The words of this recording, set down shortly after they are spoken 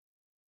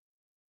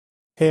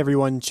Hey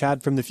everyone,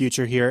 Chad from the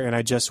future here, and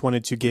I just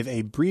wanted to give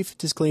a brief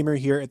disclaimer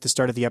here at the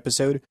start of the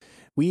episode.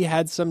 We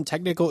had some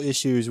technical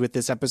issues with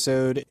this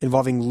episode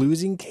involving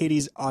losing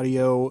Katie's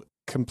audio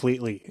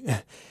completely,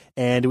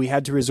 and we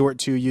had to resort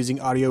to using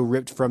audio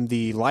ripped from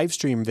the live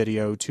stream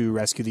video to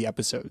rescue the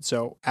episode.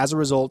 So as a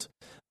result,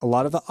 a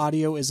lot of the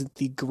audio isn't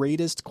the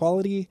greatest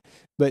quality,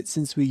 but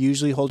since we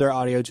usually hold our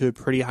audio to a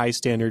pretty high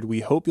standard,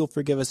 we hope you'll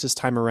forgive us this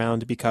time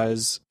around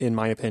because, in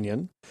my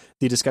opinion,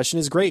 the discussion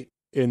is great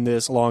in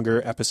this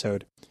longer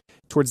episode.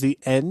 Towards the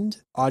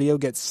end, audio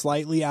gets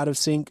slightly out of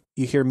sync.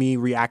 You hear me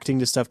reacting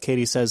to stuff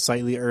Katie says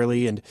slightly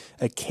early and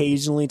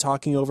occasionally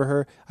talking over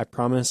her. I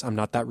promise I'm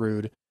not that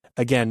rude.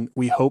 Again,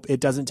 we hope it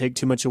doesn't take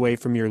too much away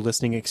from your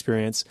listening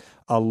experience.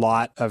 A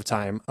lot of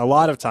time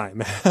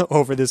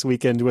over this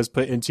weekend was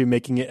put into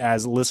making it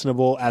as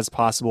listenable as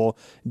possible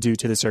due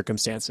to the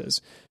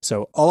circumstances.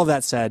 So all of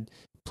that said,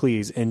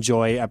 please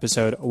enjoy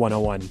episode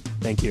 101.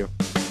 Thank you.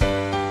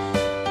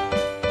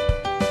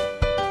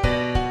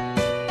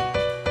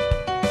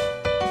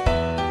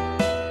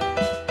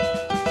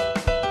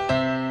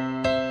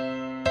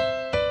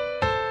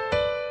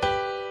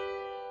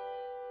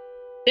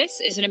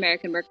 This is An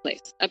American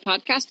Workplace, a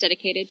podcast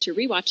dedicated to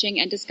rewatching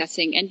and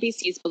discussing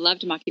NBC's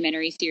beloved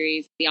mockumentary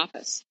series, The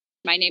Office.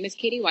 My name is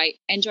Katie White,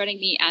 and joining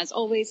me, as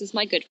always, is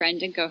my good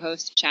friend and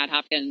co-host, Chad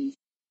Hopkins.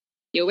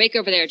 You awake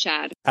over there,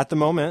 Chad? At the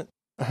moment,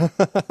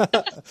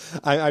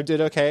 I did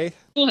okay.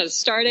 School has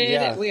started.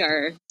 Yeah. We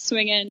are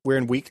swinging. We're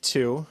in week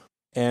 2,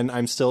 and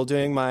I'm still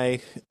doing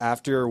my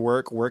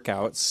after-work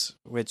workouts,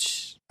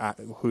 which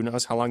who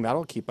knows how long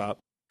that'll keep up.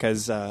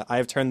 Because I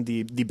have turned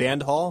the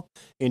band hall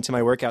into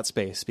my workout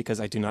space because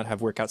I do not have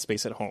workout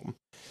space at home.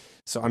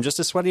 So I'm just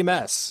a sweaty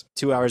mess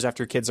 2 hours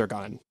after kids are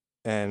gone.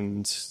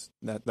 And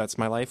that's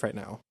my life right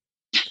now.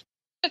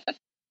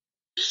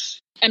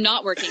 I'm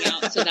not working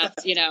out, so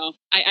that's,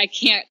 I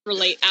can't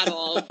relate at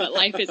all. But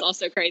life is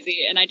also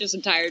crazy. And I just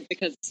am tired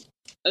because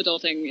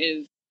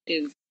adulting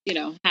is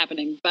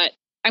happening. But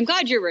I'm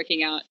glad you're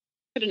working out.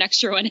 Put an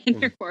extra one in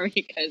there for me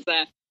because,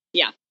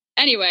 yeah.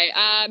 Anyway,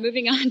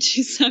 moving on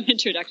to some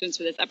introductions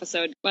for this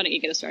episode. Why don't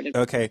you get us started?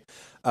 Okay.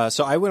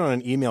 So I went on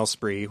an email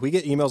spree. We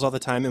get emails all the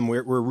time, and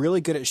we're really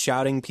good at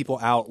shouting people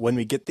out when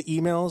we get the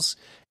emails,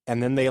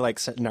 and then they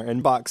sit in our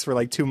inbox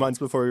for 2 months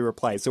before we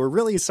reply. So we're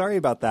really sorry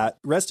about that.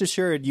 Rest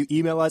assured, you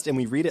email us, and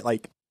we read it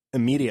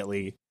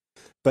immediately.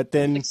 But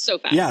then, so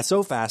fast. Yeah,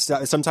 so fast.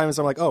 Sometimes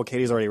I'm like, oh,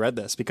 Katie's already read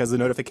this because the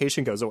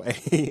notification goes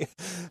away.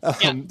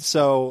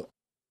 So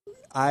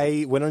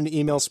I went on an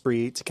email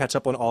spree to catch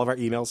up on all of our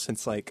emails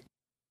since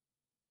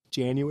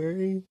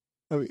January.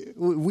 I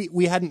mean,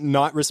 we hadn't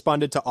not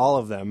responded to all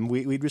of them.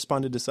 We'd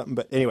responded to something,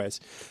 but anyways.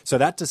 So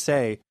that to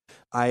say,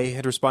 I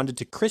had responded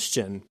to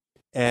Christian,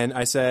 and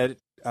I said,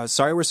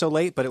 "Sorry we're so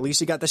late, but at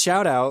least you got the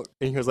shout out."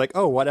 And he was like,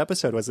 "Oh, what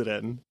episode was it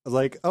in?" I was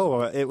like,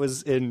 "Oh, it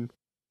was in.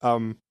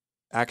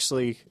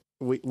 Actually,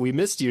 we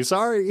missed you.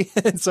 Sorry."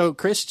 And so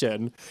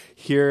Christian,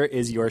 here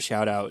is your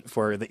shout out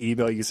for the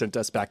email you sent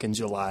us back in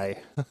July.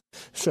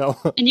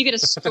 And you get a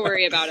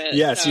story about it.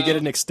 Yes, you get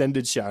an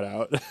extended shout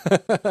out.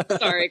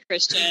 Sorry,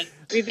 Christian.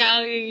 We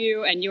value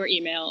you and your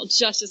email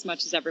just as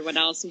much as everyone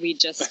else. We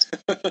just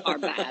are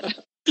bad.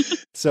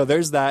 So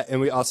there's that.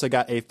 And we also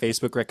got a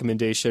Facebook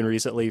recommendation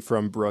recently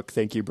from Brooke.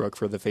 Thank you, Brooke,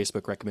 for the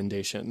Facebook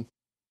recommendation.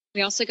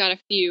 We also got a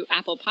few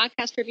Apple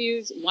podcast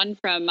reviews, one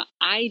from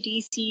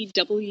IDCWYT,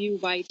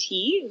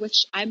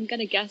 which I'm going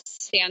to guess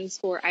stands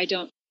for I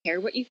don't care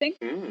what you think.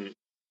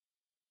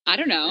 I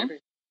don't know,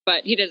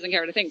 but he doesn't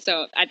care what I think.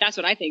 So that's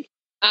what I think.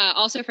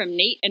 Also from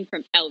Nate and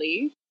from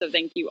Ellie. So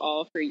thank you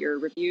all for your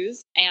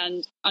reviews.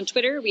 And on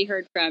Twitter, we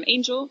heard from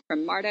Angel,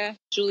 from Marta,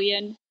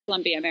 Julian,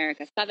 Columbia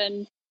America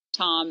 7,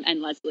 Tom,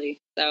 and Leslie.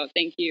 So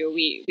thank you.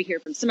 We hear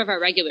from some of our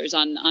regulars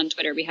on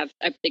Twitter. We have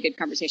a pretty good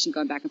conversation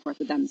going back and forth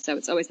with them. So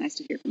it's always nice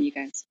to hear from you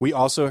guys. We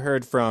also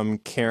heard from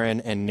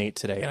Karen and Nate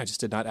today, and I just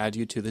did not add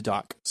you to the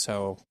doc.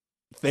 So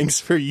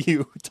thanks for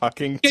you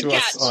talking to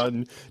us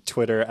on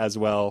Twitter as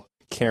well,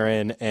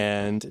 Karen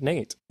and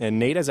Nate. And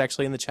Nate is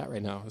actually in the chat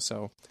right now.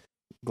 So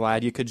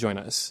glad you could join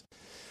us.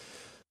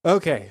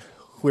 Okay,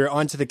 we're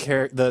on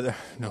to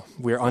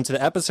we're on to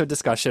the episode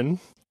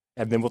discussion.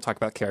 And then we'll talk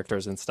about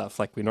characters and stuff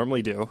like we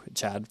normally do,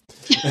 Chad.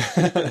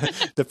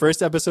 The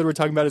first episode we're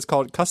talking about is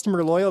called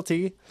Customer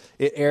Loyalty.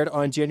 It aired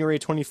on January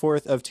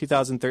 24th of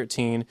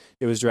 2013.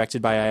 It was directed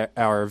by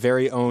our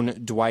very own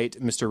Dwight,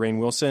 Mr. Rainn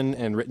Wilson,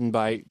 and written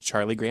by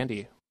Charlie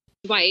Grandy.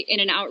 Dwight, in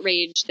an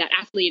outrage that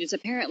Athlete is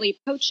apparently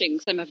poaching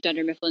some of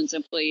Dunder Mifflin's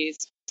employees,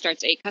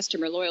 starts a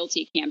customer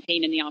loyalty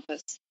campaign in the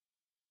office.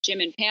 Jim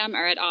and Pam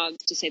are at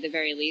odds, to say the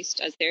very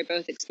least, as they're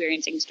both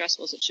experiencing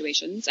stressful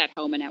situations at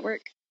home and at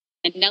work.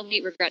 And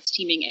Nellie regrets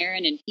teaming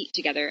Aaron and Pete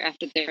together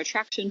after their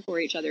attraction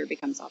for each other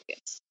becomes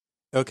obvious.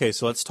 Okay,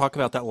 so let's talk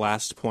about that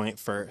last point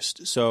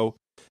first. So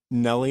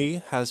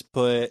Nellie has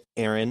put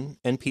Aaron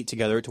and Pete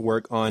together to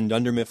work on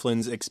Dunder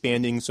Mifflin's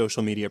expanding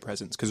social media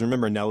presence. Because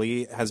remember,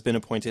 Nellie has been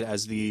appointed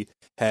as the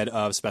head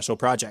of special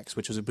projects,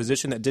 which was a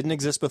position that didn't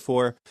exist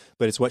before,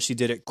 but it's what she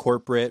did at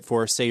corporate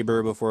for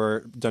Sabre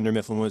before Dunder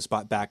Mifflin was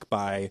bought back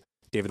by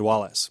David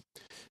Wallace.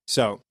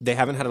 So they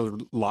haven't had a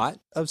lot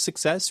of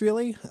success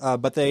really,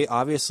 but they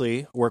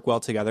obviously work well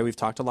together. We've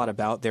talked a lot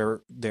about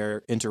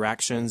their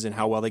interactions and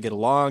how well they get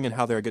along and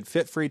how they're a good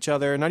fit for each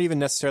other. Not even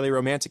necessarily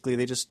romantically,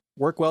 they just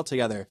work well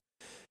together.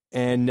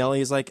 And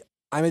Nellie is like,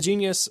 I'm a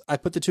genius. I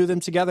put the two of them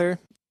together.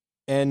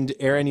 And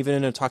Aaron, even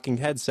in a talking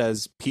head,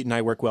 says Pete and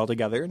I work well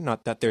together.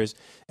 Not that there's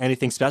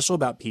anything special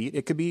about Pete.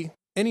 It could be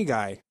any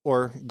guy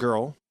or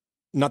girl.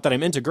 Not that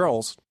I'm into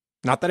girls.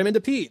 Not that I'm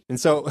into Pete. And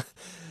so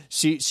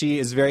she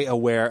is very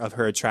aware of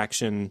her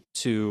attraction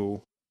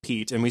to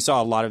Pete. And we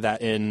saw a lot of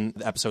that in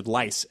the episode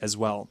Lice as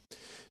well.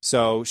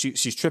 So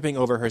she's tripping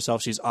over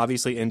herself. She's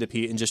obviously into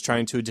Pete and just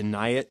trying to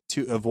deny it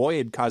to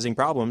avoid causing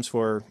problems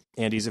for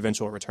Andy's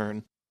eventual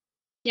return.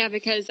 Yeah,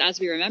 because as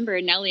we remember,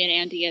 Nellie and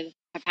Andy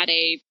have had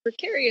a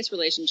precarious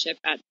relationship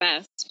at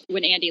best.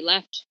 When Andy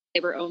left,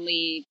 they were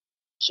only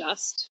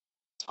just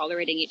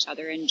tolerating each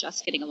other and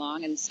just getting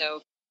along. And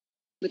so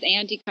with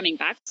Andy coming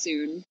back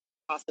soon,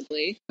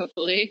 possibly,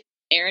 hopefully,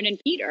 Aaron and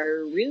Pete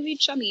are really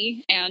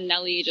chummy, and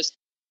Nellie just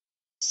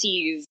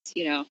sees,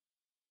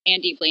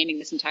 Andy blaming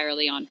this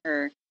entirely on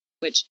her,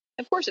 which,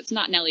 of course, it's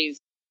not Nellie's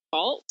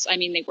fault. I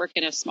mean, they work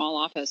in a small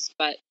office,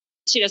 but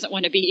she doesn't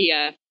want to be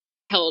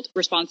held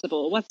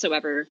responsible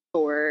whatsoever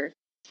for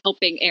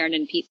helping Aaron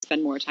and Pete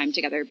spend more time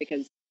together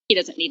because he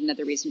doesn't need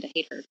another reason to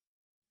hate her.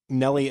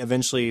 Nellie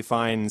eventually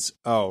finds,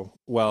 oh,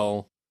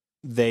 well,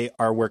 they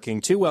are working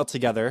too well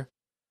together.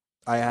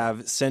 I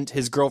have sent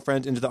his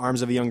girlfriend into the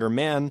arms of a younger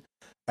man.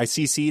 I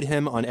CC'd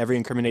him on every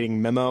incriminating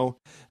memo.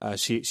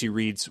 She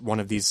reads one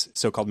of these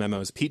so-called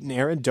memos. Pete and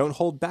Aaron, don't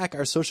hold back.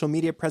 Our social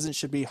media presence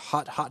should be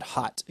hot, hot,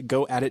 hot.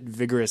 Go at it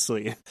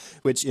vigorously,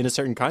 which in a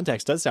certain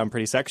context does sound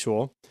pretty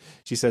sexual.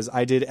 She says,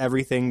 I did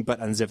everything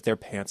but unzip their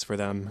pants for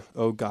them.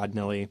 Oh, God,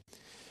 Nellie.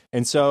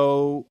 And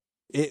so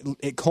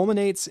it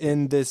culminates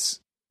in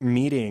this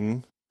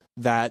meeting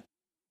that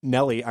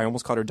Nellie, I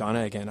almost called her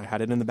Donna again. I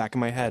had it in the back of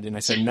my head, and I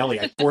said, Nellie,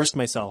 I forced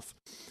myself.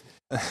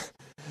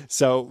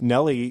 So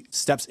Nellie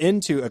steps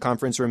into a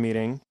conference room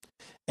meeting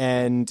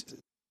and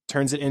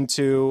turns it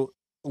into,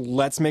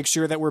 let's make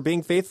sure that we're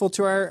being faithful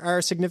to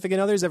our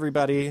significant others,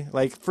 everybody.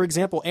 Like, for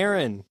example,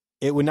 Aaron,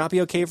 it would not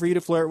be okay for you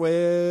to flirt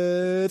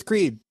with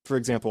Creed, for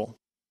example.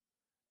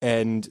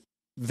 And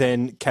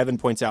then Kevin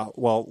points out,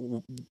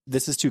 well,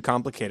 this is too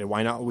complicated.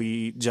 Why not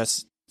we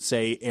just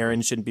say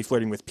Aaron shouldn't be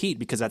flirting with Pete,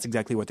 because that's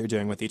exactly what they're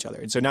doing with each other.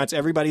 And so now it's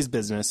everybody's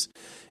business.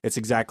 It's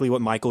exactly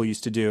what Michael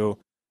used to do.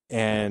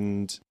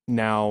 And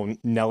now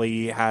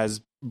Nellie has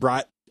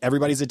brought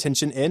everybody's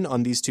attention in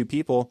on these two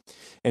people.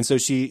 And so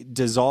she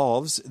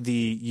dissolves the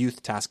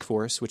youth task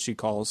force, which she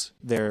calls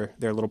their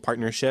little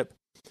partnership.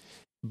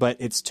 But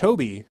it's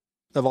Toby,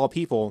 of all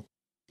people,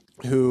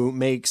 who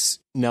makes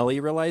Nellie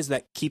realize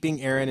that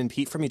keeping Aaron and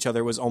Pete from each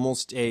other was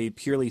almost a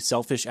purely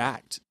selfish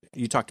act.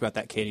 You talked about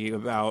that, Katie,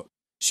 about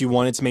she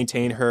wanted to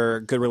maintain her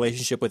good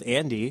relationship with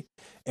Andy.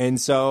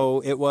 And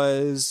so it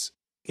was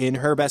in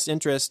her best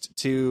interest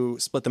to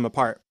split them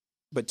apart.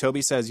 But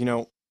Toby says,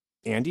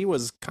 Andy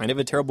was kind of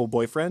a terrible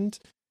boyfriend.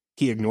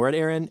 He ignored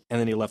Aaron, and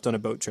then he left on a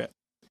boat trip.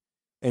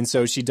 And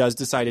so she does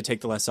decide to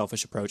take the less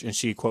selfish approach, and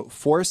she, quote,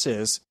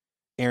 forces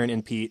Aaron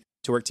and Pete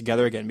to work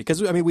together again.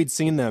 Because, we'd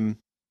seen them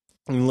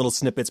in little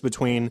snippets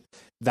between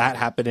that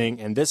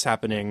happening and this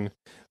happening.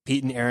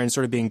 Pete and Aaron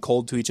sort of being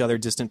cold to each other,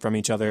 distant from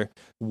each other,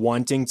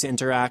 wanting to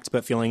interact,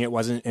 but feeling it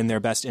wasn't in their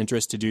best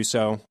interest to do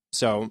so.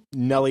 So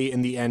Nellie,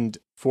 in the end,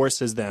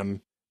 forces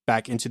them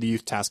back into the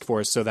youth task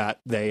force so that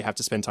they have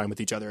to spend time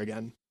with each other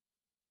again.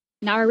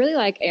 Now, I really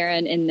like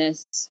Aaron in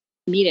this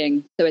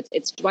meeting. So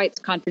it's Dwight's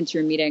conference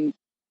room meeting.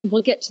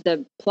 We'll get to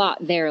the plot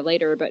there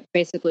later, but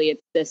basically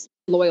it's this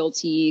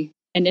loyalty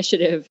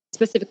initiative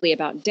specifically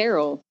about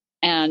Daryl.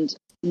 And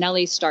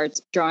Nellie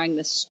starts drawing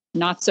this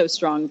not so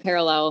strong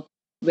parallel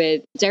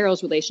with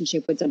Daryl's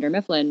relationship with Dunder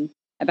Mifflin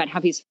about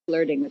how he's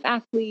flirting with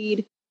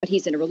Athlead, but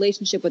he's in a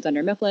relationship with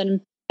Dunder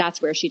Mifflin.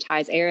 That's where she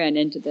ties Aaron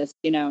into this.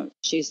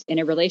 She's in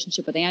a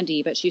relationship with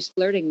Andy, but she's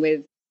flirting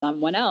with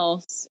someone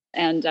else.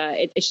 And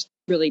it's just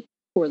really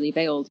poorly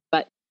veiled.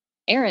 But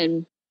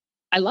Aaron,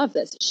 I love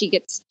this. She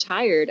gets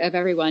tired of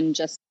everyone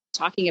just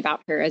talking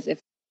about her as if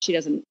she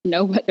doesn't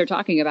know what they're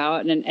talking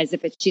about and as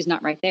if she's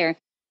not right there.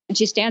 And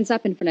she stands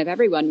up in front of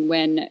everyone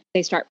when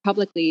they start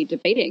publicly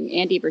debating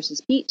Andy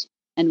versus Pete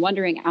and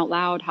wondering out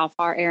loud how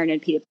far Aaron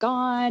and Pete have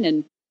gone.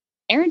 And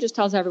Aaron just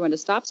tells everyone to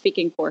stop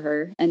speaking for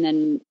her. And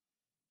then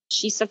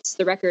she sets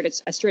the record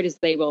as straight as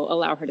they will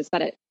allow her to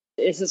set it.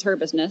 This is her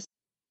business.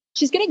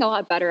 She's getting a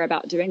lot better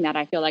about doing that.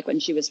 I feel like when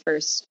she was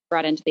first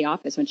brought into the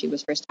office, when she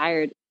was first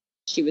hired,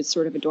 she was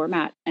sort of a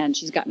doormat, and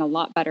she's gotten a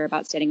lot better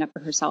about standing up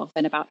for herself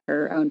and about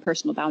her own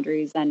personal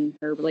boundaries and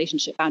her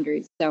relationship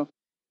boundaries. So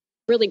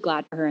really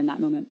glad for her in that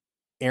moment.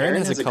 Aaron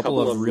has a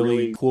couple of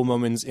really cool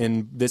moments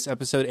in this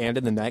episode and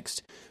in the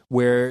next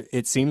where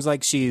it seems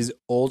like she's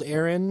old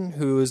Aaron,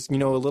 who's, a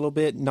little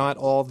bit not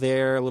all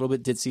there, a little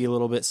bit ditzy, a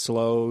little bit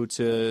slow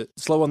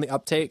on the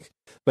uptake.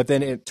 But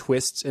then it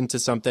twists into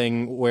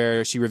something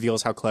where she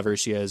reveals how clever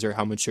she is or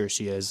how mature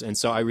she is. And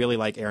so I really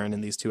like Aaron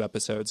in these two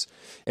episodes.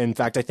 In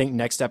fact, I think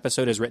next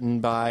episode is written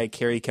by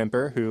Carrie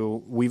Kemper,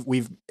 who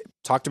we've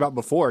talked about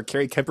before,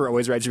 Carrie Kemper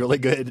always writes really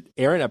good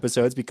Aaron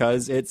episodes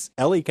because it's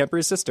Ellie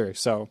Kemper's sister.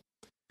 So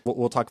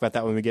we'll talk about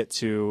that when we get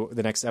to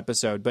the next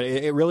episode. But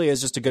it really is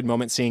just a good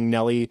moment seeing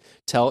Nellie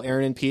tell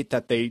Aaron and Pete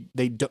that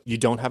you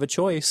don't have a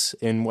choice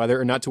in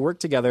whether or not to work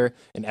together,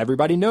 and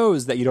everybody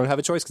knows that you don't have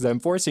a choice because I'm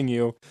forcing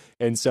you.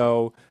 And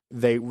so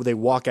they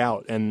walk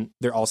out and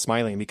they're all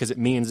smiling because it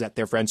means that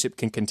their friendship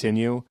can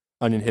continue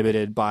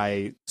uninhibited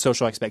by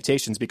social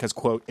expectations because,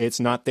 quote, it's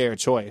not their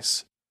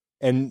choice.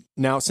 And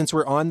now, since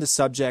we're on the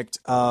subject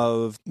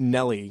of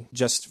Nellie,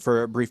 just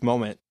for a brief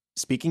moment,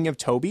 speaking of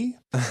Toby,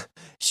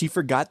 she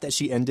forgot that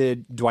she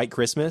ended Dwight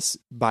Christmas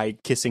by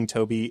kissing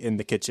Toby in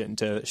the kitchen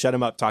to shut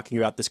him up talking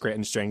about the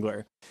Scranton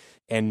Strangler.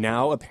 And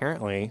now,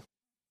 apparently,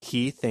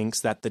 he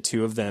thinks that the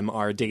two of them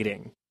are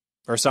dating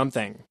or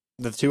something.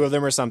 The two of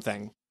them are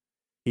something.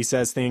 He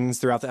says things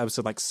throughout the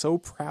episode like, so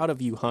proud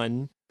of you,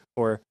 hun,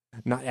 or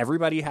not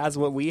everybody has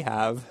what we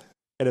have.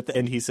 And at the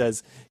end, he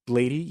says,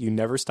 lady, you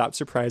never stop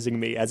surprising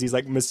me, as he's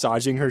like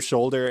massaging her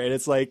shoulder. And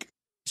it's like,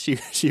 she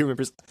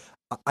remembers,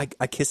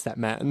 I kissed that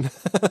man.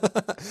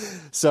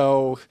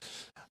 So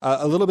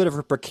a little bit of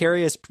a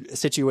precarious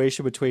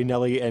situation between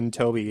Nellie and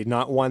Toby,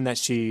 not one that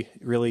she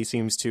really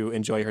seems to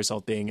enjoy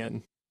herself being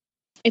in.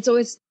 It's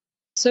always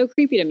so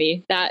creepy to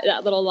me, that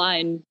little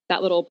line,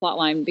 that little plot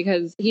line,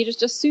 because he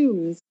just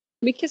assumes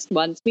we kissed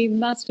once, we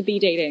must be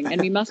dating, and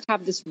we must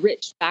have this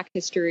rich back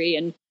history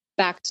and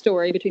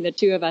backstory between the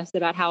two of us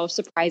about how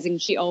surprising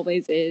she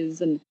always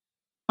is and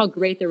how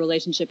great the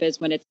relationship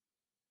is when it's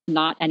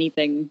not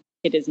anything.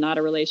 It is not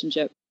a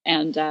relationship.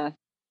 And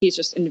he's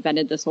just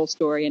invented this whole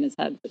story in his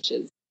head, which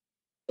is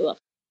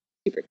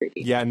super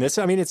creepy. Yeah, and this,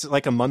 I mean, it's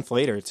like a month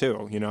later,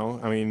 too, you know?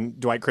 I mean,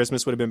 Dwight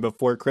Christmas would have been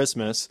before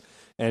Christmas,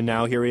 and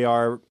now here we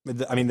are.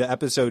 I mean, the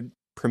episode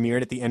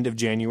premiered at the end of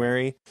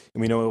January,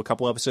 and we know a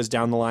couple episodes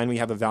down the line we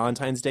have a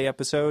Valentine's Day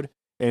episode.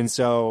 And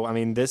so, I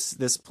mean, this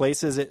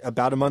places it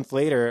about a month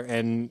later,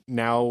 and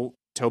now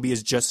Toby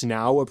is just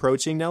now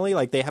approaching Nellie.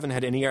 Like, they haven't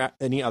had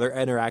any other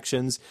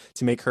interactions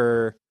to make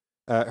her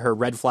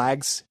red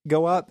flags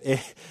go up.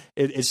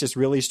 It's just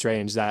really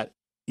strange that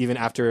even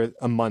after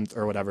a month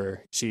or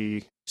whatever,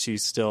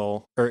 he's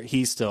still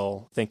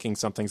thinking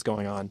something's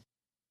going on.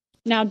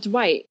 Now,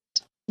 Dwight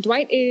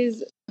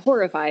is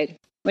horrified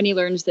when he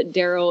learns that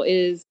Daryl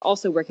is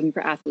also working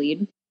for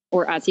Athlete,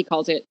 or as he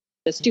calls it,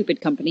 the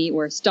stupid company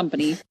or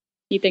Stumpany.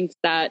 He thinks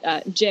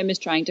that Jim is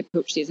trying to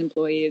poach these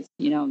employees,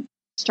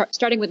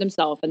 starting with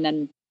himself, and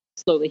then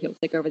slowly he'll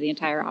take over the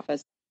entire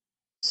office.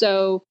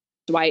 So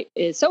Dwight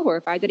is so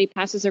horrified that he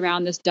passes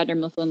around this Dunder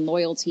Mifflin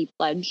loyalty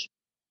pledge.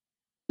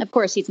 Of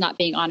course, he's not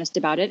being honest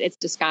about it. It's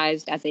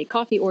disguised as a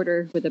coffee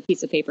order with a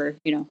piece of paper,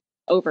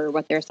 over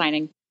what they're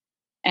signing.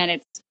 And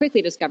it's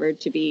quickly discovered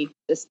to be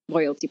this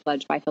loyalty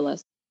pledge by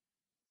Phyllis.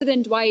 So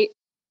then Dwight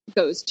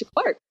goes to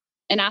Clark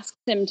and asks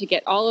him to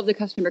get all of the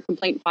customer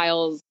complaint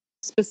files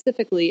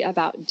specifically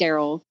about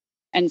Daryl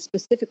and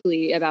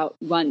specifically about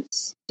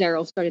once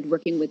Daryl started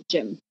working with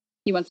Jim.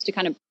 He wants to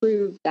kind of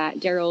prove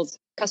that Daryl's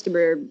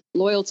customer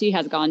loyalty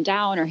has gone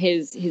down, or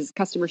his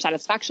customer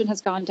satisfaction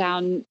has gone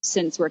down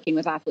since working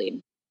with Athlete.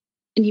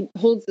 And he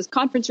holds this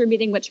conference room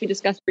meeting, which we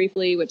discussed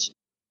briefly, which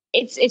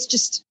it's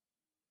just,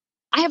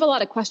 I have a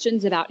lot of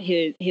questions about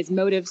his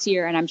motives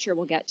here, and I'm sure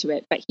we'll get to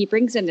it. But he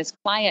brings in this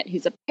client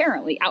who's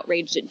apparently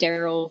outraged at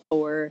Daryl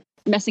for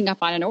messing up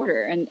on an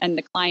order, and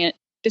the client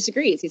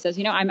disagrees. He says,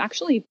 I'm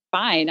actually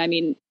fine. I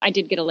mean, I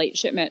did get a late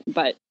shipment,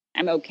 but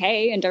I'm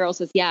okay. And Daryl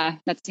says, yeah,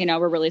 that's,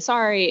 we're really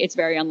sorry. It's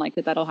very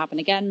unlikely that'll happen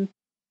again.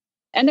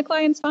 And the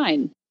client's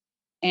fine.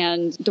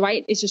 And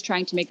Dwight is just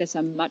trying to make this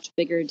a much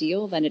bigger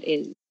deal than it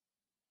is,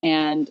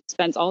 and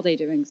spends all day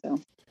doing so.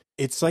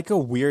 It's like a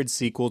weird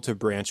sequel to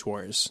Branch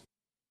Wars.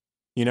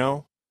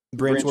 Branch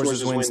Wars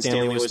was when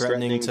Stanley was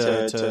threatening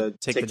to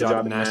take the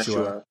job in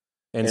Nashua.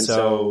 And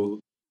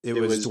so it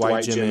was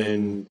Dwight, Jim,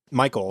 and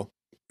Michael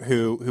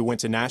who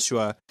went to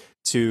Nashua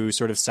to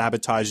sort of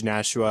sabotage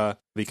Nashua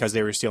because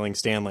they were stealing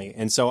Stanley.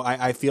 And so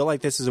I feel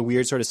like this is a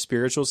weird sort of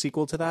spiritual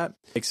sequel to that,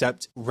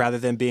 except rather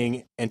than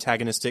being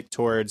antagonistic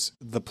towards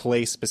the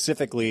place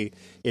specifically,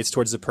 it's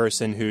towards the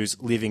person who's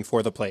leaving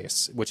for the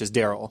place, which is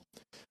Daryl.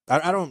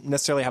 I don't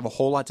necessarily have a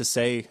whole lot to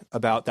say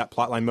about that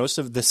plot line. Most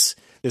of this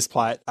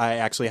plot I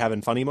actually have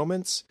in funny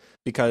moments,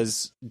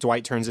 because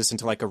Dwight turns this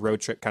into like a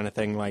road trip kind of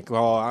thing. Like,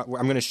 well,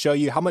 I'm going to show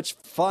you how much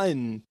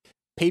fun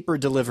paper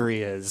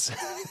delivery is.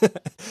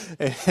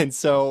 And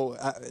so,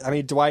 I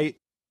mean, Dwight,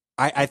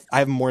 I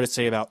have more to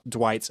say about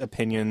Dwight's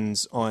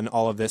opinions on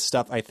all of this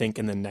stuff, I think,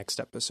 in the next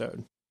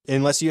episode.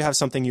 Unless you have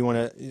something you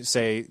want to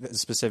say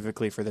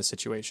specifically for this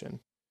situation.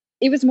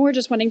 It was more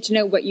just wanting to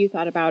know what you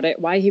thought about it,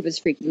 why he was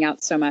freaking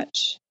out so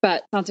much.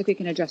 But sounds like we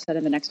can address that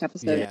in the next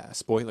episode. Yeah,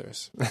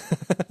 spoilers.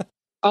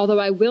 Although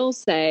I will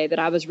say that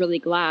I was really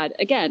glad.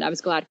 Again, I was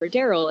glad for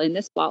Daryl in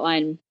this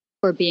plotline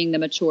for being the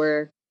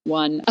mature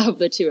one of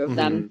the two of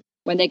them.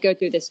 When they go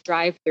through this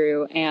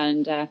drive-through,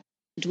 and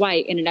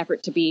Dwight, in an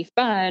effort to be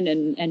fun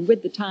and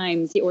with the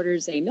times, he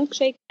orders a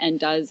milkshake and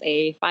does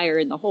a fire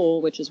in the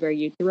hole, which is where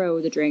you throw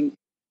the drink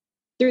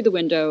through the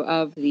window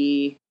of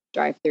the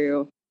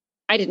drive-through.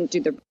 I didn't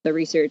do the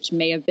research,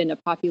 may have been a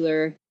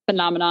popular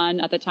phenomenon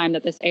at the time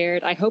that this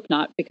aired. I hope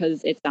not,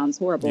 because it sounds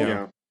horrible.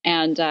 Yeah.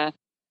 And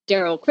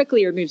Daryl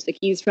quickly removes the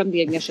keys from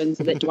the ignition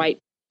so that Dwight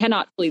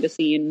cannot flee the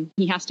scene.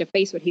 He has to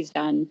face what he's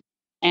done.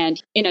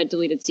 And in a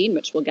deleted scene,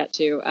 which we'll get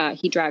to,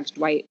 he drags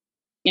Dwight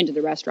into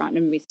the restaurant,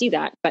 and we see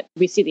that. But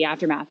we see the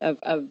aftermath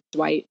of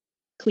Dwight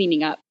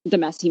cleaning up the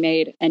mess he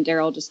made, and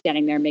Daryl just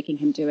standing there making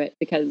him do it,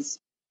 because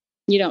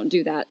you don't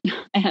do that.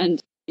 And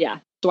yeah,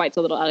 Dwight's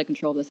a little out of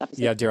control this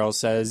episode. Yeah, Daryl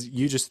says,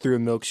 you just threw a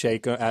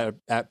milkshake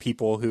at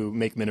people who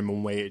make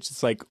minimum wage.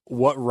 It's like,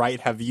 what right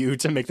have you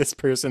to make this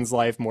person's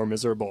life more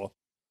miserable?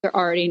 They're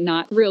already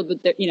not thrilled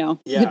with the,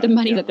 with the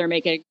money that they're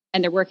making,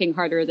 and they're working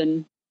harder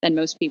than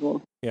most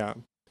people. Yeah.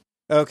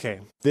 Okay,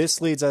 this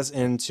leads us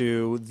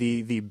into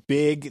the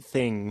big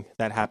thing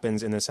that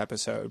happens in this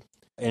episode.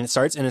 And it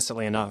starts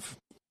innocently enough.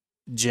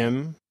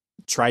 Jim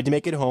tried to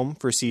make it home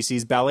for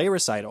Cece's ballet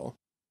recital,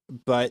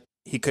 but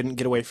he couldn't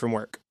get away from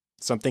work.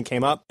 Something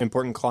came up,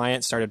 important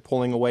client started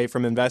pulling away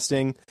from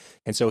investing,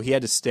 and so he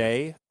had to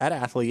stay at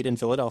Athlete in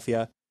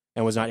Philadelphia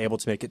and was not able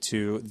to make it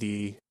to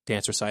the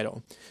dance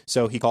recital.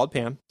 So he called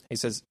Pam. He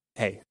says,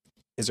 hey,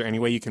 is there any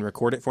way you can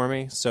record it for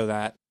me so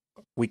that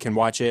we can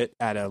watch it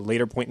at a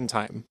later point in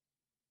time?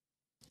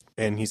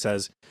 And he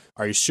says,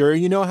 are you sure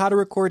you know how to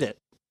record it?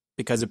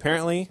 Because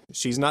apparently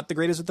she's not the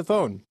greatest with the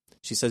phone.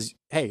 She says,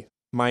 hey,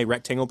 my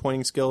rectangle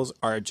pointing skills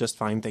are just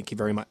fine. Thank you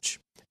very much.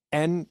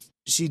 And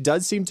she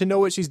does seem to know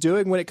what she's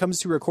doing when it comes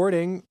to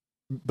recording.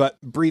 But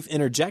brief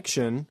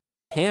interjection,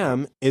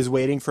 Pam is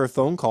waiting for a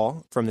phone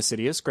call from the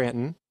city of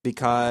Scranton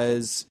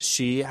because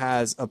she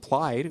has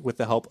applied with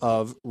the help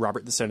of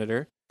Robert the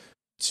Senator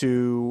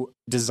to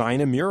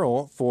design a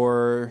mural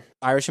for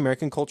Irish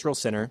American Cultural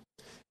Center.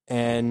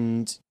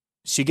 And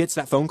she gets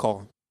that phone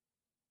call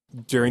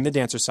during the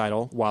dance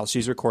recital while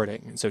she's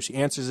recording. And so she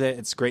answers it.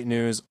 It's great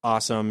news.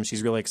 Awesome.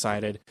 She's really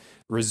excited.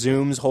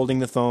 Resumes holding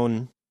the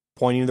phone,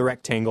 pointing to the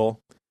rectangle,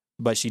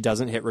 but she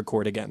doesn't hit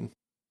record again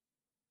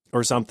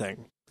or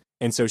something.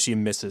 And so she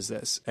misses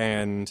this.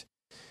 And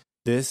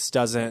this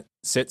doesn't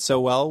sit so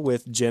well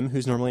with Jim,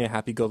 who's normally a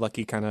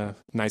happy-go-lucky kind of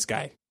nice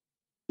guy.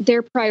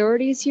 Their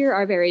priorities here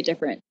are very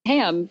different.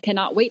 Pam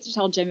cannot wait to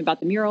tell Jim about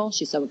the mural.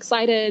 She's so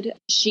excited.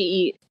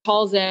 She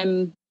calls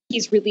him.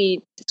 He's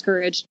really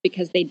discouraged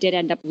because they did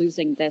end up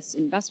losing this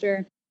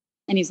investor.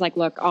 And he's like,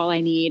 look, all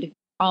I need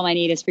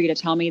is for you to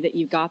tell me that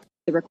you got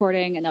the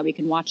recording and that we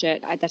can watch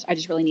it. I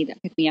just really need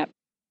that pick me up.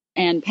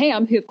 And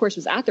Pam, who of course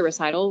was at the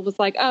recital, was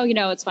like, oh,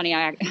 it's funny.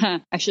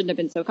 I shouldn't have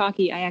been so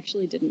cocky. I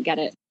actually didn't get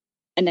it.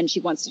 And then she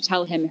wants to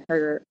tell him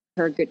her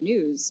good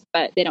news,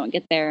 but they don't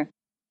get there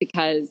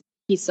because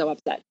he's so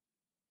upset.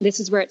 This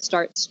is where it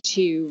starts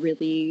to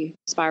really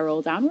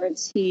spiral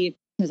downwards. He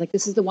was like,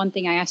 this is the one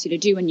thing I asked you to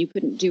do and you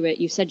couldn't do it.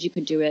 You said you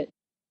could do it.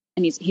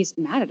 And he's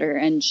mad at her,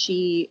 and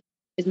she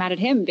is mad at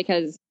him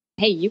because,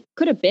 hey, you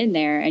could have been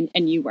there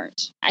and you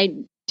weren't. I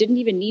didn't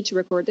even need to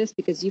record this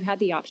because you had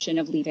the option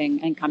of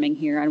leaving and coming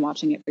here and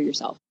watching it for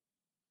yourself.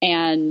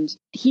 And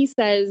he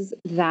says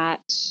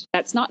that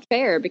that's not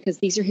fair because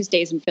these are his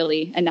days in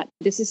Philly and that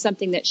this is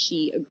something that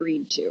she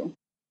agreed to.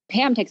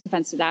 Pam takes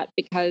offense to that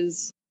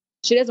because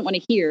she doesn't want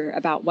to hear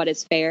about what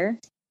is fair,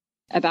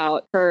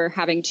 about her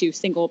having to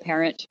single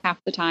parent half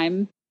the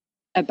time,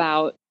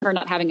 about her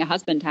not having a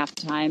husband half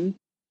the time.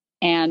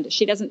 And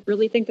she doesn't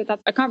really think that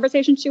that's a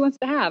conversation she wants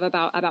to have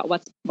about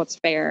what's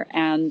fair.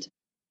 And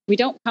we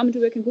don't come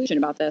to a conclusion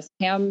about this.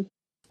 Pam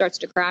starts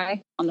to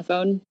cry on the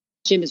phone.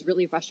 Jim is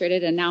really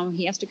frustrated, and now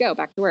he has to go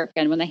back to work.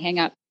 And when they hang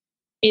up,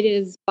 it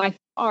is by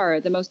far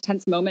the most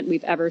tense moment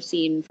we've ever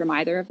seen from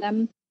either of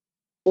them,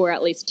 or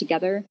at least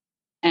together.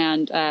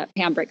 And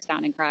Pam breaks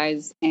down and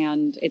cries,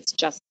 and it's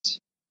just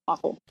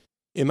awful.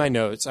 In my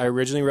notes, I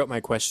originally wrote my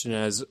question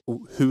as,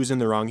 who's in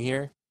the wrong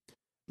here?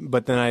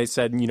 But then I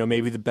said,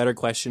 maybe the better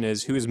question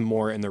is, who is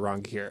more in the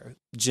wrong here,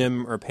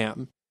 Jim or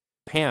Pam?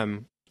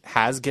 Pam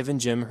has given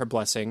Jim her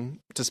blessing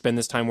to spend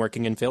this time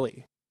working in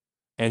Philly.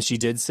 And she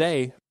did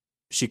say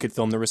she could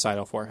film the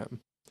recital for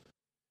him.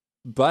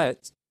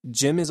 But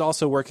Jim is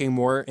also working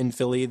more in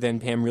Philly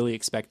than Pam really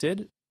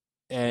expected.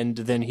 And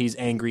then he's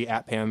angry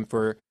at Pam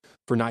for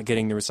not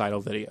getting the recital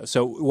video.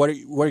 So what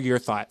are your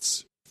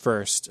thoughts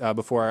first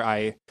before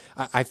I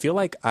feel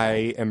like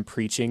I am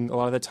preaching a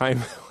lot of the time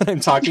when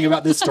I'm talking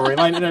about this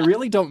storyline, and I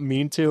really don't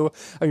mean to.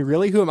 I mean,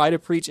 really, who am I to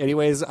preach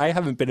anyways? I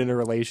haven't been in a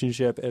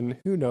relationship and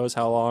who knows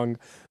how long,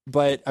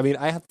 but I mean,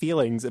 I have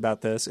feelings about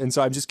this, and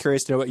so I'm just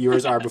curious to know what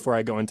yours are before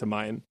I go into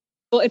mine.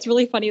 Well, it's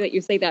really funny that you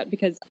say that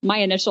because my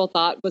initial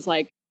thought was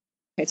like,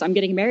 okay, so I'm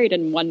getting married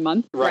in 1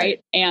 month, right?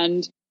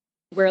 And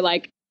we're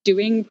like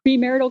doing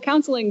premarital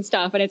counseling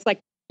stuff, and it's like,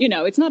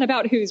 it's not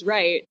about who's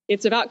right.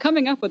 It's about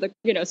coming up with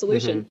a,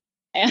 solution.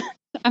 Mm-hmm. And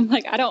I'm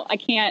like, I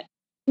can't.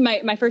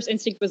 My first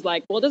instinct was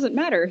like, well, it doesn't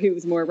matter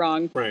who's more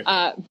wrong. Right.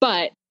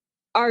 But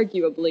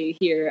arguably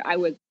here, I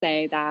would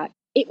say that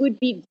it would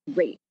be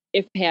great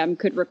if Pam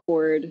could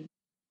record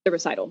the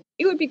recital.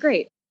 It would be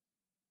great.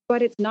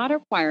 But it's not a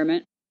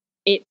requirement.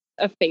 It's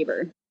a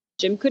favor.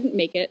 Jim couldn't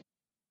make it.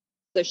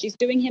 So she's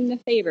doing him the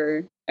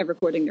favor of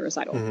recording the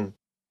recital. Mm-hmm.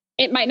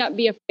 it might not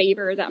be a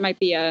favor. That might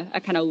be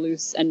a kind of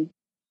loose and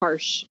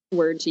harsh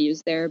word to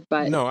use there.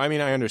 But no, I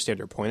mean, I understand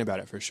your point about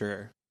it for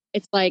sure.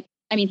 It's like,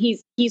 I mean,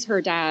 he's her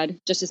dad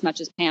just as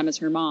much as Pam is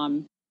her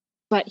mom,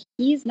 but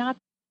he's not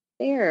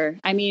there.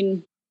 I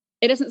mean,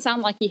 it doesn't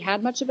sound like he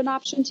had much of an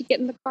option to get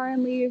in the car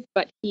and leave,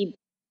 but he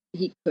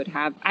could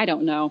have. I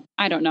don't know.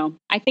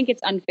 I think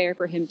it's unfair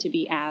for him to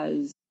be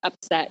as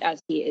upset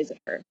as he is at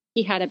her.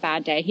 He had a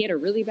bad day. He had a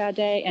really bad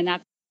day, and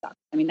that sucks.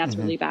 I mean, that's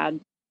really bad.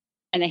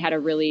 And they had a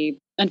really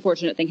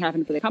unfortunate thing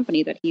happen for the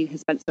company that he has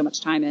spent so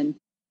much time in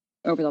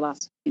over the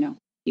last, few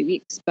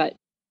weeks. But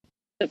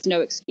that's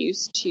no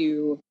excuse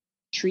to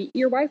treat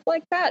your wife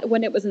like that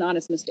when it was an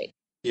honest mistake.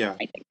 Yeah.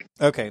 I think.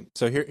 Okay,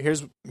 so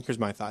here's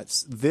my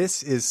thoughts.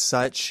 This is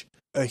such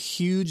a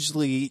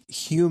hugely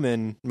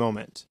human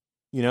moment.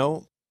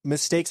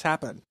 Mistakes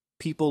happen.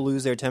 People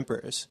lose their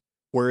tempers.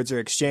 Words are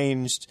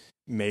exchanged.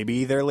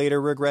 Maybe they're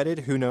later regretted.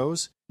 Who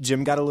knows?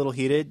 Jim got a little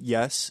heated,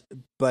 yes,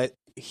 but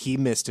he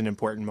missed an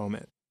important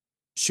moment.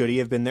 Should he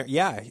have been there?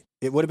 Yeah,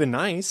 it would have been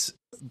nice,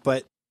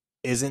 but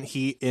isn't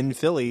he in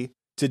Philly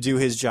to do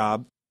his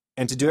job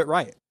and to do it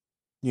right?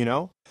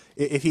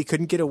 If he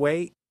couldn't get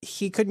away,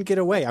 he couldn't get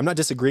away. I'm not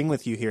disagreeing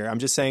with you here. I'm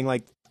just saying,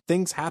 like,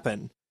 things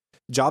happen.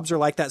 Jobs are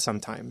like that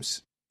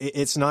sometimes.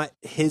 It's not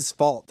his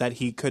fault that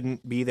he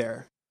couldn't be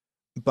there.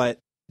 But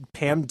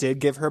Pam did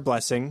give her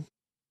blessing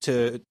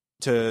to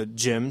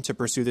Jim to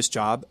pursue this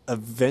job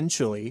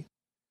eventually.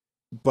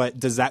 But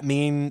does that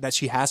mean that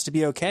she has to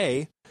be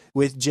okay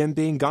with Jim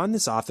being gone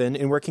this often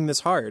and working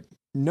this hard?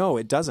 No,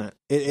 it doesn't.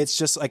 It's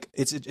just like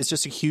it's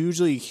just a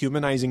hugely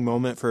humanizing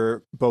moment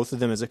for both of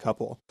them as a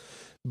couple.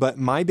 But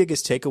my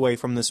biggest takeaway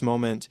from this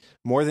moment,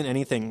 more than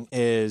anything,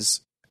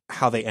 is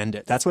how they end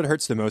it. That's what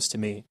hurts the most to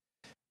me.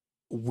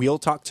 We'll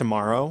talk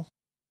tomorrow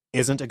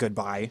isn't a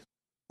goodbye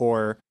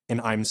or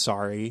an I'm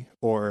sorry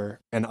or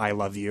an I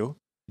love you.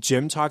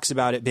 Jim talks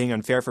about it being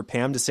unfair for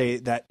Pam to say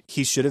that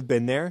he should have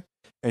been there.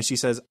 And she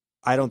says,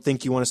 I don't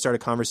think you want to start a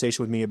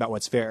conversation with me about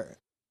what's fair.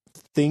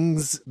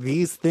 These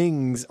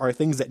things are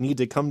things that need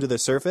to come to the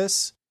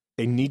surface.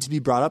 They need to be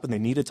brought up and they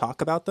need to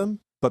talk about them.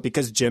 But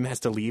because Jim has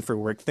to leave for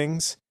work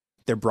things,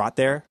 they're brought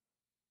there,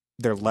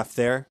 they're left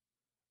there,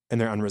 and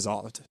they're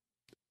unresolved.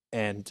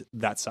 And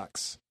that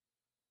sucks.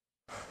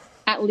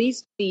 At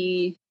least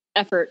the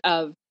effort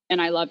of an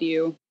I love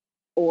you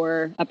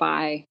or a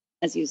bye,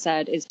 as you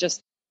said, is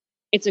just,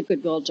 it's a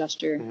goodwill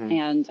gesture.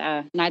 And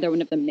neither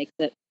one of them makes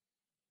it.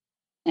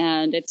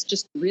 And it's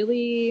just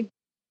really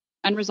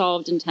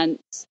unresolved, intense.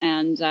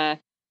 And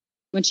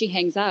when she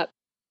hangs up,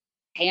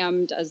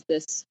 Pam does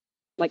this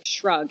like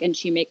shrug and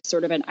she makes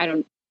sort of an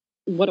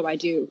what do I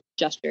do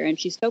gesture. And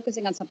she's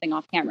focusing on something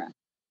off camera.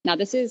 Now,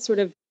 this is sort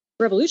of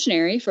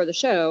revolutionary for the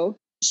show.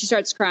 She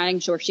starts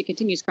crying, or she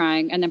continues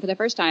crying. And then for the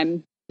first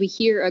time, we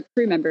hear a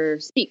crew member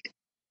speak.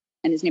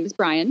 And his name is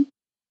Brian.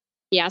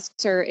 He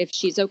asks her if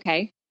she's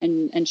okay.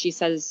 And she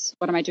says,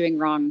 what am I doing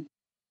wrong?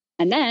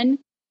 And then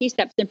he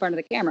steps in front of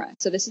the camera.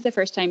 So this is the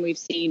first time we've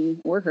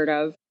seen or heard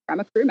of from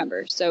a crew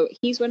member. So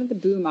he's one of the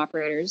boom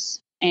operators.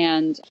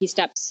 And he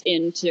steps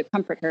in to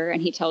comfort her.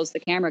 And he tells the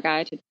camera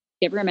guy to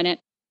give her a minute.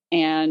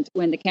 And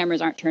when the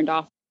cameras aren't turned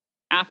off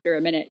after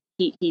a minute,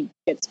 he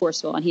gets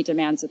forceful and he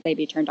demands that they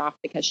be turned off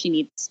because she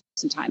needs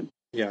some time.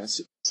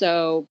 Yes.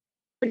 So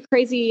pretty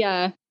crazy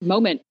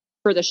moment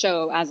for the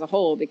show as a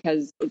whole,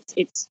 because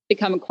it's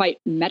become quite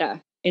meta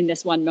in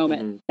this one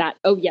moment that,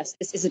 oh, yes,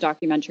 this is a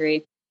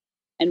documentary.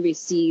 And we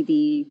see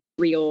the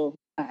real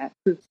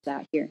proof of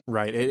that here.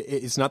 Right.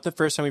 It's not the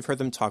first time we've heard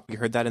them talk. We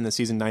heard that in the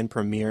season 9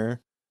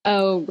 premiere.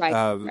 Oh,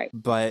 right. Right.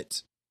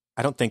 But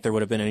I don't think there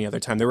would have been any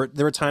other time. There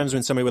were times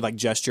when somebody would like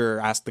gesture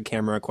or ask the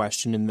camera a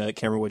question and the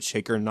camera would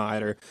shake or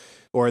nod,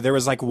 or there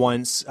was like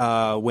once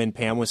when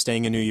Pam was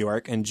staying in New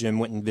York and Jim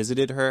went and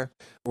visited her,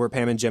 where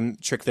Pam and Jim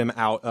tricked them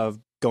out of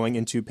going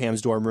into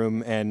Pam's dorm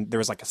room and there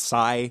was like a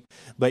sigh.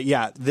 But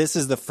yeah, this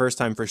is the first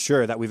time for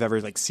sure that we've ever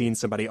like seen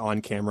somebody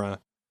on camera,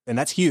 and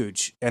that's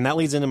huge. And that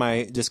leads into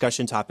my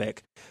discussion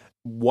topic.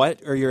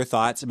 What are your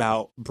thoughts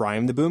about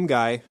Brian the Boom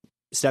Guy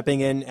stepping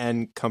in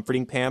and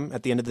comforting Pam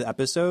at the end of the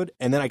episode?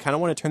 And then I kind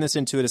of want to turn this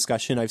into a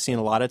discussion I've seen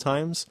a lot of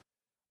times.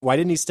 Why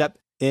didn't he step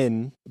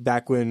in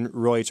back when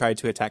Roy tried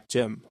to attack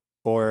Jim,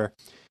 or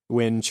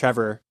when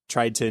Trevor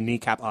tried to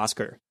kneecap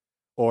Oscar,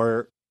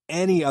 or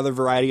any other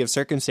variety of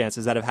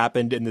circumstances that have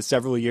happened in the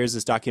several years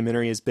this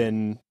documentary has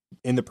been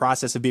in the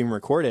process of being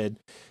recorded?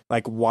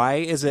 Like, why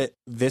is it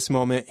this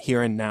moment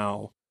here and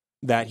now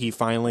that he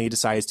finally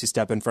decides to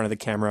step in front of the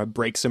camera,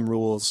 break some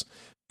rules,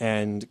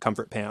 and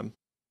comfort Pam?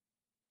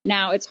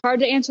 Now, it's hard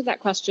to answer that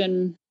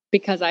question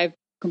because I've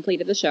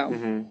completed the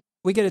show.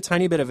 We get a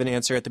tiny bit of an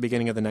answer at the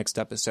beginning of the next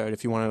episode,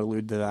 if you want to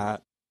allude to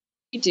that.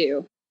 We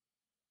do.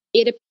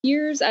 It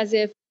appears as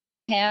if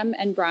Pam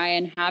and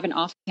Brian have an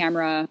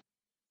off-camera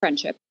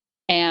friendship,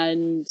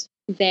 and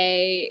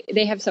they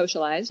have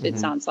socialized, it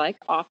sounds like,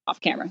 off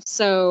camera.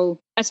 So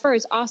as far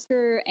as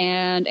Oscar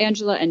and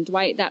Angela and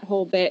Dwight, that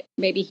whole bit,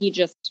 maybe he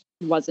just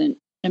wasn't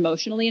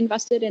emotionally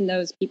invested in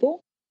those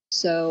people.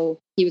 So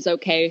he was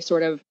okay,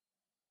 sort of.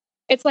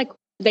 It's like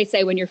they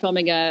say when you're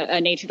filming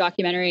a nature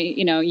documentary,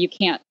 you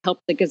can't help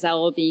the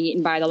gazelle being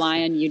eaten by the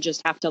lion. You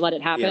just have to let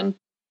it happen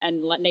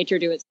and let nature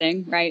do its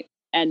thing, right?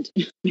 And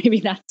maybe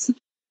that's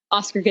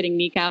Oscar getting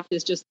kneecapped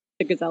is just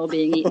the gazelle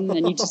being eaten,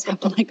 and you just have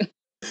to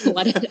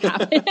let it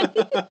happen.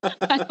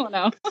 I don't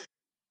know.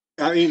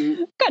 I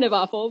mean, kind of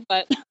awful,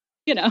 but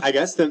I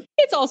guess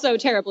it's also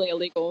terribly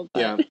illegal. But.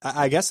 Yeah,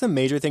 I guess the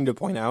major thing to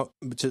point out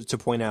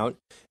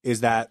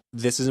is that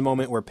this is a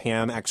moment where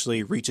Pam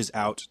actually reaches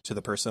out to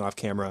the person off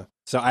camera.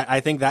 So I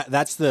think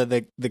that's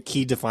the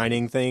key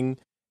defining thing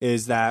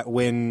is that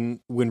when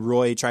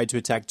Roy tried to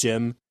attack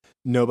Jim,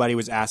 nobody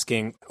was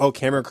asking, "Oh,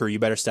 camera crew, you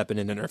better step in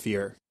and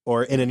interfere,"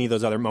 or in any of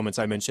those other moments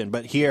I mentioned.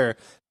 But here,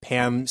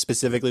 Pam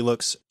specifically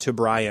looks to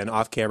Brian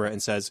off camera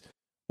and says,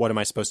 "What am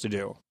I supposed to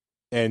do?"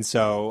 And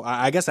so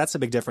I guess that's a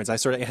big difference. I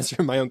sort of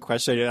answered my own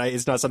question, and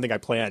it's not something I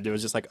planned. It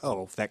was just like,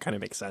 oh, that kind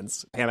of makes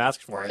sense. Pam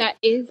asked for it. That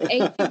is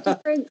a big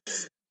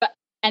difference.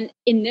 And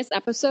in this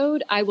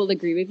episode, I will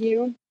agree with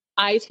you.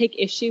 I take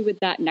issue with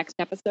that next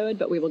episode,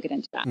 but we will get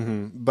into that.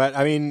 Mm-hmm. But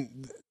I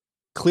mean,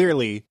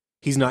 clearly,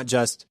 he's not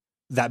just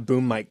that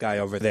boom mic guy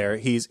over there.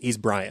 He's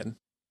Brian.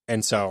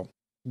 And so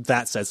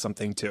that says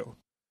something too.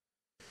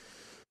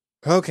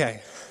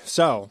 Okay,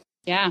 so.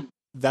 Yeah.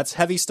 That's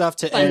heavy stuff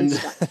to end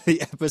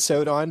the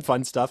episode on.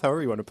 Fun stuff,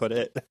 however you want to put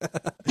it.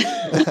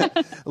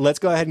 Let's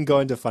go ahead and go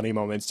into funny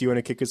moments. Do you want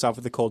to kick us off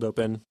with the cold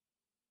open?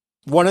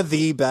 One of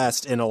the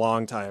best in a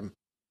long time.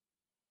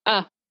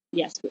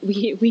 Yes,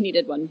 we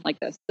needed one like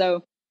this.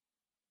 So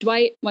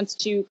Dwight wants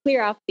to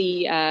clear out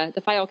the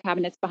file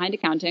cabinets behind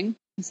accounting.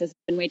 He says it's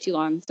been way too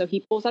long. So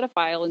he pulls out a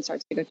file and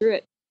starts to go through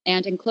it.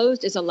 And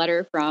enclosed is a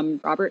letter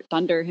from Robert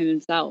Thunder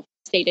himself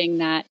stating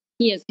that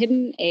he has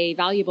hidden a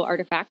valuable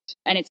artifact,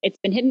 and it's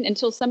been hidden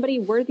until somebody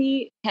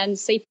worthy can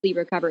safely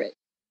recover it.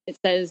 It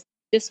says,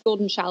 this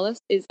golden chalice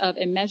is of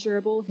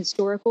immeasurable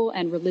historical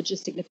and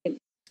religious significance,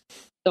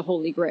 the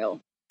Holy Grail,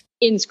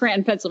 in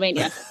Scranton,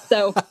 Pennsylvania.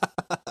 So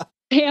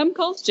Pam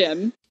calls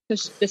Jim,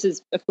 because this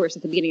is, of course,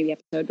 at the beginning of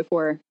the episode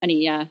before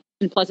any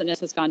unpleasantness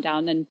has gone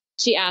down, and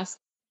she asks,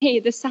 hey,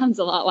 this sounds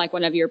a lot like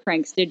one of your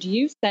pranks. Did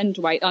you send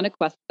Dwight on a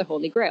quest for the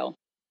Holy Grail?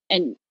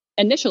 And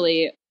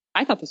initially,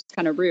 I thought this was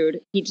kind of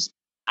rude.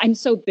 I'm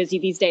so busy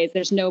these days.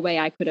 There's no way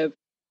I could have.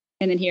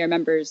 And then he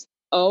remembers,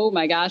 oh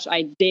my gosh,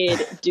 I did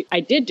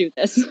do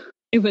this.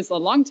 It was a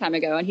long time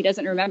ago. And he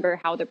doesn't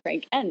remember how the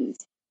prank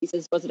ends. He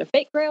says, was it a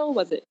fake grail?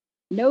 Was it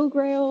no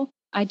grail?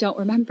 I don't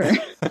remember.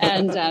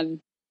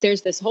 And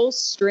there's this whole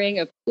string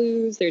of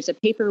clues. There's a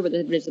paper with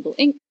invisible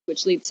ink,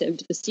 which leads him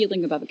to the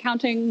ceiling above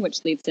accounting,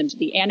 which leads him to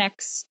the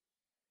annex,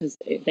 because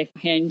they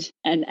find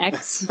an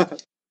X.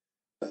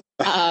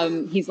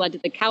 He's led to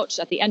the couch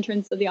at the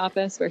entrance of the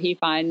office where he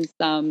finds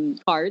some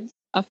cards,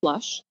 a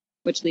flush,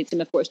 which leads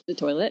him, of course, to the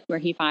toilet where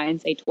he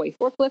finds a toy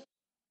forklift,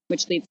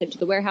 which leads him to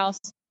the warehouse.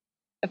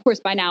 Of course,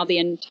 by now, the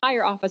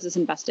entire office is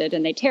invested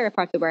and they tear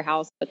apart the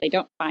warehouse, but they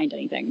don't find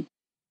anything.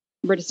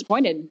 We're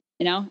disappointed,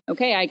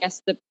 Okay, I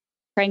guess the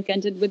prank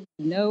ended with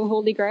no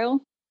Holy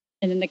Grail.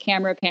 And then the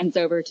camera pans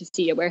over to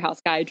see a warehouse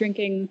guy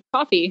drinking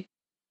coffee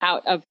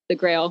out of the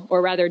Grail,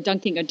 or rather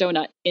dunking a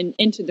donut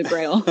into the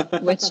Grail,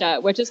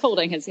 which is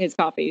holding his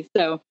coffee.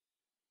 So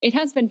it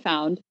has been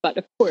found, but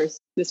of course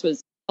this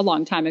was a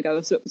long time ago,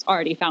 so it was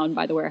already found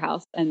by the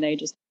warehouse, and they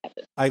just kept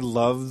it. I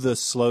love the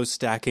slow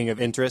stacking of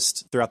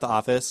interest throughout the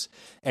office,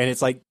 and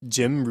it's like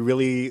Jim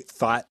really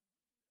thought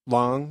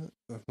long.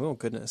 Oh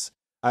goodness!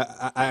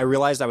 I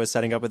realized I was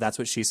setting up a "that's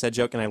what she said"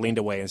 joke, and I leaned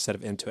away instead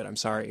of into it. I'm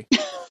sorry.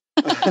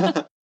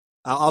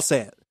 I'll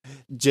say it.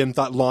 Jim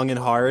thought long and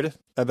hard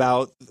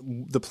about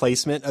the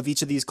placement of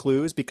each of these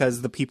clues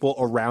because the people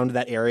around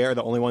that area are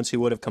the only ones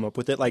who would have come up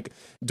with it. Like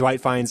Dwight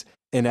finds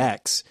an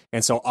X,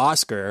 and so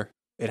Oscar,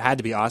 it had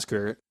to be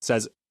Oscar,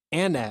 says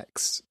an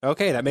X.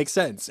 Okay, that makes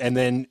sense. And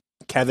then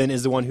Kevin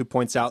is the one who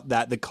points out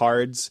that the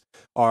cards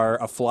are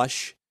a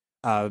flush,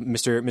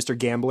 Mr.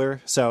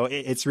 Gambler. So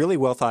it's really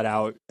well thought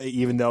out,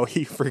 even though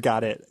he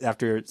forgot it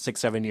after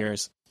 6-7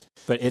 years.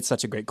 But it's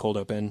such a great cold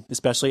open,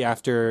 especially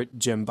after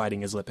Jim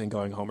biting his lip and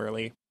going home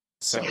early.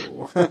 So,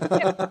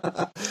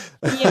 yeah.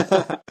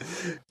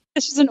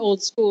 This is an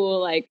old school,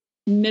 like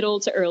middle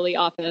to early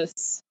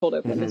office cold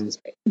open. Mm-hmm. This was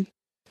great.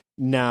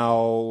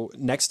 Now,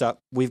 next up,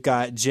 we've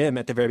got Jim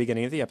at the very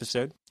beginning of the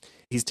episode.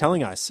 He's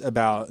telling us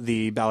about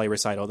the ballet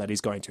recital that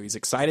he's going to. He's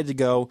excited to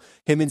go.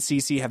 Him and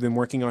Cece have been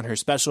working on her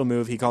special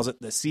move. He calls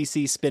it the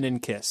Cece Spin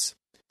and Kiss.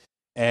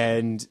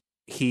 And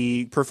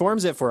he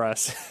performs it for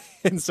us.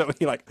 And so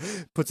he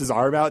puts his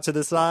arm out to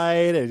the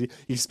side and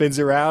he spins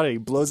around and he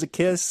blows a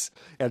kiss.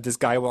 And this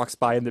guy walks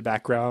by in the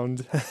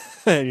background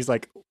and he's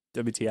like,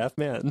 WTF,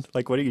 man?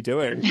 What are you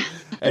doing?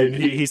 And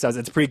he says,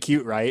 it's pretty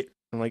cute, right?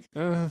 I'm like,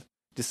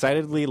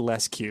 decidedly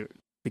less cute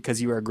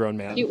because you are a grown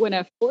man. Cute when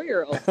a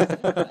 4-year-old.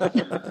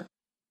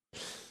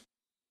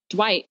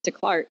 Dwight to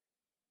Clark,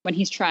 when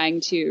he's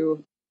trying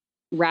to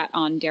rat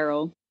on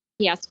Daryl,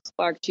 he asks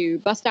Clark to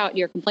bust out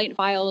your complaint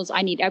files.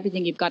 I need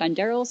everything you've got on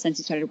Daryl since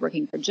he started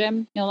working for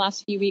Jim in the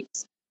last few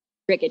weeks.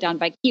 Break it down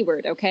by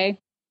keyword, okay?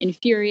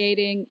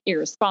 Infuriating,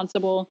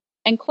 irresponsible.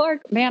 And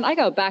Clark, man, I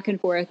go back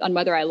and forth on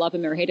whether I love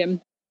him or hate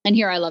him. And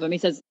here I love him. He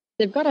says,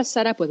 they've got us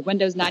set up with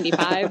Windows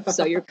 95,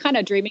 so you're kind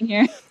of dreaming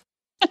here.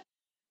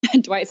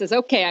 And Dwight says,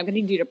 okay, I'm going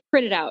to need you to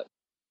print it out.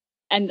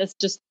 And this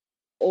just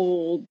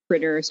old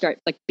printer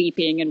starts like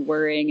beeping and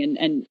whirring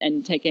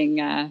and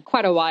taking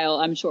quite a while,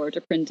 I'm sure,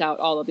 to print out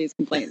all of these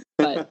complaints.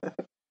 But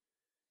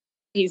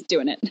he's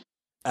doing it.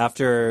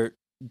 After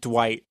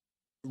Dwight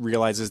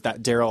realizes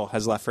that Daryl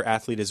has left for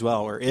Athlete as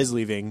well, or is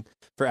leaving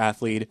for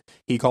Athlete,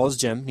 he calls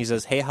Jim. He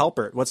says, hey,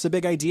 Halpert, what's the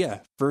big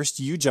idea? First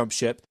you jump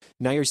ship,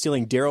 now you're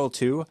stealing Daryl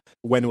too?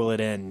 When will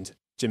it end?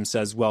 Jim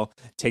says, well,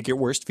 take your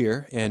worst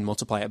fear and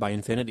multiply it by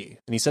infinity.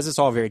 And he says this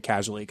all very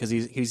casually because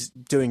he's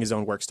doing his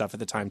own work stuff at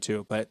the time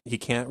too, but he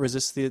can't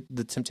resist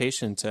the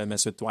temptation to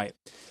mess with Dwight.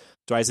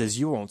 Dwight says,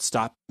 you won't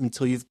stop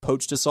until you've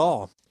poached us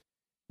all.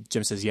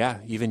 Jim says, yeah,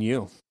 even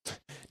you.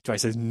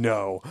 Dwight says,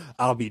 no,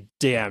 I'll be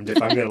damned if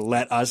I'm going to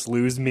let us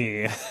lose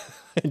me.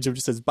 And Jim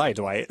just says, bye,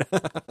 Dwight.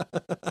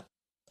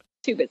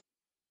 Too busy.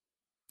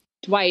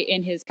 Dwight,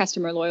 in his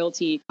customer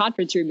loyalty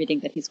conference room meeting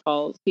that he's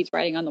called, he's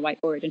writing on the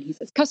whiteboard and he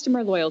says,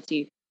 customer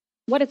loyalty,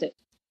 what is it?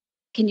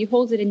 Can you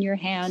hold it in your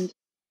hand?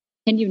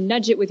 Can you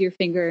nudge it with your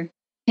finger?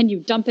 Can you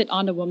dump it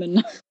on a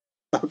woman?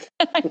 Okay.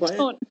 I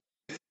don't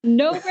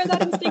know where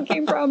that instinct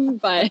came from,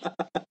 but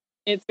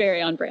it's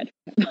very on brand.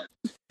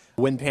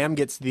 When Pam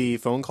gets the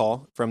phone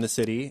call from the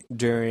city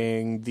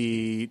during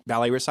the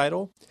ballet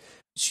recital,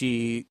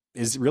 she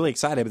is really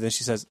excited, but then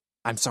she says,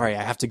 I'm sorry,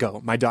 I have to go.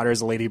 My daughter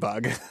is a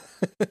ladybug.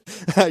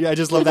 I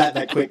just love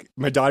that quick.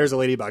 My daughter's a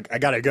ladybug. I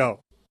gotta go.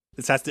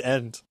 This has to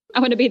end.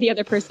 I want to be the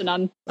other person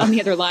on the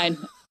other line.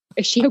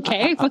 Is she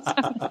okay? What's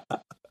happening?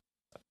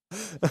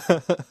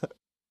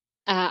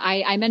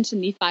 I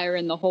mentioned the fire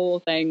in the hole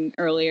thing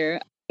earlier,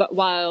 but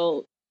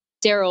while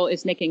Daryl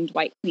is making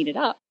Dwight clean it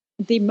up,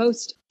 the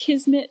most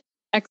kismet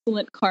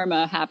excellent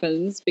karma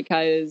happens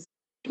because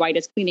Dwight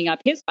is cleaning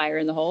up his fire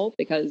in the hole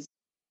because,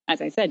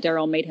 as I said,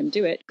 Daryl made him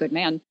do it. Good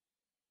man.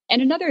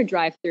 And another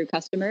drive-through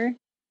customer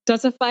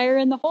does a fire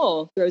in the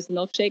hole, throws the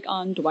milkshake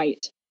on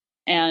Dwight.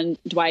 And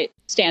Dwight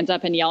stands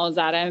up and yells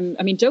at him,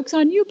 I mean, joke's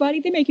on you,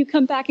 buddy. They make you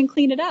come back and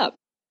clean it up.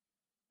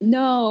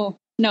 No,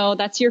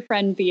 that's your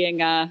friend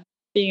being a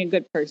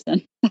good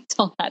person. That's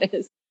all that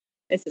is.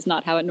 This is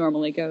not how it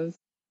normally goes.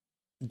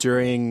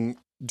 During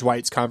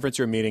Dwight's conference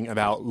room meeting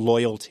about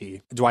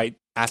loyalty, Dwight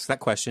asks that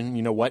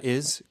question, what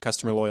is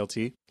customer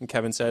loyalty? And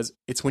Kevin says,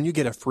 it's when you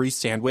get a free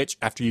sandwich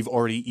after you've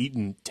already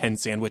eaten 10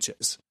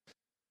 sandwiches.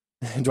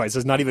 And Dwight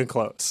says, not even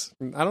close.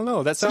 I don't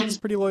know. That sounds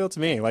pretty loyal to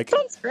me. Like,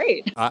 sounds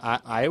great.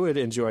 I would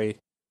enjoy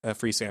a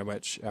free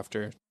sandwich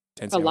after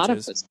 10 sandwiches. A lot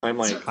of those.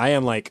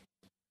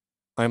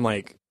 I'm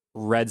like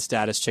red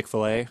status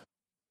Chick-fil-A.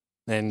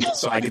 And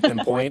so I get them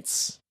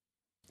points.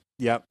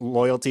 Yep.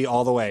 Loyalty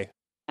all the way.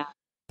 Yeah.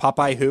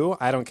 Popeye who?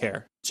 I don't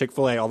care.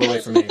 Chick-fil-A all the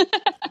way for me.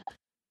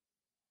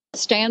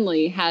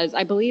 Stanley has,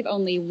 I believe,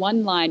 only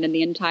one line in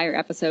the entire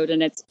episode,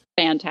 and it's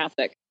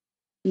fantastic.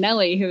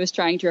 Nellie, who is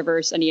trying to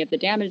reverse any of the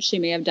damage she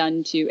may have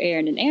done to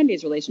Aaron and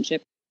Andy's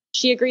relationship,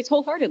 she agrees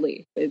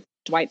wholeheartedly with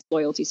Dwight's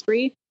loyalty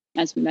spree,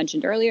 as we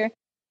mentioned earlier.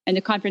 In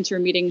the conference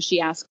room meeting,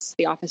 she asks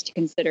the office to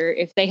consider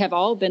if they have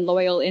all been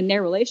loyal in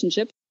their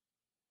relationship.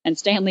 And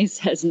Stanley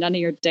says, none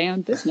of your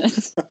damn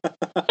business.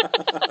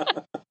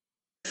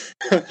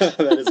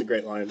 That is a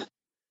great line.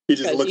 He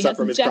just looks up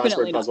from his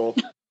crossword puzzle.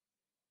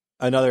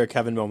 Another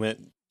Kevin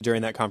moment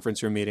during that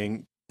conference room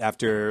meeting,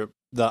 after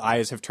the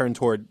eyes have turned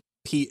toward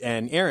Pete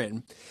and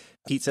Aaron.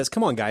 Pete says,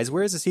 come on, guys,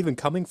 where is this even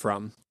coming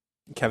from?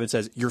 Kevin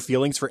says, your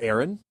feelings for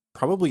Aaron?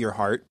 Probably your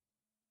heart.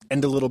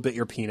 And a little bit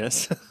your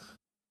penis.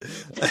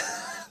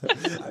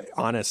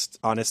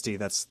 Honesty,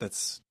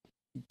 that's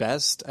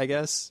best, I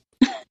guess.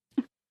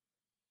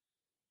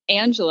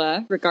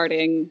 Angela,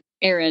 regarding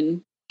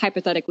Aaron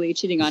hypothetically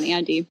cheating on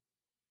Andy,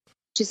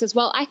 she says,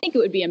 well, I think it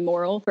would be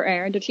immoral for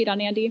Aaron to cheat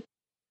on Andy.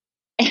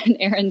 And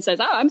Aaron says,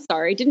 oh, I'm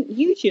sorry, didn't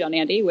you cheat on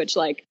Andy? Which,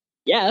 like,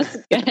 yes,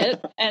 get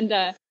it.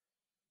 And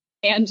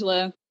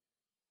Angela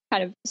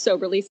kind of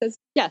soberly says,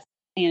 yes,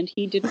 and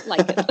he didn't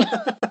like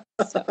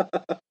it. So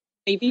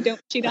maybe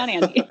don't cheat on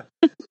Andy.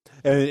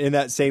 And in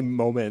that same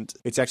moment,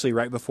 it's actually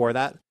right before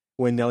that,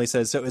 when Nellie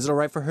says, so is it all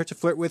right for her to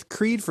flirt with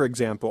Creed, for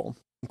example?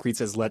 And Creed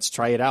says, let's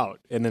try it out.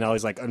 And then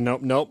Nellie's like, oh,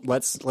 nope,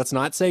 let's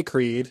not say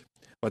Creed.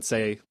 Let's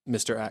say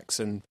Mr. X.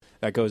 And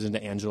that goes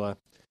into Angela.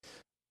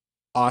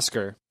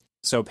 Oscar.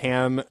 So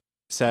Pam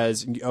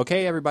says,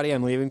 okay, everybody,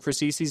 I'm leaving for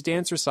Cece's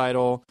dance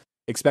recital,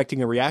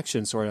 expecting a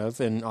reaction, sort of.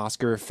 And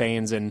Oscar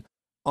feigns an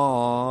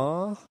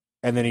aww.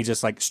 And then he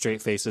just like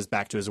straight faces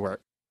back to his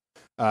work.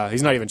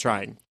 He's not even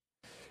trying.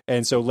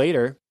 And so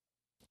later,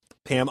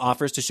 Pam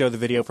offers to show the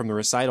video from the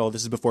recital.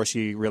 This is before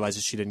she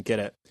realizes she didn't get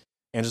it.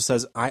 Angela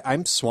says,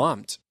 I'm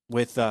swamped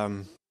with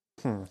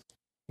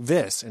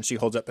this. And she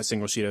holds up a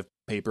single sheet of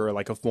paper or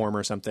like a form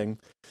or something.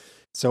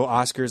 So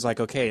Oscar's like,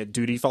 okay,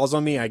 duty falls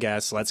on me, I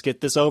guess. Let's get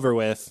this over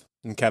with.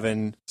 And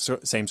Kevin,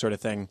 same sort of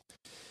thing.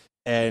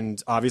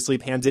 And obviously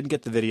Pam didn't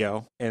get the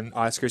video. And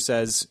Oscar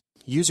says,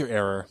 user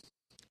error.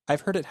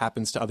 I've heard it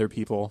happens to other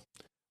people.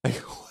 Like,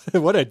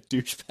 what a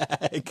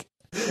douchebag.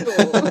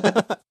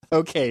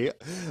 Okay,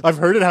 I've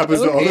heard it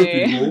happens to other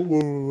people.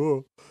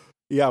 Whoa.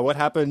 Yeah, what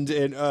happened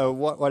in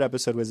what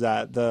episode was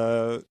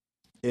that?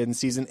 In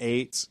season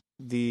 8,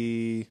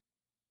 the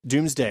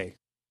Doomsday.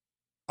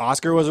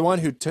 Oscar was the one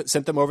who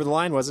sent them over the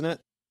line, wasn't it?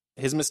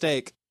 His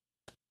mistake.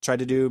 Tried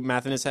to do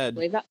math in his head.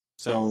 Believe that.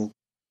 So,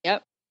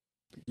 yep.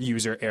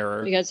 User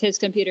error. Because his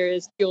computer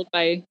is fueled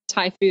by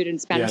Thai food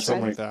and Spanish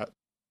something like that.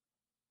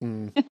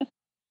 Mm.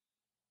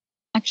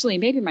 Actually,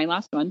 maybe my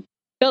last one.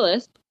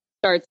 Phyllis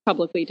starts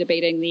publicly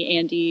debating the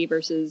Andy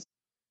versus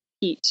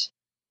Pete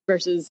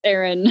versus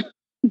Aaron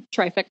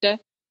trifecta.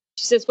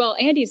 She says, well,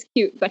 Andy's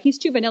cute, but he's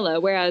too vanilla,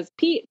 whereas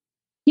Pete,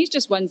 he's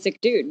just one sick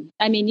dude.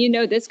 I mean,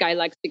 this guy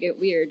likes to get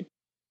weird.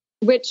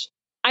 Which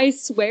I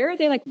swear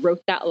they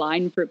wrote that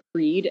line for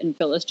Creed and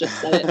Phyllis just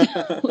said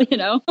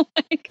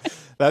it.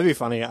 That'd be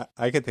funny.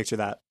 I could picture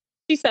that.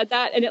 She said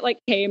that and it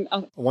came.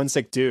 One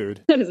sick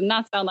dude. That does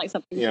not sound like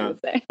something she would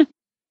say.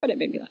 But it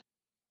made me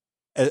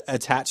laugh.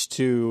 Attached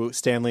to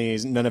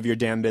Stanley's None of Your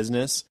Damn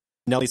Business,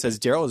 Nellie says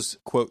Daryl is,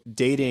 quote,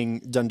 dating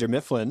Dunder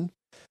Mifflin,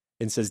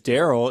 and says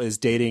Daryl is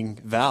dating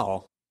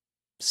Val.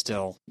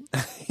 Still.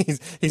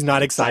 he's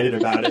not excited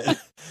about it.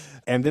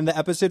 And then the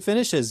episode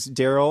finishes.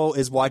 Daryl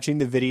is watching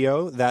the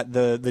video that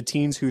the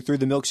teens who threw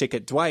the milkshake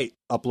at Dwight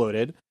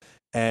uploaded.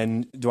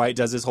 And Dwight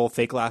does his whole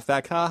fake laugh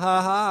back, ha,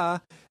 ha,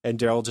 ha. And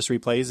Daryl just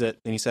replays it.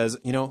 And he says,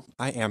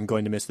 I am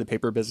going to miss the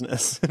paper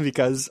business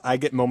because I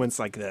get moments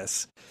like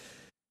this.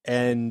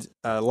 And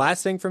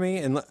last thing for me,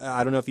 and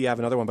I don't know if you have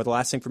another one, but the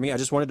last thing for me, I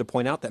just wanted to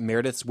point out that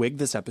Meredith's wig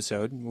this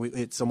episode,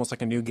 it's almost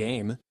like a new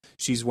game.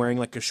 She's wearing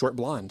a short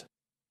blonde.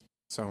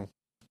 So.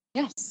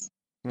 Yes.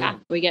 Yeah,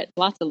 we get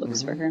lots of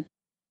looks for her.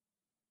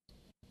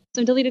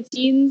 Some deleted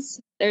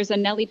scenes. There's a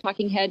Nellie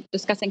talking head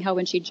discussing how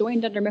when she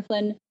joined Dunder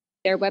Mifflin,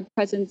 their web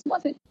presence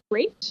wasn't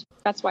great.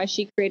 That's why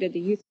she created the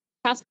youth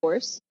task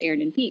force,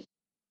 Aaron and Pete.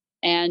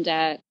 And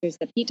there's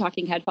the Pete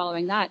talking head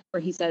following that,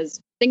 where he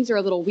says, things are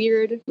a little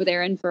weird with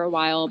Aaron for a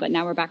while, but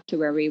now we're back to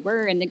where we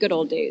were in the good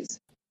old days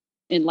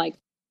in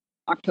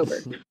October.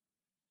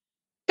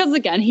 Because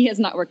again, he has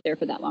not worked there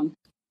for that long.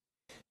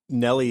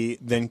 Nellie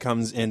then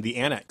comes in the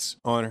annex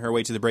on her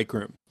way to the break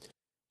room.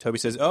 Toby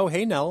says, oh,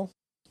 hey, Nell.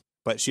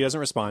 But she doesn't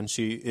respond.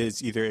 She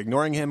is either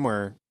ignoring him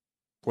or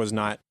was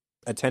not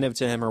attentive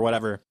to him or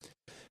whatever.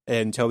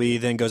 And Toby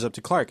then goes up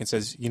to Clark and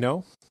says,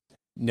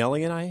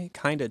 Nellie and I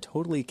kind of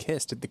totally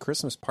kissed at the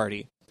Christmas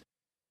party.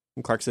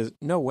 And Clark says,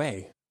 no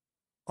way.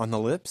 On the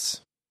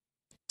lips?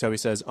 Toby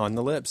says, on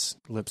the lips.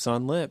 Lips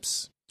on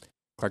lips.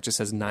 Clark just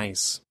says,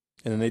 nice.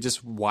 And then they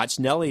just watch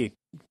Nellie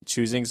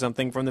choosing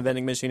something from the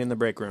vending machine in the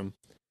break room.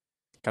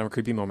 Kind of a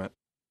creepy moment.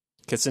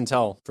 Kiss and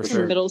tell, for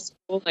sure. Middle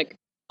school,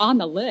 on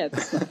the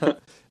lips.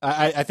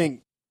 I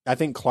think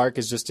Clark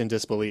is just in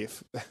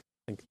disbelief.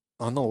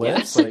 On the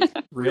lips? Yeah.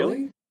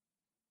 Really?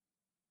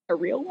 A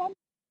real one?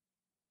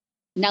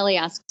 Nellie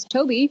asks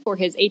Toby for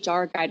his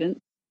HR guidance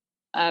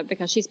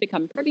because she's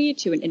become privy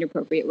to an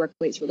inappropriate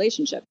workplace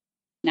relationship.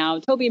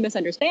 Now, Toby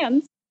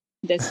misunderstands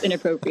this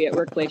inappropriate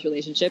workplace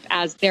relationship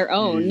as their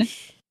own.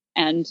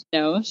 And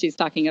no, she's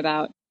talking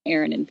about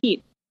Aaron and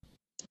Pete.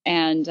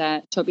 And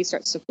Toby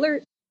starts to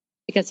flirt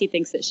because he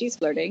thinks that she's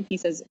flirting. He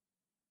says,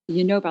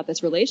 you know about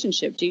this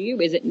relationship, do you?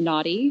 Is it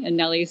naughty? And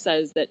Nellie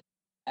says that,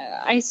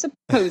 I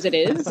suppose it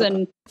is.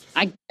 And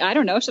I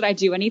don't know, should I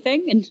do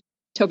anything? And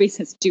Toby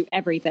says, do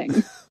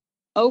everything.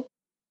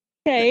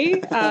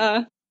 Okay.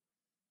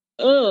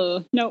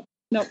 Nope,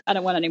 I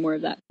don't want any more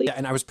of that, please. Yeah,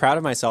 and I was proud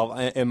of myself.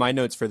 In my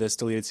notes for this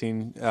deleted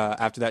scene,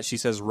 after that, she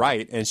says,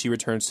 right, and she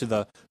returns to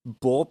the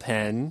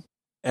bullpen.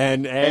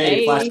 And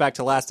flashback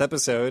to last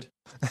episode.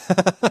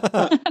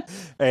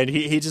 And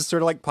he just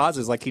sort of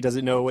pauses, he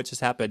doesn't know what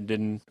just happened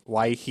and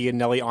why he and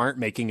Nellie aren't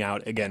making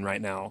out again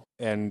right now.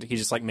 And he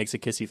just makes a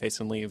kissy face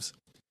and leaves.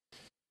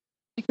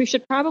 We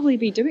should probably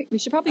be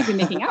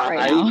making out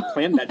right now. I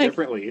planned that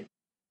differently.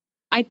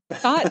 I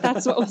thought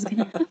that's what was going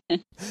to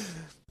happen.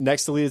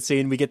 Next deleted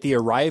scene, we get the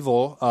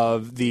arrival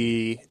of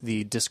the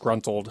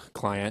disgruntled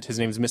client. His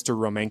name is Mr.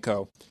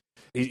 Romanko.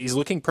 He's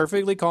looking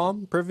perfectly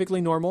calm,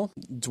 perfectly normal.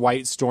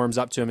 Dwight storms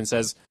up to him and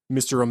says,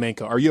 Mr.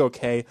 Romanko, are you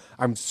okay?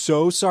 I'm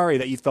so sorry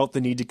that you felt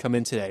the need to come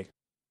in today.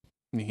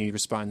 And he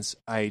responds,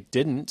 I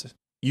didn't.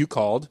 You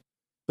called.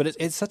 But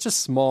it's such a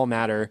small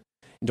matter.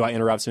 And Dwight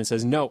interrupts him and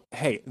says, no,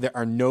 hey, there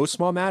are no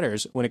small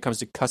matters when it comes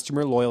to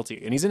customer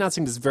loyalty. And he's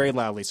announcing this very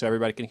loudly so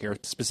everybody can hear,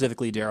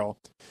 specifically Daryl.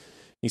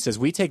 He says,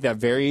 we take that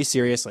very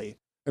seriously.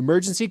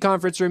 Emergency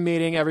conference room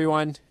meeting,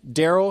 everyone.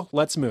 Daryl,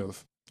 let's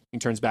move. He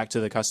turns back to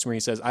the customer.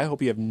 He says, I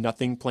hope you have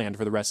nothing planned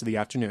for the rest of the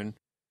afternoon.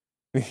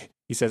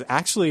 He says,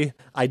 actually,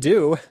 I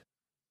do.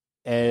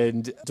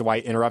 And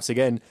Dwight interrupts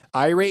again.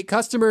 Irate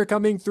customer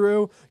coming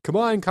through. Come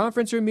on,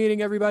 conference room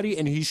meeting, everybody.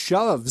 And he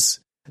shoves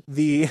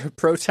the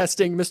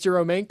protesting Mr.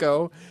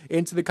 Romanko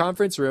into the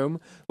conference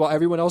room while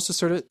everyone else just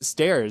sort of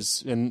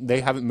stares and they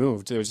haven't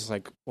moved. They're just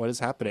like, what is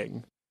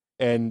happening?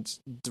 And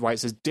Dwight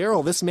says,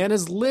 Daryl, this man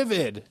is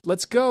livid.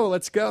 Let's go.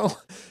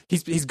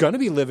 He's going to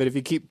be livid if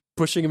you keep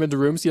pushing him into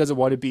rooms he doesn't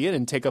want to be in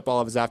and take up all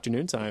of his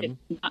afternoon time.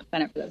 It's not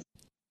sign up for this.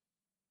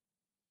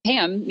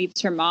 Pam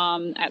meets her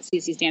mom at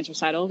Cece's dance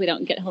recital. We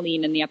don't get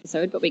Helene in the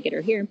episode, but we get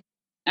her here.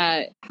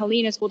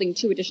 Helene is holding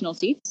 2 additional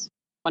seats,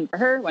 one for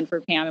her, one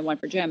for Pam, and one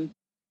for Jim.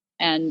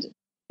 And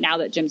now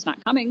that Jim's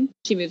not coming,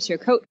 she moves her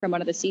coat from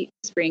one of the seats,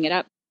 freeing it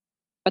up.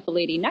 But the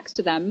lady next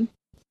to them,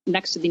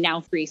 next to the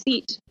now free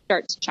seat,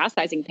 starts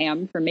chastising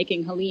Pam for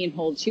making Helene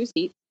hold 2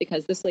 seats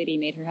because this lady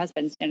made her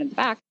husband stand in the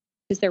back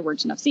because there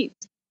weren't enough seats.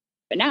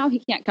 But now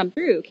he can't come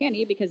through, can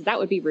he? Because that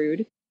would be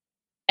rude.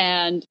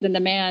 And then the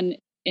man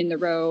in the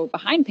row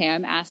behind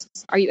Pam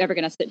asks, are you ever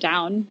going to sit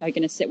down? Are you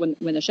going to sit when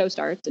the show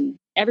starts? And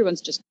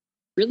everyone's just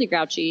really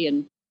grouchy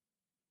and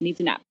needs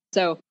a nap.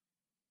 So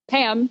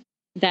Pam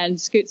then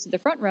scoots to the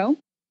front row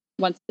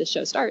once the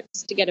show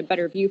starts to get a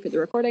better view for the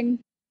recording.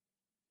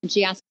 And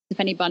she asks if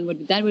anyone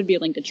would be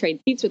willing to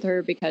trade seats with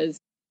her because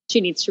she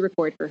needs to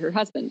record for her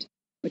husband,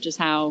 which is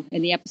how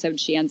in the episode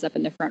she ends up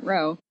in the front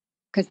row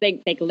because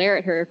they glare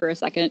at her for a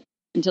second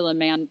until a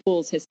man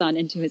pulls his son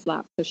into his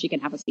lap so she can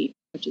have a seat,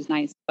 which is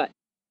nice. But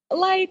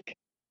like,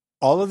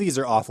 all of these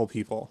are awful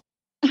people.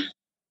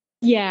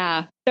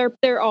 Yeah,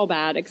 they're all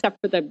bad except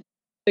for the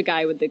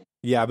guy with the...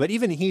 Yeah, but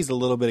even he's a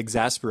little bit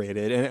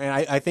exasperated. And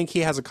I think he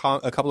has a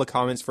couple of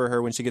comments for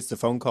her when she gets the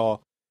phone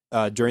call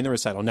during the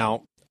recital.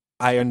 Now,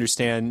 I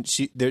understand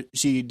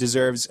she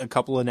deserves a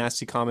couple of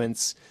nasty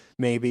comments,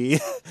 maybe,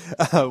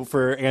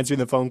 for answering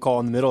the phone call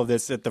in the middle of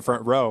this at the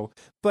front row.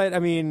 But, I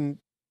mean,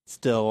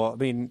 still,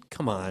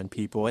 come on,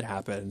 people, it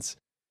happens.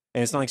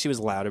 And it's not like she was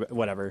loud about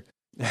whatever.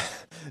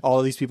 All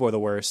of these people are the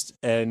worst.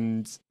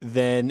 And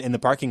then in the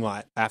parking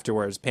lot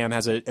afterwards, Pam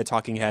has a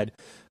talking head.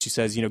 She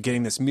says,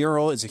 getting this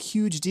mural is a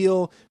huge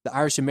deal. The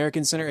Irish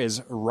American Center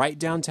is right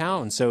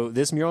downtown. So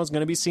this mural is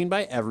going to be seen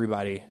by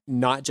everybody,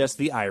 not just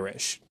the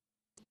Irish,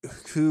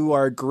 who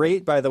are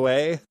great, by the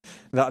way.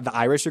 The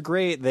Irish are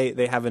great.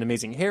 They have an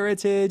amazing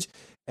heritage.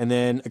 And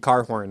then a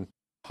car horn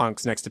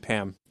honks next to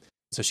Pam.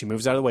 So she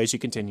moves out of the way. She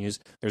continues.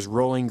 There's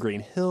rolling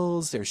green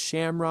hills. There's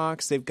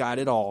shamrocks. They've got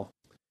it all.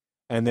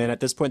 And then at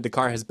this point, the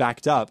car has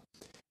backed up,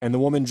 and the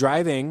woman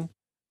driving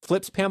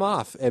flips Pam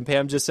off. And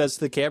Pam just says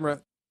to the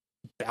camera,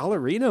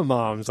 ballerina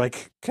moms,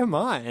 like, come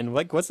on.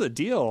 Like, what's the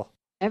deal?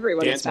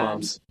 Everyone Dance is bad.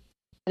 moms.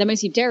 And then we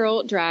see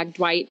Daryl drag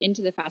Dwight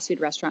into the fast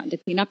food restaurant to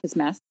clean up his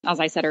mess. As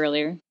I said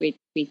earlier, we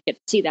get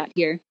to see that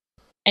here.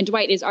 And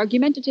Dwight is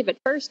argumentative at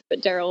first,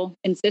 but Daryl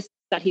insists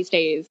that he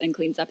stays and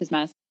cleans up his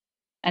mess.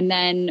 And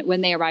then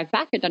when they arrive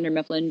back at Dunder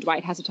Mifflin,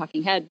 Dwight has a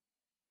talking head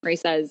where he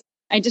says,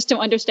 I just don't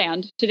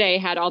understand. Today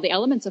had all the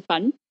elements of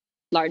fun.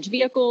 Large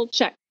vehicle,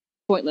 check.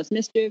 Pointless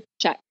mischief,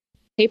 check.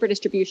 Paper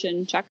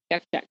distribution, check,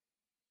 check, check.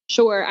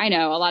 Sure, I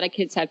know, a lot of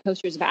kids have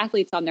posters of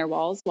athletes on their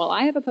walls. Well,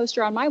 I have a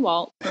poster on my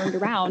wall turned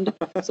around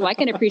so I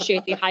can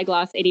appreciate the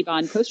high-gloss 80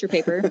 bond poster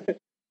paper.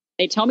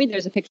 They tell me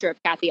there's a picture of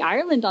Kathy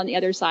Ireland on the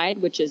other side,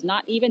 which is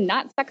not even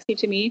that sexy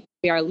to me.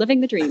 We are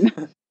living the dream.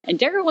 And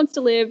Daryl wants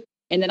to live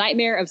in the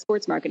nightmare of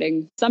sports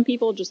marketing. Some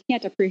people just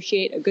can't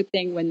appreciate a good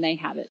thing when they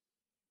have it.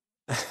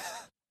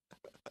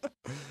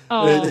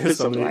 Oh, there's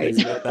so many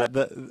things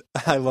that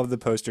I love the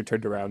poster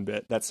turned around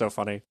bit. That's so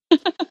funny.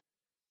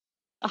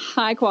 A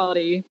high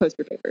quality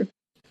poster paper.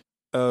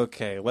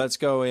 Okay, let's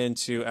go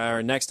into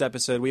our next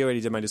episode. We already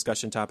did my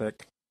discussion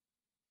topic.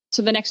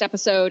 So the next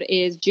episode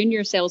is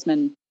Junior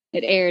Salesman.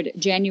 It aired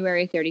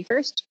January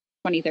 31st,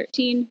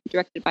 2013,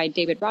 directed by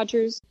David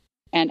Rogers,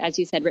 and as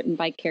you said, written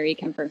by Carrie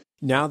Kemper.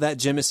 Now that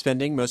Jim is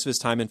spending most of his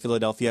time in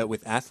Philadelphia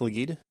with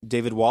Athlede,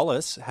 David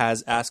Wallace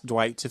has asked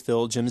Dwight to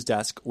fill Jim's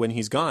desk when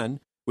he's gone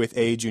with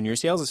a junior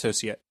sales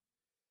associate.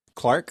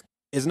 Clark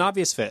is an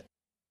obvious fit,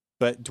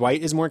 but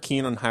Dwight is more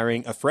keen on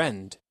hiring a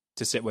friend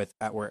to sit with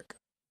at work.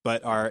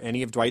 But are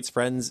any of Dwight's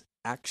friends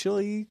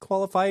actually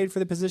qualified for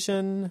the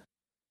position?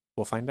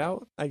 We'll find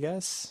out, I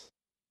guess.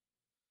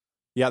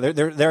 Yeah,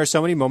 there are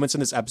so many moments in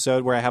this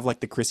episode where I have like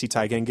the Chrissy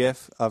Teigen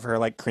gif of her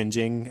like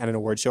cringing at an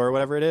award show or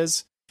whatever it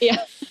is.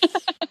 Yeah.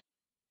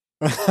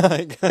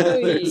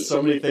 There's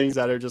so many things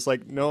that are just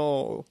like,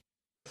 no.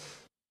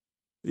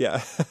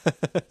 Yeah.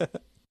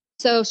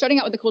 So starting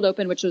out with the cold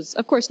open, which was,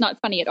 of course, not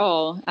funny at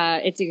all.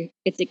 It's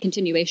a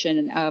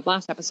continuation of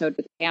last episode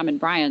with Pam and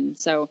Brian.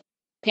 So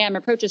Pam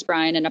approaches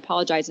Brian and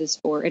apologizes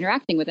for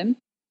interacting with him.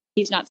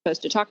 He's not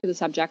supposed to talk to the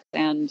subject,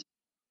 and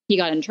he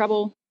got in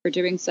trouble for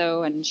doing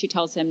so. And she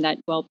tells him that,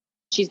 well,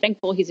 she's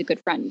thankful he's a good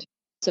friend.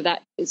 So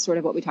that is sort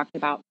of what we talked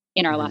about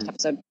in our last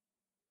episode.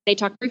 They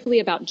talk briefly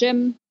about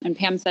Jim, and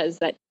Pam says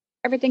that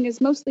everything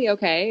is mostly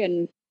okay.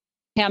 And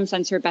Pam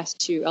sends her best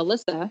to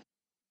Alyssa,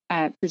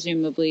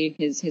 presumably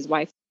his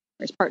wife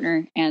or his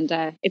partner. And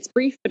it's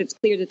brief, but it's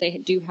clear that they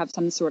do have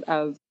some sort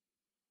of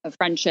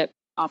friendship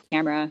off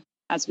camera,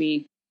 as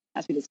we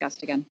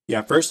discussed again.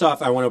 Yeah, first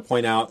off, I want to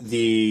point out the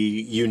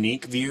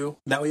unique view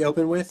that we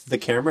open with. The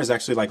camera is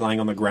actually like lying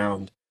on the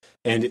ground.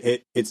 And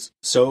it's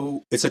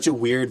such a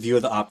weird view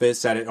of the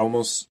office that it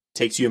almost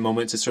takes you a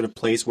moment to sort of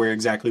place where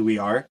exactly we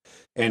are.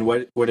 And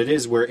what it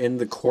is, we're in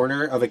the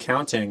corner of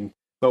accounting,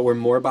 but we're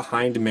more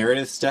behind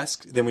Meredith's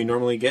desk than we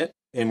normally get.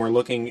 And we're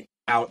looking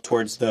out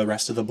towards the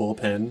rest of the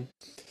bullpen.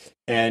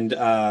 And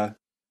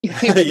Your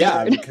favorite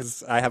Yeah, word.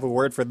 because I have a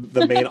word for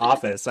the main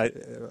office.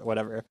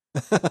 Whatever.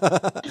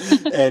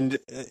 And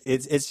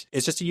it's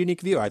just a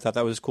unique view. I thought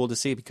that was cool to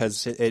see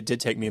because it did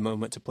take me a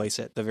moment to place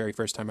it the very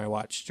first time I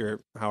watched, or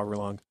however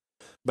long.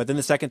 But then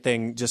the second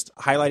thing, just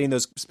highlighting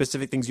those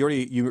specific things you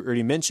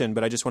already mentioned,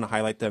 but I just want to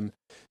highlight them.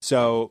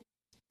 So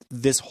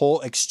this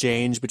whole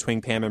exchange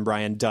between Pam and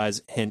Brian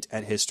does hint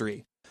at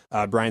history.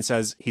 Brian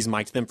says he's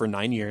mic'd them for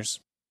 9 years.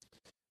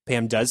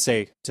 Pam does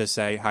say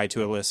hi to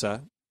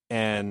Alyssa,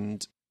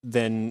 and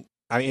then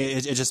I mean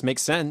it just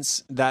makes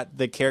sense that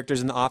the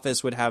characters in the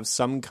office would have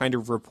some kind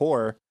of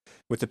rapport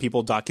with the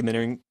people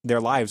documenting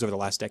their lives over the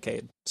last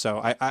decade. So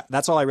I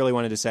that's all I really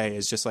wanted to say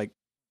is just like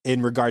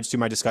in regards to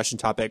my discussion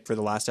topic for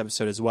the last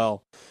episode as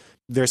well.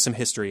 There's some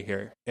history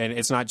here, and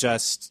it's not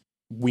just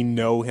we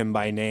know him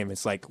by name.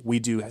 It's like we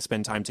do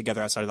spend time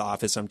together outside of the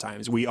office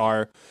sometimes. We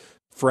are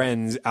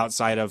friends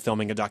outside of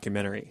filming a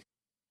documentary.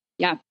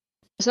 Yeah.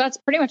 So that's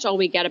pretty much all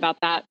we get about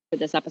that for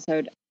this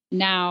episode.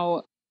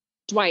 Now,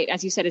 Dwight,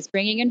 as you said, is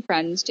bringing in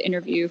friends to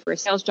interview for a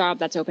sales job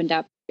that's opened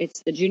up.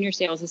 It's the junior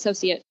sales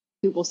associate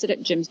who will sit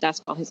at Jim's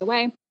desk while he's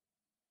away.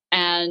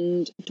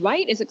 And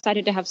Dwight is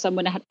excited to have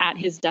someone at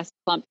his desk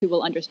clump who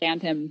will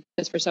understand him,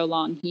 because for so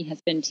long he has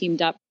been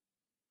teamed up,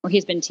 or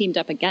he's been teamed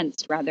up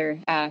against, rather,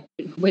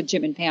 with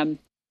Jim and Pam,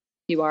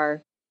 who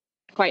are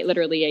quite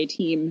literally a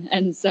team.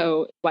 And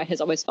so Dwight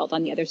has always felt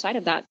on the other side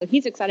of that. So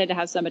he's excited to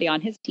have somebody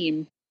on his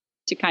team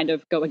to kind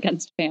of go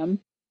against Pam.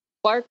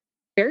 Clark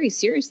very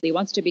seriously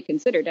wants to be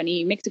considered, and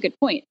he makes a good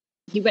point.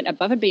 He went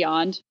above and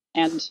beyond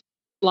and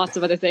lots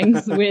of other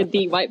things with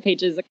the White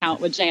Pages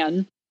account with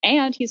Jan,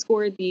 and he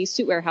scored the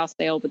suit warehouse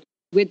sale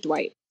with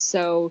Dwight.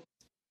 So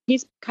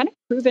he's kind of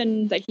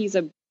proven that he's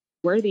a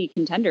worthy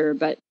contender,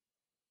 but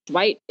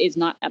Dwight is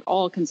not at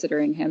all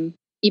considering him,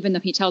 even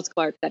though he tells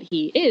Clark that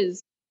he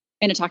is.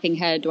 In a talking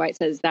head, Dwight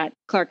says that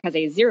Clark has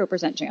a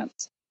 0%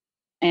 chance.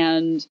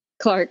 And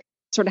Clark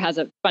sort of has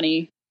a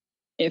funny,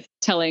 if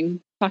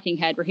telling talking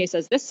head, where he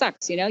says, this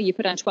sucks, you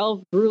put on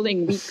 12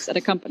 grueling weeks at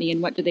a company,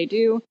 and what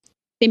do?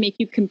 They make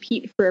you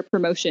compete for a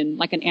promotion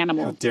like an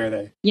animal. How dare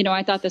they?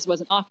 I thought this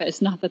was an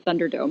office, not the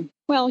Thunderdome.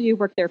 Well, you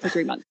worked there for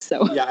 3 months,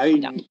 so yeah, I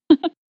mean,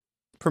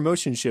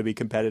 promotion should be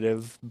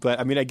competitive, but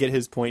I mean, I get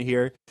his point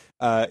here.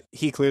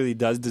 He clearly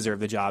does deserve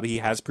the job. He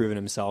has proven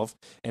himself,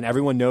 and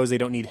everyone knows they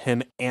don't need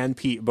him and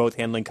Pete both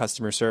handling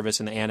customer service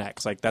in the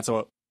annex. Like, that's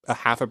a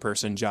half a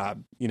person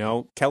job.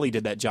 Kelly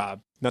did that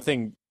job.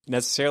 Nothing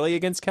necessarily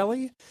against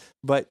Kelly,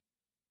 but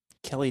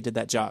Kelly did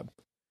that job,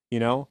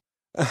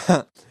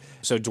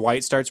 So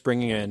Dwight starts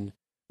bringing in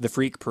the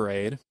Freak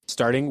Parade,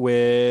 starting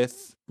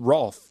with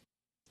Rolf,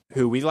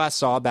 who we last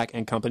saw back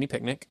in Company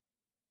Picnic,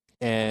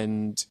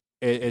 and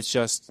it's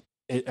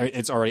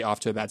already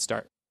off to a bad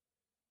start.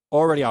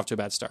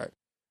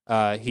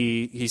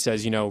 He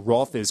says,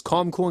 Rolf is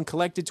calm, cool, and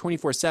collected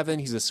 24/7.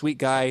 He's a sweet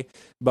guy.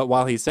 But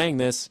while he's saying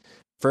this,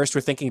 first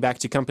we're thinking back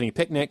to Company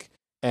Picnic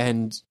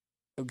and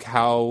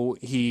how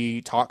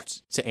he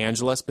talked to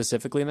Angela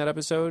specifically in that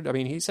episode. I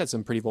mean, he said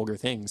some pretty vulgar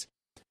things.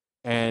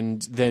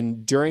 And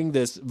then during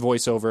this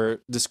voiceover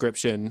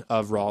description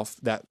of Rolf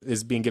that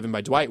is being given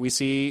by Dwight, we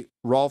see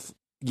Rolf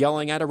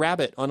yelling at a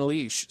rabbit on a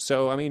leash.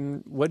 So, I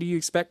mean, what do you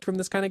expect from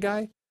this kind of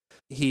guy?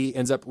 He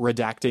ends up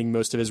redacting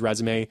most of his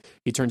resume.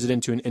 He turns it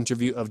into an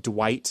interview of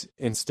Dwight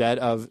instead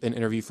of an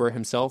interview for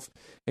himself.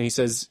 And he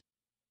says,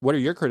 what are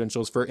your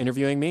credentials for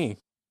interviewing me?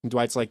 And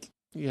Dwight's like,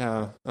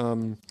 yeah,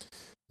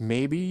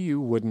 maybe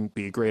you wouldn't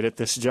be great at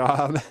this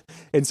job.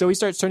 And so he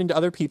starts turning to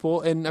other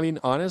people. And I mean,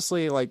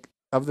 honestly, like,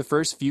 of the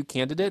first few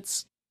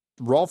candidates,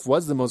 Rolf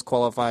was the most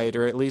qualified,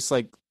 or at least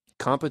like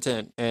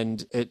competent,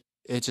 and it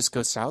just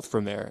goes south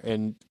from there.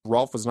 And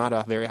Rolf was not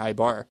a very high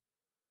bar.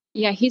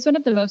 Yeah, he's one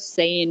of the most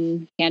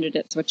sane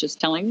candidates, which is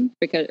telling,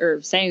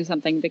 or saying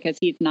something, because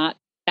he's not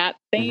that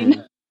sane.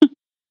 Mm-hmm.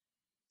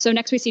 So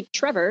next we see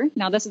Trevor.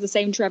 Now this is the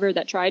same Trevor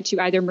that tried to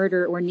either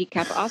murder or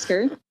kneecap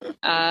Oscar.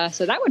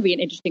 So that would be an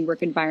interesting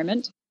work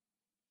environment.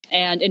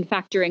 And in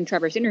fact, during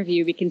Trevor's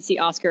interview, we can see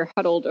Oscar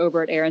huddled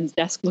over at Aaron's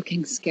desk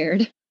looking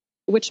scared,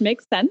 which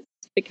makes sense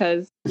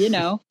because,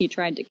 he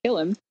tried to kill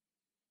him.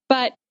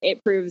 But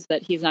it proves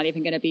that he's not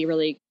even going to be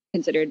really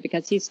considered,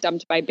 because he's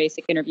stumped by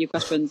basic interview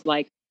questions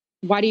like,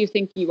 why do you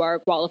think you are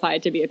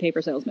qualified to be a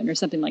paper salesman, or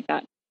something like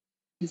that?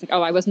 He's like,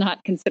 oh, I was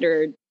not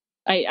considered.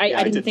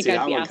 I didn't think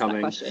I'd be asked that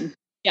question.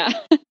 Yeah.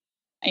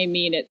 I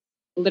mean, it's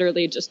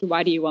literally just,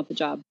 why do you want the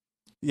job?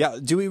 Yeah.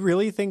 Do we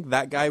really think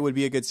that guy would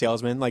be a good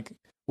salesman? Like,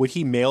 would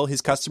he mail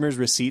his customers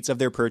receipts of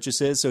their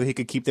purchases so he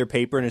could keep their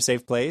paper in a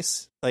safe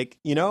place? Like,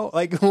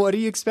 what do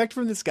you expect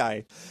from this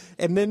guy?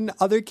 And then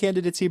other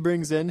candidates he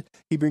brings in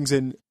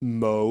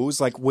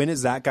Mose. Like, when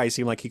does that guy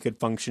seem like he could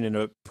function in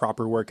a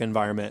proper work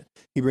environment?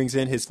 He brings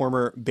in his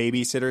former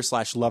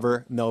babysitter /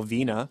 lover,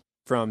 Melvina,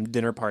 from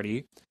Dinner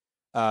Party.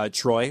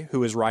 Troy,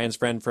 who is Ryan's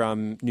friend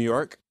from New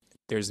York.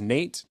 There's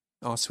Nate.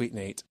 Oh, sweet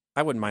Nate.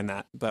 I wouldn't mind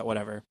that, but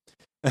whatever.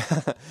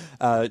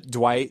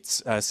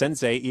 Dwight's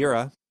sensei,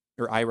 Ira,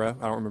 I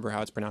don't remember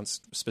how it's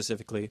pronounced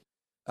specifically.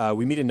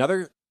 We meet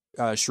another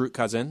Schrute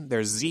cousin.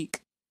 There's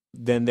Zeke,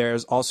 Then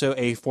there's also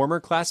a former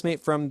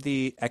classmate from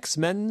the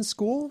X-Men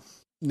school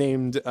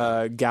named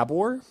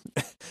Gabor.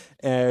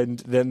 And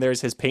then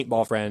there's his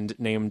paintball friend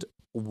named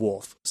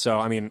Wolf. So,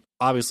 I mean,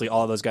 obviously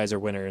all of those guys are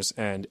winners,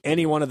 and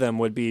any one of them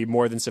would be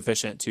more than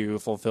sufficient to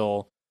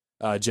fulfill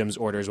Jim's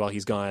orders while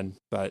he's gone.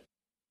 But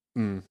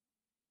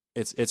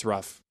it's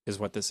rough is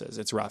what this is.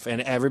 It's rough.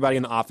 And everybody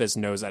in the office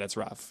knows that it's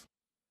rough.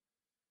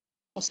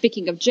 Well,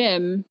 speaking of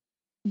Jim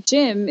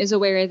is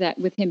aware that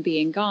with him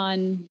being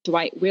gone,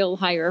 Dwight will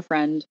hire a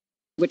friend,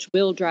 which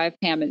will drive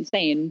Pam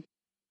insane.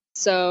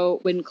 So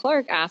when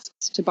Clark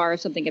asks to borrow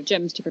something of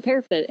Jim's to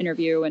prepare for the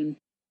interview, and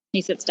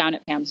he sits down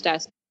at Pam's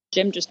desk,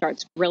 Jim just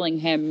starts grilling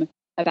him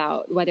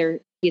about whether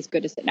he's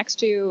good to sit next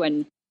to,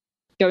 and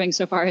going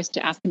so far as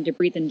to ask him to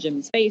breathe in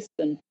Jim's face.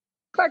 And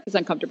Clark is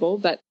uncomfortable,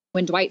 but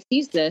when Dwight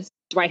sees this,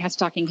 Dwight has a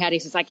talking head. He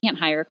says, I can't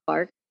hire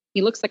Clark.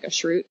 He looks like a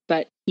Schrute,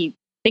 but he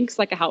thinks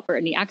like a Halpert,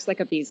 and he acts like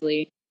a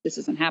Beasley. This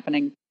isn't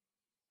happening.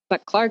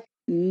 But Clark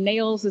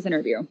nails his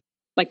interview.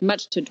 Like,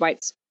 much to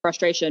Dwight's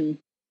frustration,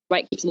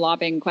 Dwight keeps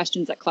lobbing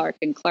questions at Clark,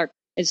 and Clark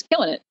is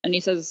killing it. And he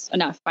says,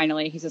 enough,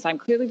 finally. He says, I'm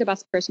clearly the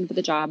best person for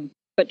the job.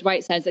 But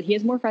Dwight says that he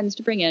has more friends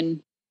to bring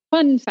in.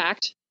 Fun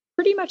fact,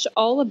 pretty much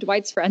all of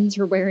Dwight's friends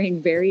are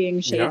wearing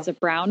varying shades of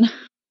brown.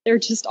 They're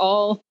just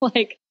all,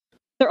 like,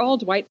 they're all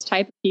Dwight's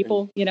type of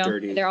people, you know?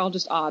 Dirty. They're all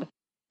just odd.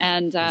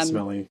 And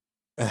smelly.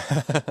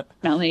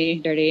 Smelly,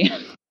 dirty,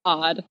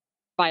 odd,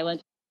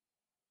 violent.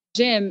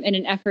 Jim, in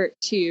an effort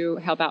to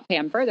help out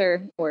Pam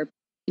further, or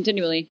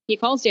continually, he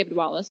calls David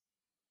Wallace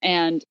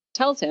and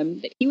tells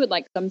him that he would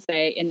like some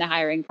say in the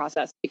hiring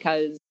process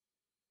because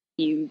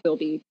he will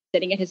be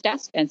sitting at his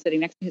desk and sitting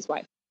next to his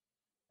wife.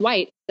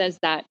 Dwight says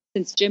that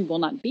since Jim will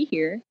not be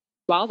here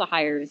while the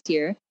hire is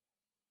here,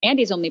 and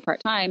he's only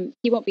part-time,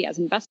 he won't be as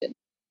invested.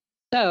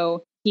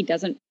 So he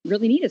doesn't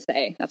really need a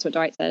say. That's what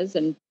Dwight says.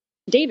 And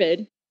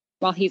David,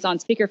 while he's on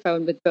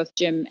speakerphone with both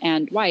Jim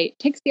and Dwight,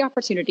 takes the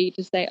opportunity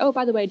to say, oh,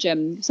 by the way,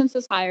 Jim, since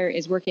this hire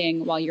is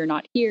working while you're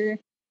not here,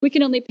 we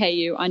can only pay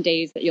you on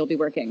days that you'll be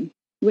working,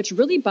 which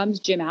really bums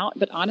Jim out,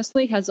 but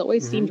honestly has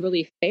always seemed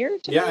really fair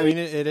to me. Yeah, I mean,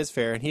 it is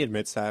fair, and he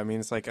admits that. I mean,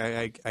 it's like,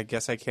 I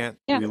guess I can't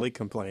really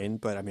complain,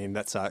 but I mean,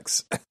 that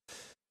sucks.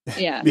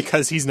 Yeah.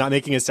 Because he's not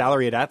making a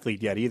salaried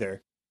athlete yet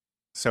either.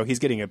 So he's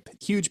getting a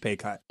huge pay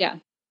cut. Yeah.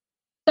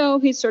 So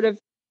he's sort of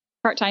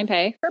part-time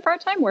pay for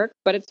part-time work,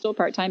 but it's still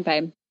part-time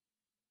pay.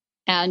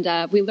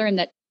 And we learned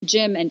that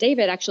Jim and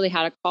David actually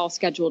had a call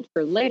scheduled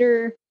for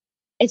later.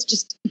 It's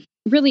just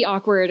really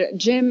awkward.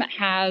 Jim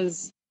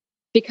has,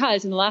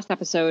 because in the last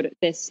episode,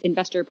 this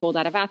investor pulled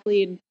out of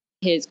Athlete,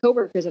 his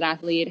coworkers at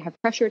Athlete have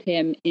pressured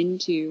him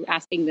into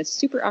asking this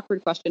super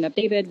awkward question of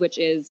David, which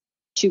is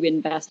to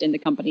invest in the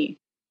company.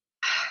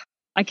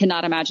 I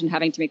cannot imagine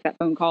having to make that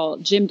phone call.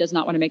 Jim does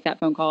not want to make that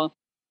phone call.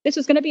 This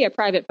was going to be a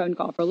private phone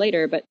call for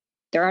later, but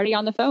they're already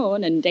on the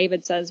phone. And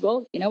David says,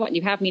 well, you know what?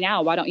 You have me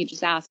now. Why don't you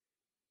just ask?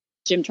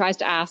 Jim tries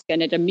to ask,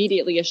 and it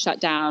immediately is shut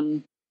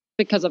down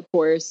because, of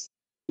course,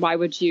 why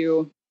would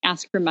you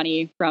ask for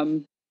money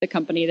from the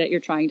company that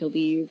you're trying to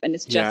leave? And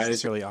it's just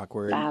it's really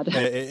awkward. Bad.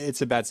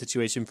 It's a bad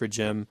situation for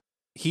Jim.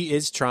 He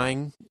is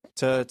trying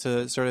to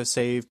sort of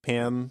save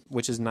Pam,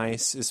 which is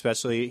nice,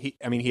 especially,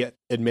 he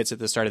admits at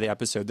the start of the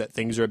episode that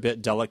things are a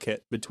bit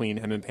delicate between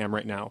him and Pam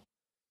right now.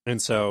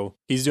 And so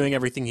he's doing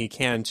everything he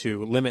can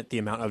to limit the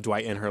amount of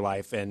Dwight in her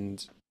life.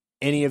 And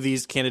any of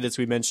these candidates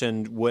we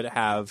mentioned would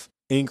have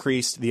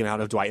increased the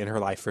amount of Dwight in her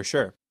life for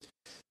sure.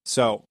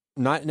 So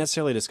not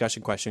necessarily a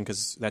discussion question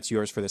because that's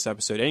yours for this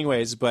episode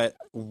anyways, but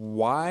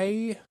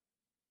why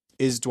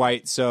is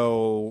Dwight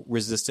so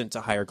resistant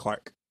to hire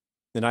Clark?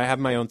 And I have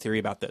my own theory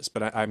about this,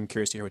 but I'm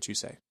curious to hear what you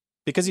say.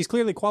 Because he's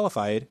clearly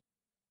qualified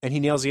and he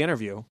nails the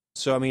interview.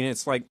 So, I mean,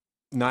 it's like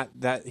not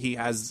that he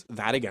has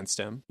that against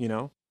him, you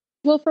know?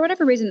 Well, for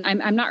whatever reason,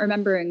 I'm not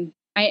remembering.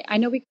 I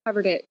know we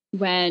covered it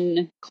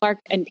when Clark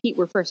and Pete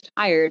were first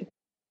hired.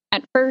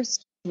 At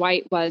first,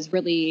 Dwight was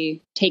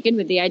really taken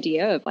with the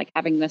idea of like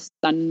having this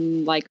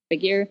son-like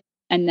figure.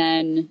 And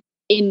then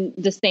in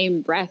the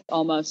same breath,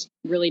 almost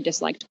really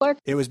disliked Clark.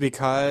 It was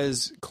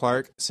because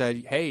Clark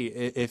said, hey,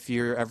 if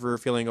you're ever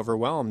feeling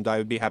overwhelmed, I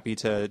would be happy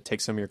to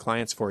take some of your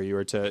clients for you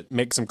or to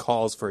make some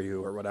calls for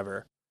you or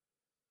whatever.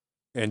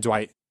 And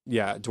Dwight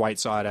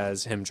saw it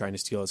as him trying to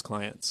steal his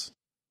clients.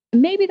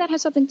 Maybe that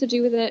has something to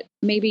do with it.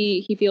 Maybe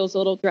he feels a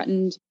little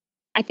threatened.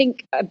 I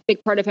think a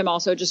big part of him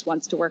also just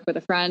wants to work with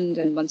a friend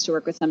and wants to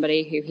work with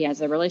somebody who he has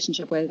a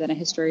relationship with and a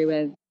history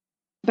with.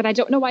 But I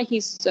don't know why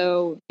he's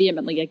so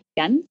vehemently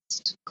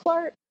against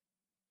Clark.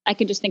 I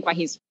can just think why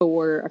he's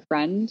for a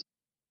friend.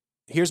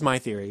 Here's my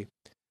theory.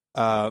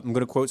 I'm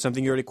going to quote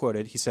something you already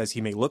quoted. He says,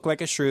 he may look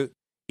like a Schrute,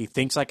 he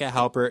thinks like a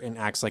Halpert, and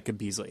acts like a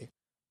Beasley.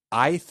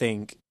 I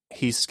think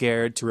he's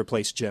scared to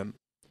replace Jim,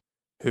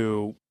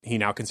 who he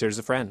now considers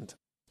a friend.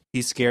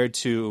 He's scared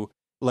to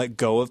let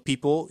go of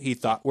people he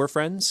thought were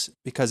friends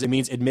because it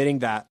means admitting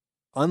that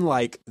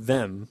unlike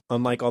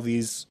all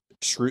these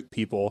Schrute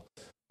people,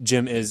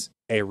 Jim is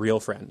a real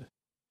friend.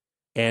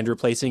 And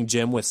replacing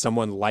Jim with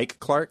someone like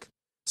Clark,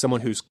 someone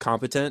who's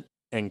competent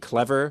and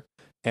clever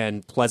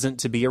and pleasant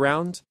to be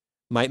around,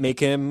 might make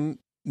him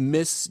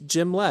miss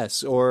Jim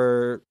less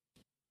or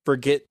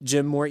forget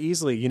Jim more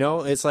easily. You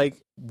know, it's like,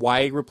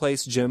 why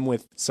replace Jim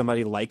with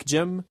somebody like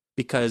Jim?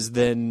 Because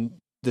then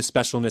the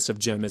specialness of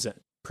Jim isn't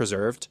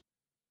preserved,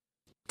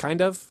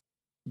 kind of.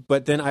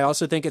 But then I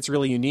also think it's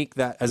really unique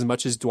that as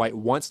much as Dwight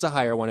wants to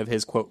hire one of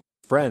his, quote,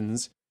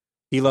 friends,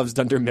 he loves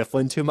Dunder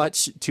Mifflin too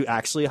much to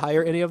actually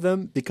hire any of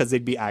them because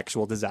they'd be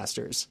actual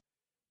disasters.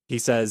 He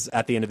says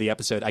at the end of the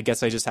episode, I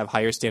guess I just have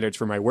higher standards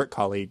for my work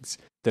colleagues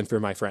than for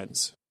my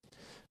friends.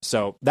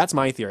 So that's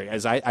my theory,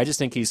 as I just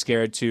think he's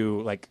scared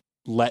to like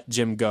let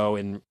Jim go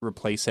and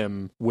replace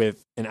him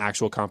with an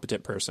actual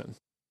competent person.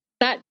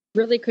 That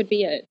really could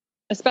be it,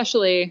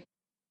 especially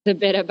the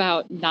bit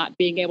about not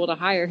being able to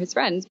hire his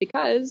friends,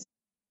 because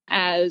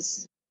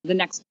as the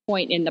next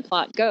point in the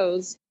plot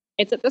goes,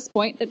 it's at this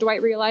point that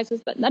Dwight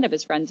realizes that none of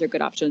his friends are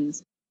good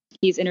options.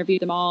 He's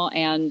interviewed them all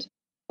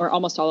or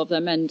almost all of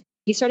them, and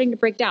he's starting to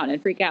break down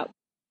and freak out.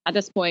 At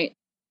this point,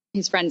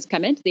 his friends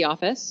come into the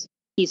office.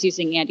 He's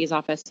using Andy's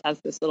office as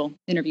this little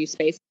interview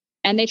space,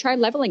 and they try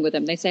leveling with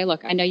him. They say,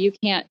 look, I know you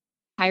can't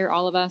hire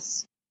all of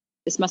us.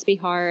 This must be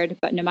hard,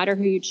 but no matter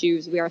who you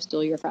choose, we are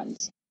still your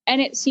friends.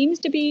 And it seems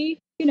to be,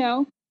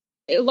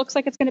 it looks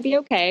like it's going to be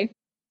okay.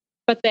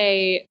 But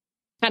they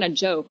kind of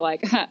joke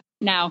like,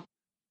 now,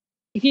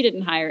 if you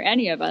didn't hire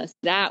any of us,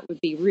 that would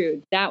be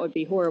rude. That would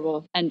be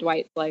horrible. And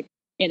Dwight's like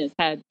in his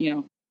head,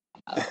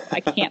 I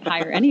can't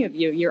hire any of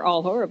you. You're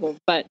all horrible.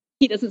 But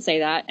he doesn't say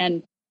that.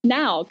 And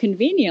now,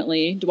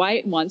 conveniently,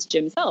 Dwight wants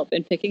Jim's help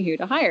in picking who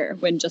to hire,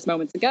 when just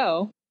moments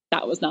ago,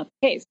 that was not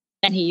the case.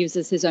 And he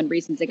uses his own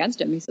reasons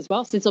against him. He says,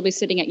 well, since he'll be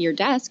sitting at your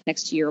desk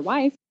next to your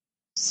wife.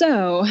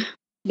 So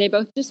they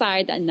both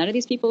decide that none of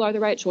these people are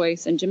the right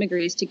choice. And Jim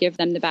agrees to give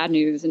them the bad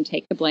news and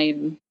take the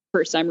blame.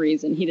 For some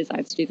reason, he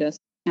decides to do this.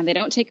 And they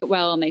don't take it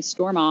well, and they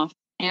storm off.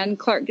 And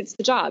Clark gets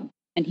the job,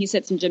 and he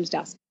sits in Jim's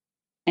desk.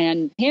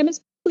 And Pam is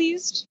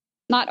pleased,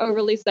 not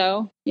overly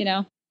so.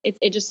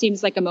 It just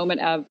seems like a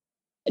moment of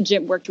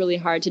Jim worked really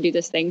hard to do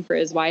this thing for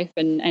his wife,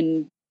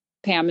 and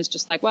Pam is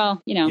just like,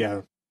 well,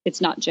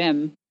 It's not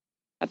Jim.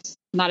 That's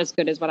not as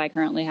good as what I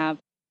currently have.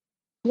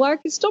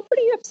 Clark is still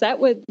pretty upset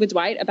with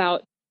Dwight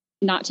about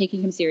not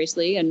taking him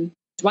seriously, and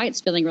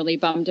Dwight's feeling really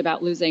bummed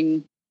about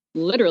losing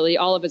literally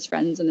all of his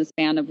friends in the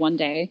span of one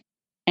day.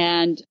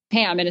 And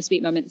Pam, in a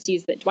sweet moment,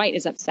 sees that Dwight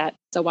is upset.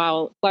 So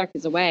while Clark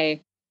is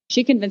away,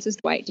 she convinces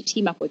Dwight to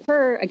team up with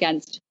her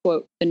against,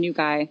 quote, the new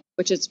guy,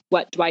 which is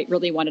what Dwight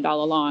really wanted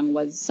all along,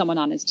 was someone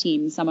on his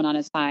team, someone on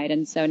his side.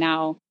 And so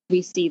now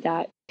we see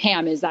that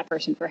Pam is that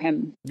person for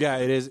him. Yeah,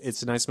 it is.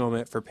 It's a nice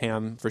moment for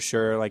Pam, for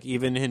sure. Like,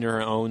 even in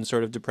her own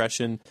sort of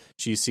depression,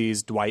 she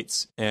sees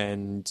Dwight's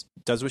and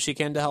does what she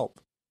can to help.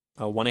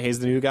 Want to haze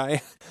the new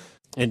guy?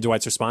 And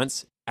Dwight's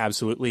response,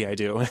 absolutely, I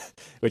do,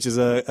 which is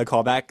a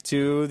callback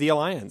to the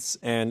Alliance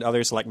and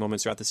other select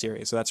moments throughout the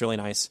series. So that's really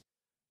nice.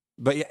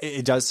 But yeah,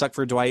 it does suck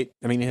for Dwight.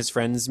 I mean, his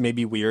friends may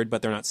be weird,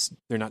 but they're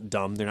not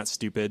dumb. They're not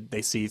stupid.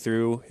 They see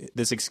through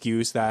this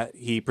excuse that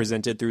he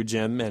presented through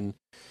Jim, and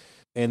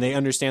they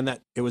understand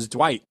that it was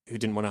Dwight who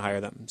didn't want to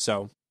hire them.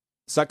 So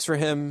sucks for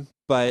him,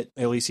 but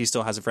at least he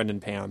still has a friend in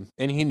Pam.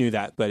 And he knew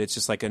that, but it's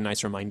just like a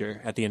nice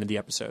reminder at the end of the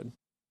episode.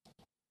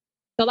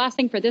 The last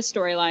thing for this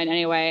storyline,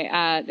 anyway,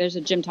 there's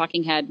a Jim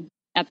talking head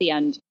at the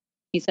end.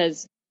 He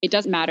says, it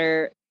doesn't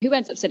matter who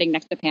ends up sitting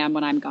next to Pam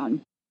when I'm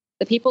gone.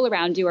 The people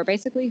around you are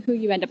basically who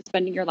you end up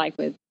spending your life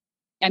with.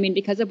 I mean,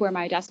 because of where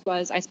my desk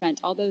was, I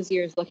spent all those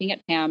years looking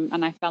at Pam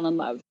and I fell in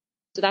love.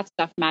 So that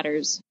stuff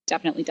matters.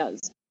 Definitely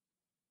does.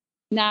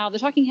 Now, the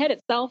talking head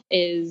itself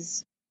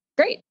is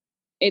great.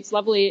 It's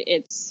lovely.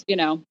 It's,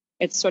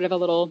 it's sort of a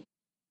little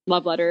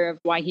love letter of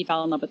why he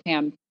fell in love with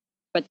Pam.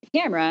 But the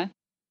camera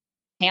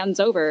hands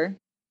over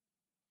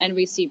and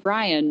we see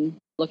Brian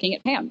looking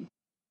at Pam,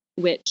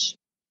 which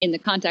in the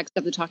context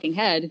of the talking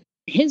head,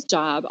 his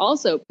job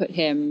also put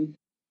him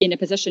in a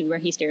position where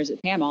he stares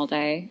at Pam all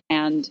day.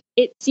 And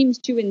it seems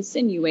to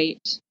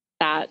insinuate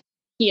that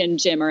he and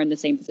Jim are in the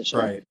same position.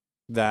 Right.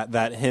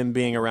 That him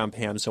being around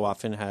Pam so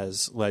often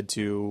has led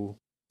to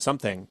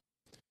something.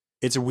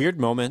 It's a weird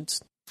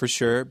moment for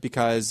sure,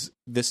 because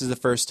this is the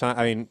first time,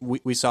 I mean,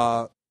 we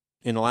saw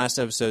in the last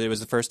episode, it was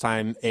the first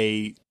time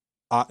an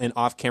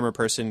off-camera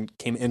person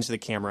came into the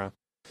camera.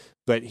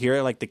 But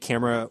here, like, the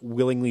camera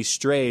willingly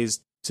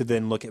strays to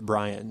then look at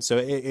Brian. So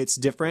it's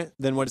different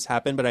than what has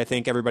happened, but I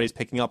think everybody's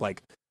picking up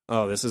like,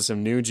 oh, this is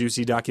some new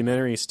juicy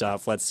documentary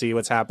stuff. Let's see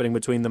what's happening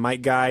between the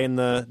mic guy and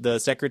the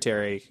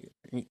secretary,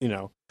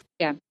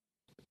 Yeah.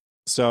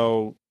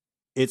 So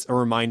it's a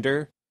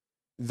reminder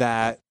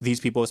that these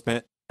people have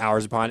spent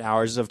hours upon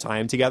hours of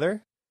time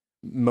together,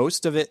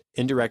 most of it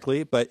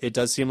indirectly, but it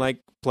does seem like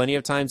plenty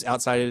of times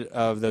outside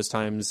of those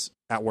times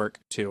at work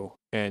too.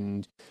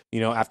 And,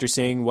 after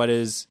seeing what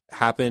has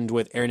happened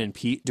with Aaron and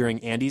Pete during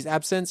Andy's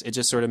absence, it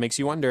just sort of makes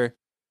you wonder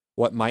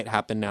what might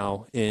happen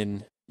now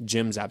in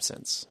Jim's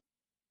absence.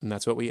 And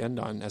that's what we end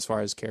on as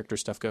far as character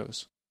stuff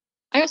goes.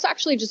 I also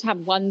actually just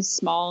have one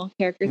small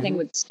character thing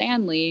with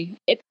Stanley.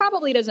 It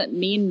probably doesn't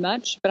mean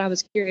much, but I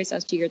was curious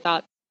as to your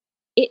thoughts.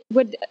 It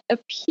would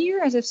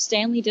appear as if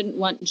Stanley didn't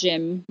want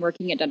Jim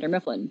working at Dunder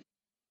Mifflin.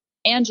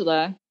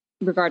 Angela,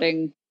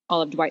 regarding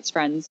all of Dwight's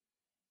friends,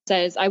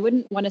 says, I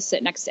wouldn't want to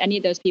sit next to any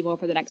of those people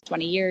for the next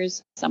 20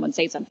 years. Someone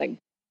say something.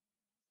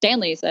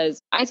 Stanley says,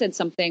 I said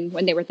something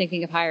when they were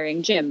thinking of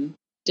hiring Jim.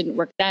 Didn't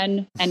work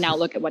then, and now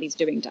look at what he's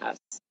doing to us.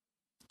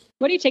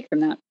 What do you take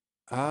from that?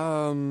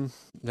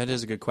 That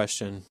is a good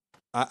question.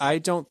 I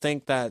don't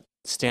think that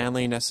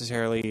Stanley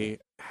necessarily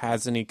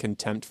has any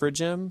contempt for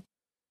Jim.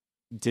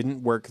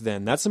 Didn't work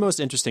then. That's the most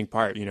interesting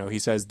part. He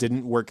says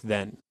didn't work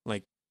then.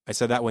 Like I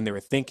said that when they were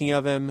thinking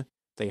of him,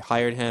 they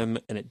hired him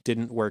and it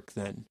didn't work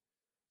then.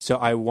 So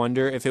I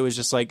wonder if it was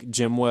just like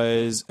Jim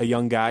was a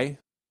young guy.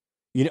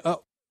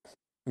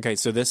 Okay,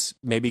 so this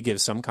maybe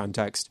gives some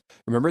context.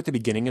 Remember at the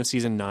beginning of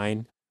season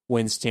 9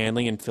 when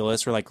Stanley and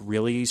Phyllis were like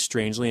really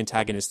strangely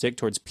antagonistic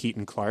towards Pete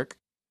and Clark?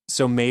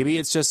 So maybe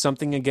it's just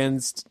something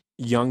against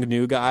young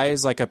new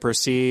guys, like a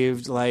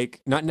perceived, like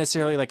not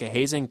necessarily like a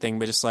hazing thing,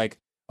 but just like,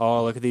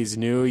 oh, look at these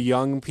new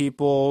young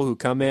people who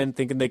come in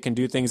thinking they can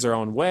do things their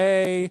own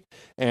way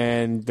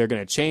and they're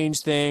going to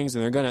change things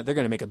and they're going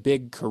to make a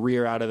big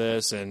career out of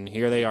this. And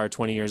here they are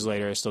 20 years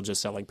later, still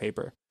just selling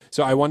paper.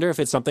 So I wonder if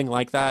it's something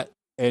like that.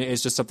 And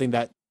it's just something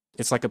that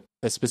it's like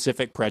a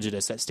specific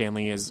prejudice that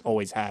Stanley has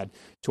always had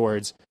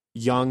towards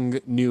young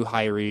new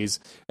hirees.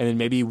 And then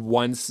maybe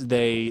once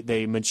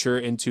they mature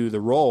into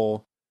the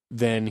role,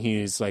 then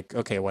he's like,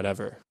 okay,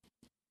 whatever.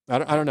 I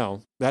don't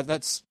know.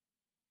 That's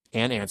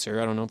an answer.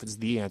 I don't know if it's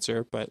the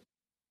answer, but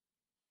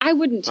I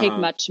wouldn't take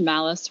much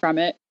malice from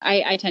it.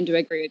 I tend to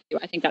agree with you.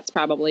 I think that's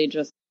probably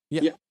just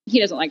he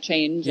doesn't like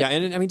change. Yeah,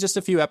 and I mean, just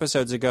a few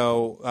episodes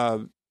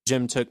ago,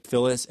 Jim took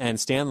Phyllis and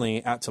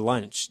Stanley out to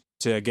lunch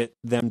to get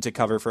them to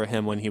cover for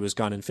him when he was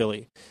gone in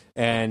Philly.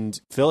 And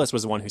Phyllis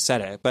was the one who said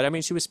it. But I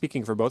mean, she was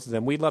speaking for both of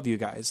them. We love you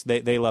guys.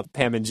 They love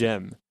Pam and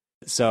Jim.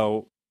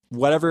 So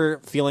whatever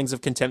feelings of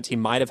contempt he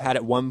might have had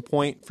at one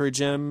point for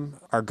Jim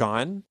are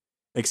gone,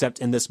 except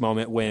in this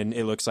moment when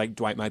it looks like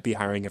Dwight might be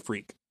hiring a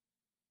freak.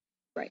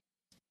 Right.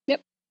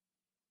 Yep.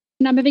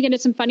 Now moving into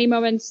some funny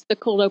moments. The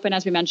cold open,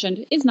 as we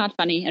mentioned, is not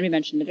funny. And we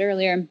mentioned it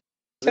earlier.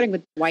 Starting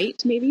with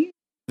Dwight, maybe?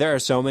 There are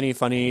so many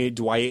funny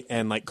Dwight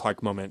and like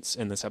Clark moments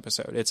in this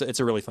episode. It's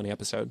a really funny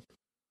episode.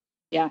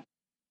 Yeah. Of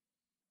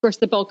course,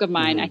 the bulk of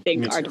mine, I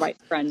think, are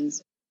Dwight's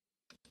friends.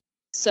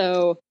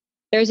 So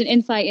there's an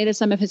insight into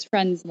some of his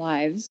friends'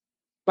 lives.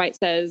 Dwight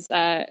says,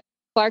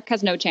 Clark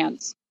has no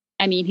chance.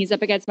 I mean, he's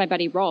up against my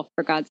buddy Rolf,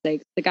 for God's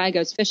sake. The guy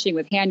goes fishing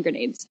with hand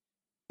grenades.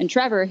 And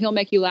Trevor, he'll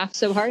make you laugh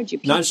so hard you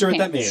pee Not sure your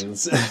what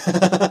pants.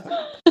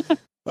 that means.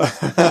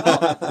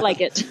 Well,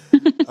 like it.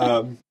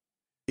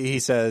 He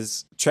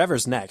says,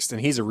 Trevor's next, and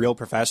he's a real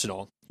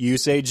professional. You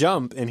say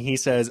jump, and he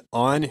says,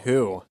 on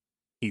who?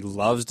 He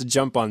loves to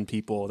jump on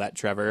people, that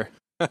Trevor.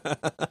 Then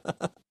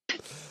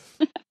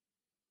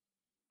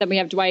we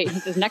have Dwight. He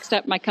says, next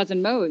up, my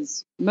cousin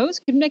Mose. Mose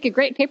could make a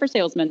great paper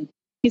salesman.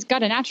 He's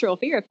got a natural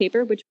fear of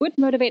paper, which would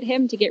motivate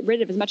him to get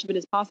rid of as much of it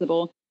as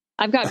possible.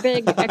 I've got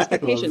big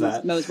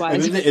expectations, Mose-wise. I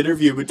mean, the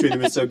interview between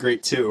them is so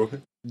great, too.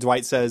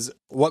 Dwight says,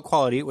 what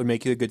quality would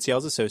make you a good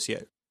sales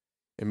associate?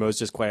 And Mose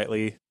just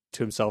quietly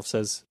to himself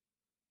says,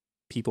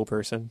 people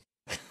person.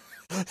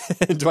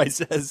 And Dwight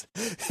says,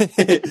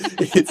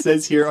 it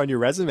says here on your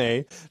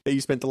resume that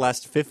you spent the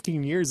last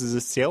 15 years as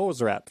a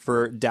sales rep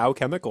for Dow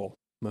Chemical.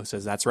 Mo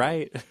says, that's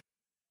right.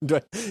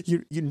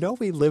 You know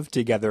we live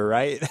together,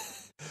 right?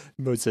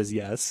 Mo says,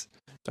 yes.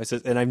 Dwight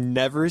says, and I've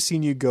never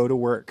seen you go to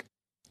work,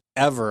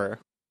 ever.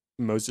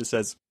 Mo just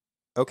says,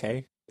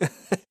 okay.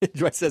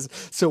 Dwight says,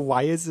 so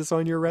why is this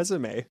on your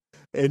resume?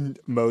 And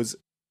Mo's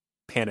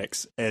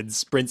panics and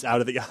sprints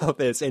out of the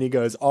office, and he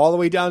goes all the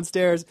way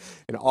downstairs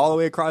and all the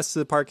way across to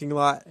the parking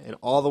lot and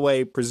all the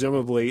way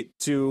presumably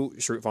to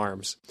Schrute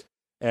Farms.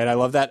 And I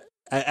love that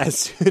as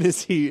soon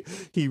as he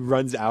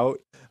runs out,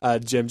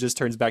 Jim just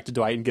turns back to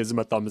Dwight and gives him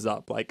a thumbs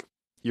up, like,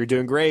 you're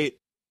doing great,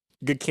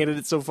 good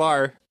candidate so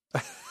far.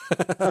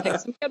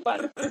 Thanks, good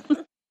one.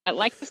 I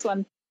like this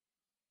one.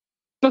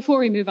 Before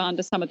we move on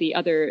to some of the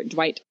other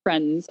Dwight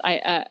friends,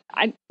 I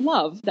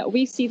love that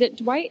we see that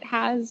Dwight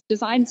has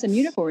designed some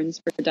uniforms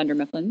for Dunder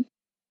Mifflin.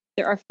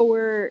 There are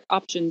 4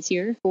 options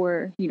here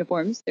for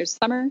uniforms. There's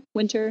summer,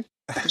 winter,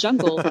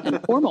 jungle,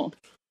 and formal.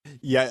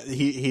 Yeah,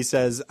 he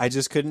says, I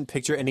just couldn't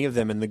picture any of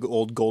them in the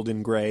old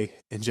golden gray.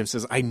 And Jim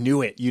says, I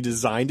knew it. You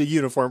designed a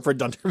uniform for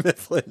Dunder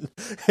Mifflin.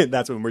 And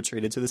that's when we're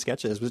treated to the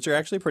sketches, which are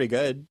actually pretty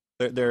good.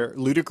 They're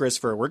ludicrous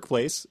for a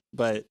workplace,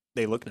 but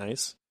they look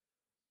nice.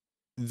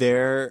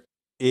 There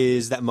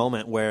is that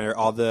moment where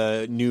all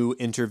the new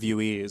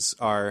interviewees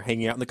are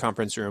hanging out in the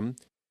conference room,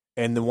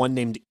 and the one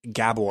named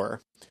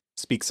Gabor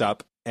speaks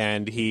up,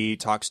 and he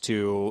talks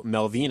to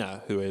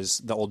Melvina, who is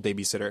the old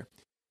babysitter.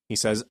 He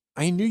says,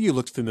 I knew you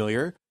looked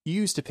familiar. You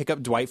used to pick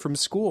up Dwight from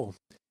school.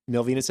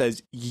 Melvina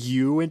says,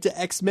 you went to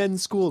X-Men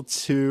school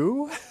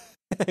too?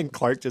 And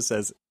Clark just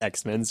says,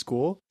 X-Men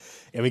school?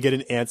 And we get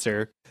an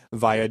answer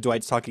via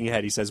Dwight's talking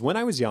head. He says, when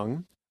I was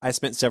young, I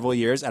spent several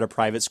years at a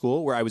private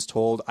school where I was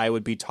told I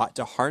would be taught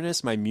to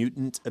harness my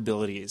mutant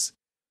abilities.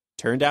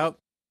 Turned out,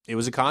 it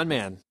was a con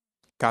man,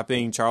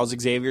 copying Charles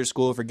Xavier's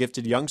School for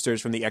Gifted Youngsters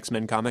from the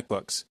X-Men comic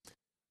books.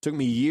 Took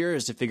me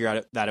years to figure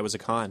out that it was a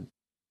con.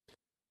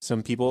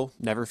 Some people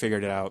never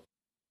figured it out.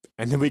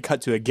 And then we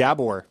cut to a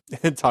Gabor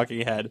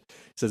talking head.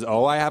 Says,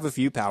 oh, I have a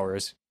few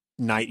powers.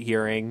 Night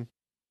hearing.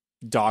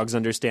 Dogs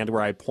understand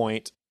where I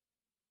point.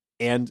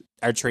 And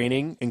our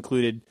training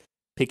included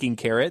picking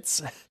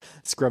carrots,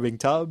 scrubbing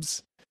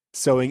tubs,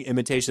 sewing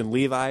imitation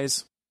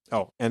Levi's.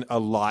 Oh, and a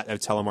lot of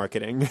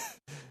telemarketing.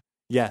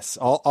 Yes,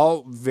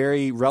 all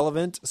very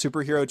relevant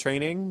superhero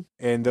training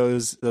and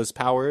those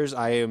powers.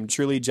 I am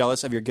truly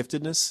jealous of your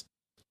giftedness.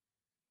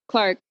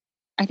 Clark,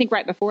 I think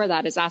right before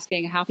that, is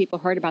asking how people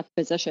heard about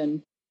the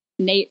position.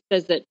 Nate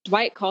says that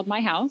Dwight called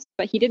my house,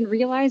 but he didn't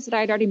realize that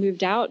I'd already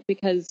moved out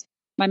because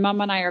my mom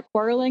and I are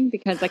quarreling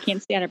because I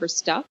can't stay out of her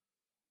stuff.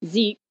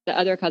 Zeke, the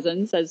other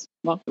cousin, says,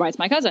 well, Dwight's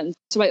my cousin.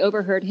 So I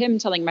overheard him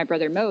telling my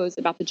brother Mose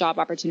about the job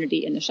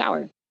opportunity in the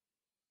shower.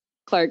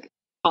 Clark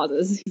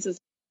pauses. He says,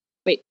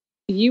 wait,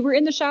 you were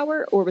in the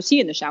shower or was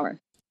he in the shower?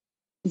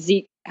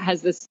 Zeke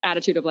has this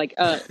attitude of like,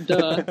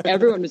 duh,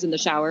 everyone was in the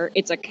shower.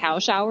 It's a cow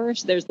shower,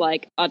 so there's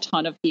like a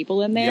ton of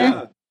people in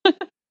there. Yeah.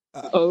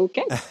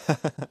 Okay.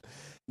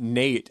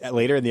 Nate,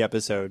 later in the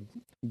episode,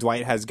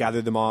 Dwight has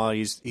gathered them all.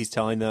 He's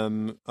telling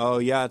them, oh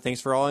yeah,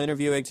 thanks for all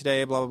interviewing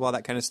today, blah, blah, blah,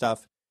 that kind of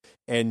stuff.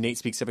 And Nate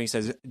speaks up and he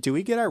says, do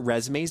we get our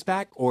resumes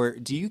back or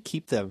do you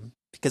keep them?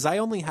 Because I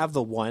only have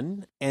the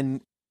one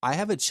and I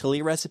have a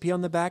chili recipe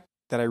on the back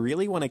that I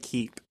really want to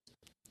keep.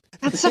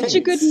 That's such a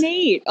good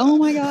Nate. Oh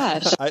my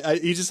gosh.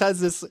 He just has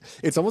this,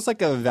 it's almost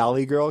like a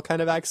Valley Girl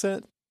kind of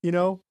accent, you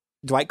know?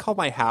 Dwight called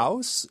my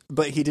house,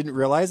 but he didn't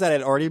realize that I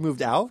had already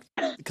moved out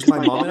because my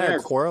mom and I are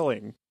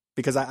quarreling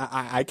because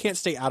I can't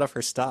stay out of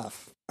her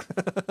stuff.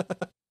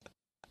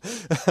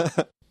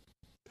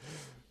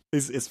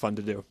 It's fun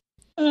to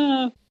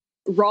do.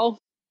 Rolf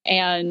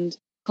and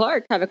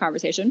Clark have a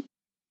conversation.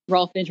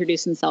 Rolf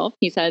introduced himself.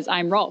 He says,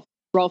 I'm Rolf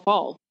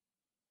Hall.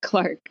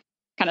 Clark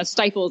kind of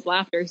stifles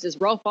laughter. He says,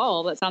 Rolf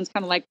Hall? That sounds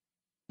kind of like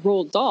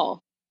Roald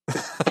Dahl.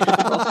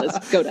 Rolf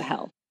says, go to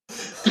hell.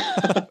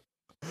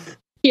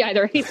 He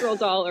either hates Roald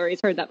Dahl or he's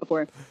heard that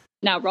before.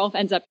 Now, Rolf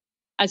ends up,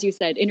 as you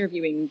said,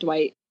 interviewing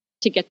Dwight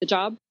to get the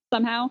job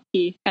somehow.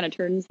 He kind of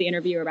turns the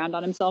interview around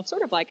on himself,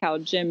 sort of like how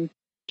Jim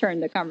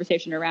turned the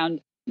conversation around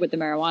with the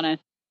marijuana.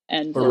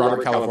 And or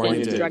Robert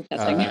California did drug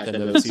testing. At the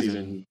end of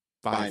season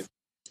 5.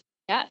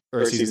 Yeah.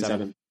 Or season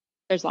 7.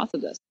 There's lots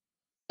of this.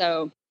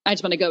 So I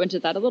just want to go into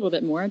that a little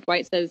bit more.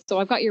 Dwight says, so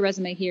I've got your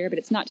resume here, but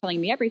it's not telling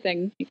me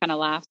everything. He kind of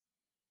laughs.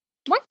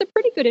 Dwight's a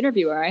pretty good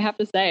interviewer, I have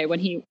to say, when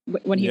he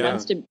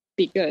wants to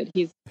be good.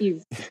 He's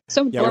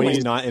so yeah, when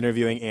he's not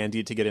interviewing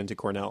Andy to get into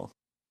Cornell.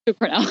 To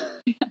Cornell.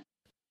 Yeah.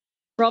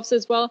 Rolf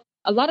says, well,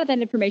 a lot of that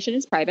information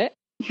is private.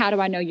 How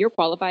do I know you're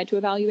qualified to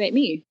evaluate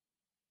me?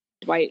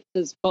 Dwight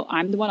says, well,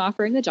 I'm the one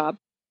offering the job.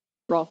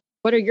 Rolf,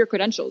 what are your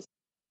credentials?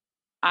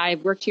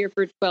 I've worked here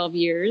for 12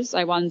 years.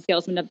 I won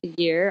Salesman of the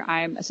Year.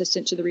 I'm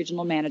assistant to the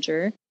regional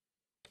manager.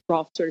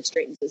 Rolf sort of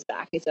straightens his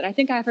back. He said, I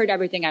think I've heard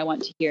everything I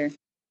want to hear.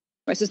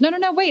 Dwight says, no,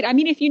 wait. I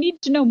mean, if you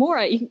need to know more,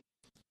 you can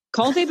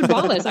call David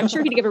Wallace. I'm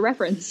sure he'd give a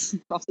reference.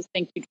 Rolf says,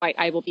 thank you, Dwight.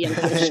 I will be in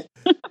touch.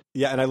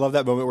 Yeah, and I love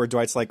that moment where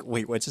Dwight's like,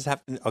 wait, what just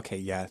happened? Okay,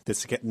 yeah,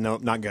 no,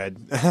 not good.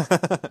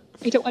 I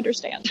don't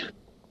understand.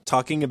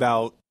 Talking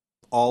about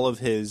all of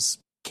his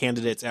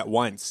candidates at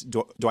once,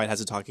 Dwight has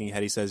a talking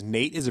head. He says,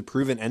 Nate is a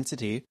proven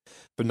entity,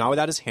 but not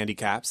without his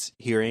handicaps,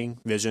 hearing,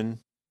 vision,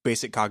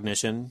 basic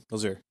cognition.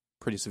 Those are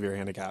pretty severe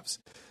handicaps.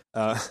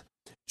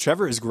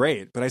 Trevor is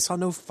great, but I saw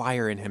no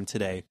fire in him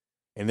today.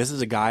 And this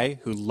is a guy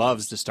who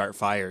loves to start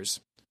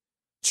fires.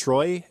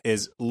 Troy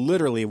is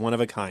literally one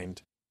of a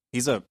kind.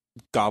 He's a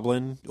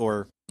goblin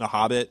or a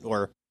hobbit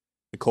or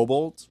a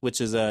kobold,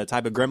 which is a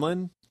type of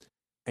gremlin.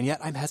 And yet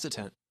I'm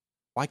hesitant.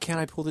 Why can't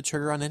I pull the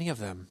trigger on any of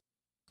them?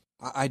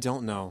 I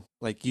don't know.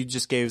 Like, you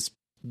just gave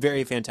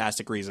very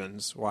fantastic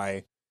reasons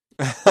why.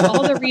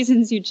 All the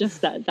reasons you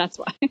just said. That's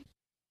why.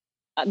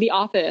 The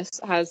Office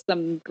has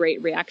some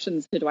great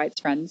reactions to Dwight's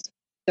friends.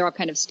 They're all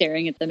kind of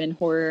staring at them in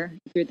horror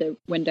through the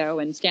window.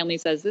 And Stanley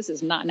says, this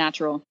is not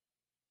natural.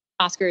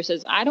 Oscar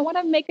says, I don't want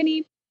to make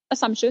any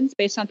assumptions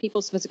based on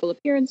people's physical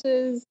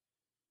appearances.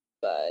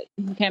 But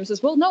Pam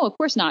says, well, no, of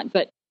course not.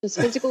 But does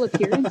physical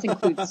appearance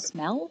include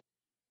smell?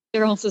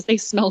 Daryl says, they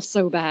smell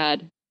so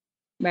bad.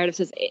 Meredith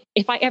says,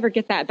 if I ever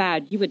get that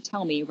bad, you would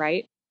tell me,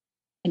 right?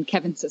 And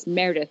Kevin says,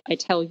 Meredith, I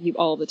tell you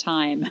all the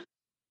time.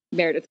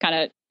 Meredith kind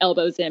of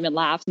elbows him and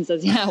laughs and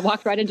says, yeah, I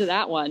walked right into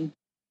that one.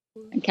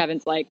 And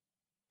Kevin's like,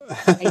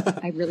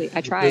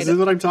 I tried. This is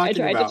what I'm talking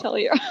about. I tried to tell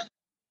you.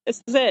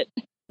 This is it.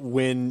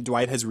 When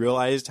Dwight has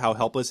realized how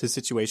helpless his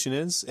situation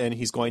is, and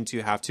he's going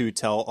to have to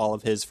tell all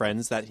of his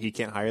friends that he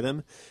can't hire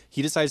them,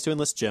 he decides to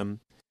enlist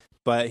Jim.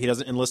 But he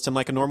doesn't enlist him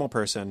like a normal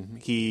person.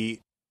 He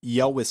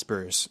yell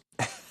whispers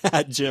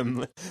at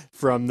Jim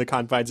from the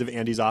confines of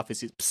Andy's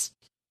office. He's, psst,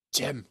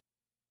 Jim,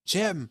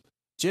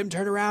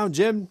 turn around,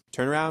 Jim,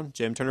 turn around,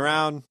 Jim, turn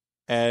around.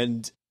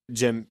 And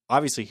Jim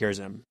obviously hears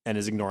him and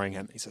is ignoring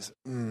him. He says,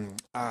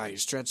 he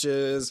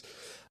stretches.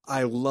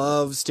 I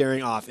love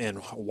staring off in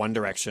one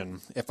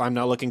direction. If I'm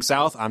not looking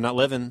south, I'm not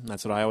living.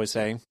 That's what I always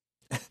say.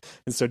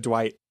 And so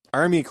Dwight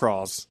army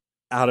crawls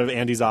out of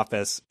Andy's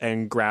office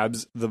and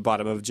grabs the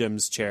bottom of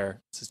Jim's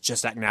chair. Says,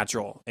 "Just act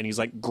natural." And he's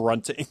like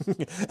grunting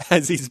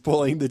as he's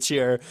pulling the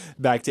chair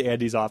back to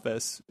Andy's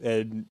office.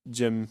 And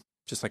Jim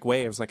just like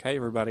waves like, "Hey,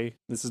 everybody,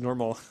 this is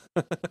normal."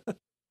 I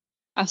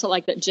also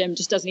like that Jim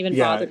just doesn't even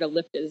bother to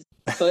lift his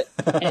foot,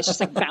 and it's just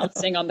like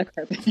bouncing on the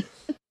carpet.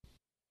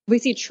 We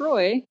see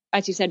Troy,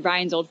 as you said,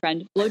 Ryan's old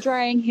friend, blow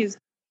drying his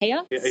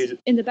pants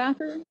in the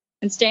bathroom.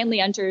 And Stanley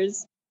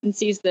enters and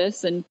sees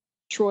this, and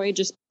Troy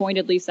just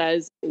pointedly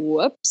says,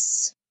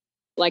 "Whoops."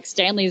 Like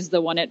Stanley's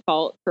the one at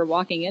fault for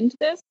walking into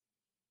this.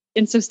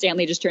 And so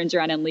Stanley just turns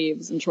around and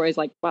leaves. And Troy's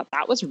like, "Well,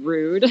 that was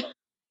rude.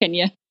 Can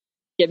you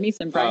give me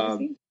some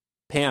privacy?"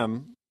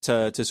 Pam,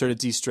 to sort of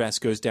de-stress,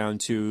 goes down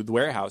to the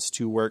warehouse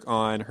to work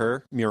on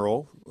her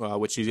mural,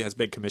 which she has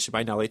been commissioned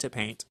by Nellie to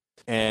paint.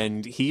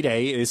 And Hide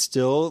is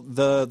still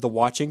the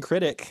watching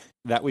critic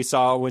that we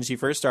saw when she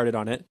first started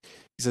on it.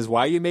 He says,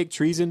 "Why you make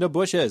trees into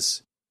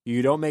bushes?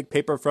 You don't make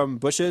paper from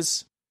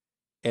bushes?"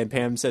 And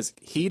Pam says,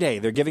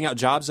 "Hide, they're giving out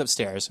jobs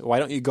upstairs. Why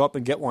don't you go up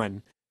and get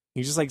one?"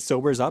 He just like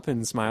sobers up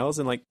and smiles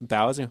and like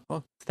bows and,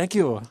 "Oh, thank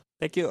you.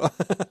 Thank you."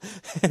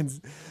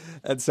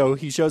 and so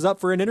he shows up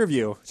for an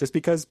interview just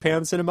because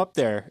Pam sent him up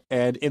there.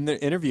 And in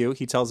the interview,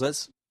 he tells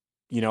us,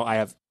 I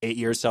have 8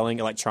 years selling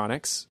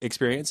electronics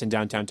experience in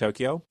downtown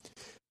Tokyo.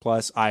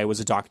 Plus, I was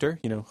a doctor,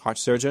 heart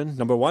surgeon,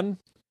 number 1.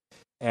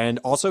 And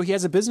also, he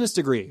has a business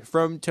degree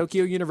from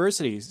Tokyo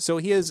University. So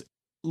he is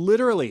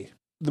literally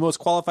the most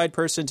qualified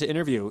person to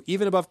interview,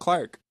 even above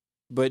Clark.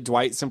 But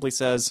Dwight simply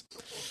says,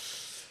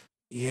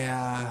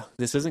 "Yeah,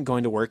 this isn't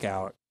going to work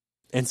out."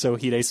 And so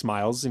Hide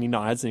smiles and he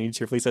nods and he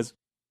cheerfully says,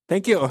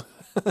 "Thank you."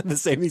 The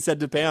same he said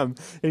to Pam.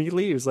 And he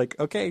leaves like,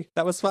 "Okay,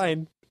 that was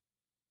fine.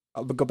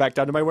 I'll go back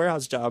down to my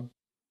warehouse job."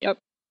 Yep.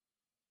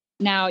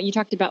 Now, you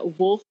talked about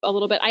Wolf a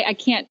little bit. I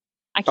can't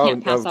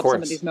pass up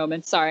some of these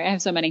moments. Sorry, I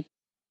have so many.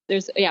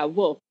 There's,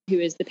 Wolf, who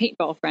is the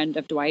paintball friend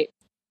of Dwight.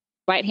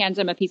 Dwight hands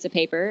him a piece of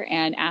paper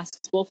and asks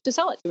Wolf to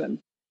sell it to him.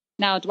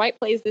 Now, Dwight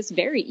plays this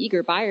very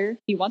eager buyer.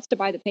 He wants to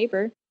buy the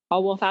paper.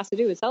 All Wolf has to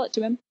do is sell it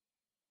to him.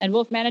 And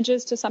Wolf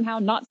manages to somehow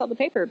not sell the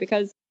paper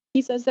because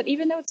he says that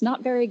even though it's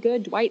not very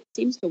good, Dwight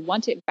seems to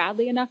want it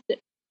badly enough that,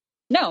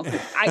 no,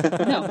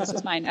 this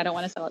is mine. I don't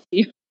want to sell it to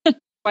you.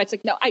 Dwight's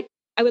like, "No, I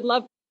would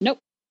love, nope,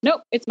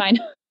 it's mine."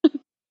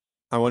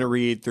 I want to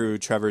read through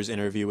Trevor's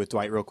interview with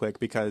Dwight real quick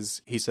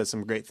because he says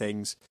some great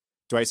things.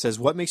 Dwight says,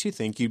 "What makes you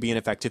think you'd be an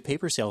effective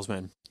paper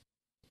salesman?"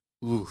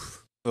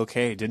 Oof.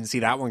 Okay, didn't see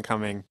that one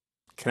coming.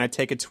 Can I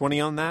take a 20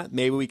 on that?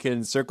 Maybe we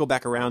can circle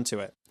back around to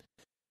it.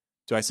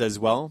 Dwight says,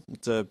 "Well,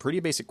 it's a pretty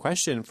basic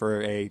question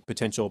for a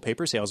potential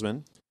paper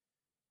salesman."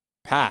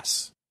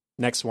 Pass.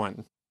 Next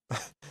one.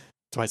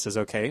 Dwight says,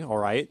 "Okay, all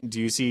right. Do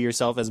you see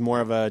yourself as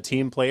more of a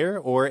team player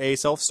or a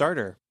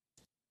self-starter?"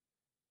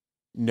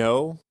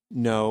 No,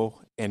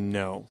 and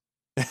no.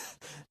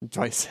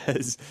 Dwight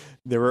says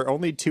there were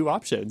only 2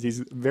 options. He's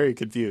very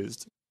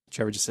confused.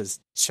 Trevor just says,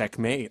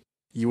 "Checkmate.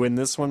 You win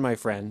this one, my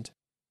friend.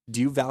 Do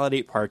you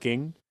validate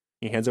parking?"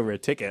 He hands over a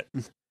ticket.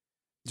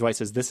 Dwight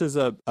says, "This is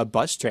a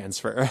bus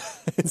transfer."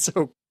 And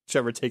so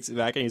Trevor takes it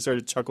back and he sort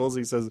of chuckles.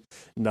 He says,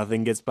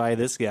 "Nothing gets by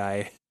this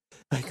guy."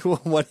 Like,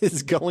 well, what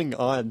is going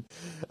on?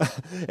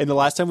 And the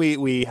last time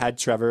we had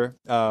Trevor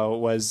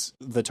was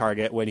the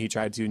target when he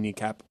tried to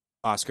kneecap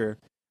Oscar.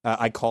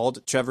 I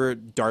called Trevor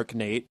Dark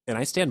Nate, and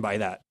I stand by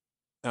that.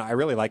 I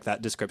really like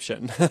that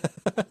description.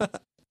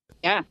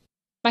 Yeah.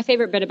 My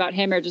favorite bit about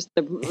him are just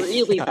the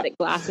really thick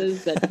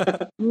glasses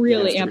that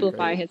really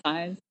amplify his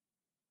eyes.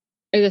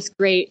 There's this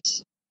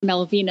great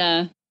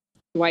Melvina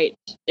Dwight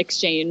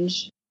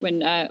exchange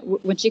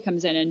when she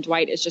comes in and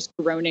Dwight is just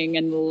groaning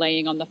and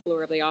laying on the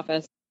floor of the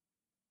office.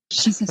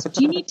 She says,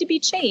 "Do you need to be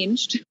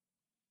changed?"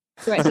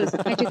 Dwight says,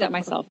 "I do that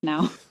myself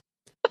now."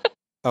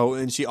 Oh,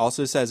 and she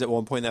also says at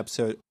one point in the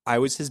episode, "I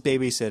was his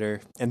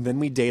babysitter, and then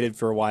we dated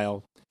for a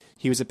while.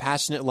 He was a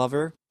passionate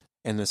lover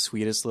and the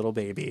sweetest little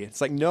baby."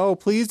 It's like, no,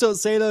 please don't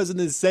say those in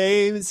the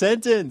same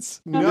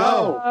sentence.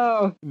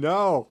 No.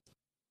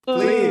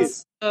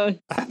 Please. No.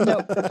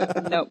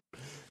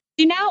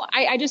 See, now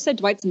I just said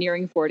Dwight's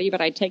nearing 40, but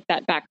I take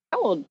that back.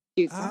 How old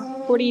is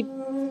 40?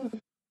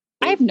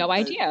 I have no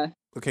idea.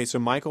 Okay, so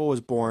Michael was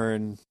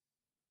born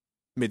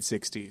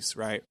mid-60s,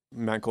 right?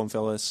 Michael and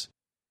Phyllis.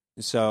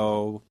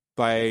 So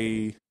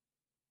he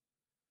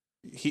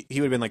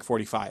would have been like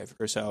 45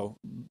 or so,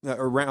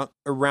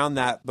 around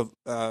that,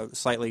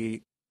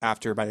 slightly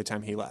after by the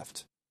time he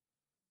left.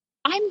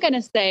 I'm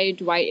gonna say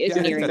Dwight is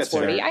nearing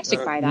 40. Fair. I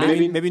stick by that.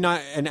 Maybe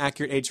not an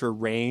accurate age for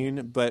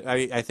Rain, but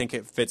I think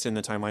it fits in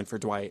the timeline for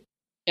Dwight.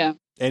 Yeah.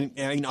 And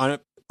I mean,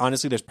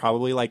 honestly, there's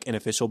probably like an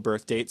official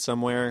birth date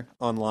somewhere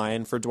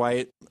online for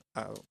Dwight.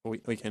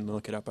 We can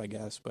look it up, I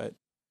guess, but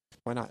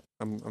why not?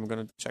 I'm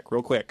gonna check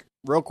real quick.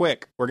 We're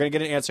gonna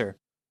get an answer.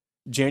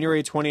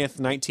 January 20th,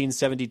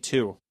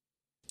 1972.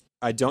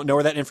 I don't know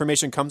where that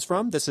information comes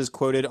from. This is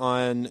quoted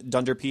on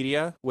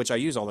Dunderpedia, which I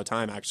use all the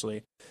time,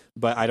 actually.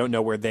 But I don't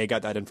know where they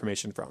got that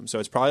information from. So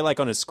it's probably like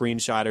on a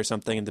screenshot or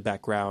something in the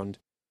background.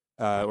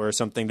 or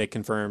something they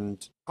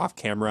confirmed off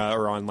camera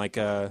or on like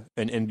an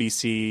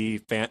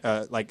NBC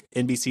like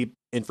NBC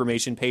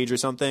information page or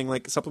something,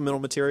 like supplemental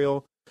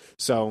material.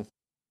 So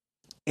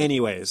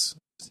anyways,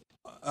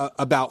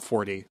 about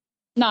 40.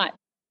 Not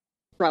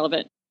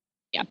relevant.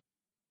 Yeah.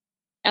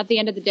 At the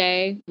end of the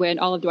day, when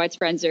all of Dwight's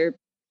friends are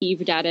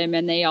peeved at him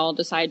and they all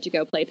decide to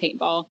go play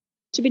paintball,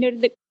 to be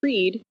noted that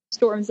Creed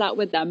storms out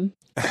with them.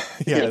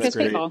 Yeah, that's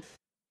great. Paintball.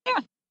 Yeah.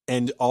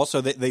 And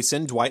also they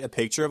send Dwight a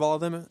picture of all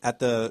of them at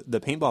the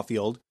paintball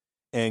field,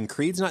 and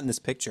Creed's not in this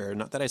picture,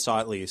 not that I saw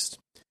at least.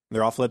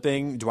 They're all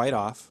flipping Dwight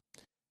off.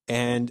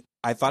 And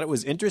I thought it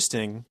was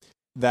interesting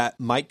that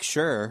Mike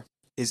Schur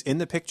is in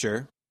the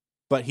picture,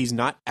 but he's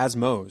not as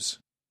Mose.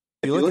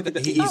 If you look at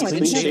he's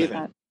clean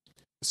shaven.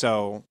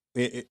 So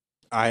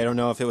I don't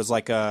know if it was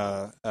like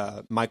a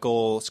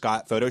Michael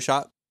Scott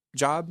Photoshop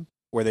job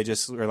where they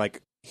just were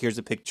like, here's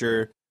a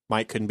picture.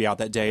 Mike couldn't be out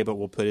that day, but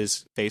we'll put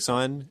his face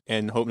on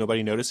and hope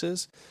nobody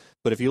notices.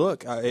 But if you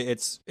look,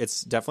 it's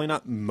definitely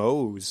not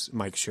Mose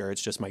Mike Schur.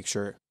 It's just Mike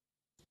Schur.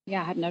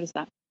 Yeah, I hadn't noticed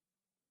that.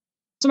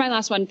 So my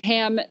last one,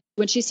 Pam,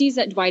 when she sees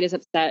that Dwight is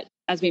upset,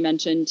 as we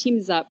mentioned,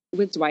 teams up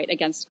with Dwight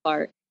against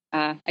Clark,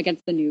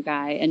 against the new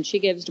guy, and she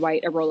gives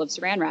Dwight a roll of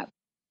saran wrap.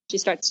 She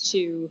starts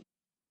to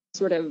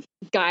sort of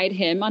guide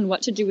him on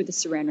what to do with the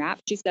saran wrap.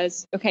 She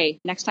says, okay,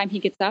 next time he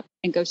gets up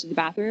and goes to the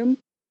bathroom,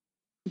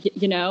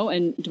 you know,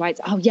 and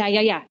Dwight's, oh,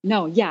 yeah.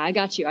 No, yeah, I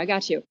got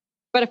you.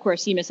 But of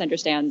course, he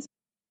misunderstands.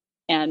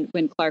 And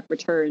when Clark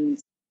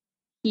returns,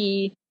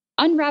 he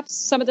unwraps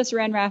some of the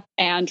saran wrap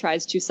and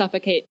tries to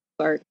suffocate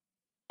Clark.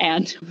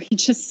 And we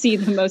just see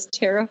the most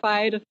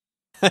terrified,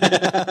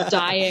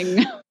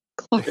 dying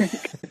Clark.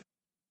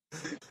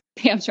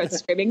 Pam starts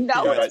screaming,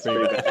 no, it's not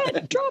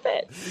it. Drop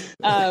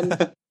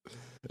it.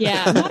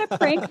 Yeah, not a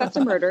prank. That's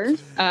a murder.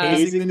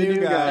 Hazing the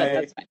new guy.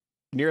 That's fine.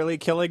 Nearly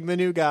killing the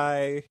new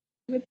guy.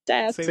 With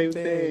death. Same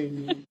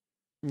thing.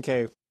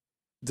 Okay.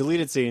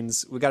 Deleted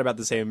scenes. We got about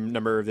the same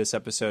number of this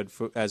episode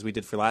as we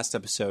did for last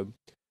episode.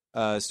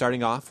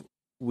 Starting off,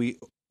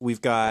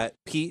 we've got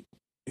Pete,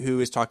 who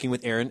is talking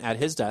with Aaron at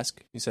his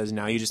desk. He says,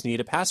 now you just need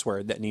a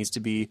password that needs to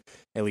be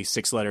at least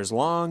 6 letters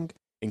long,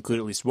 include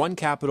at least 1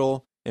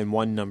 capital and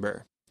 1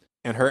 number.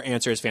 And her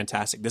answer is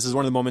fantastic. This is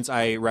one of the moments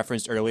I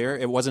referenced earlier.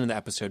 It wasn't in the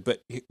episode,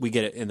 but we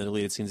get it in the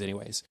deleted scenes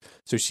anyways.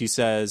 So she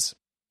says,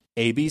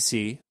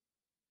 ABC,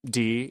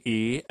 D,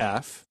 E,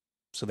 F.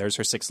 So there's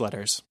her 6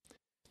 letters.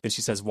 Then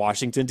she says,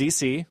 Washington,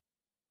 D.C.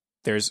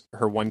 There's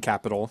her 1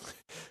 capital.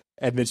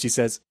 And then she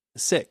says,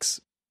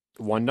 6,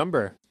 1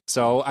 number.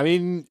 So, I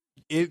mean,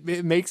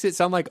 it makes it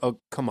sound like, oh,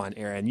 come on,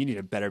 Aaron, you need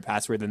a better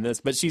password than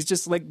this. But she's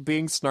just like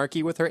being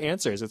snarky with her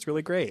answers. It's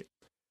really great.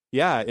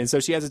 Yeah, and so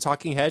she has a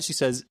talking head. She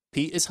says,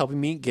 Pete is helping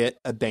me get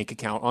a bank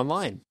account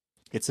online.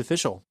 It's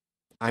official.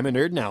 I'm a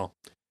nerd now.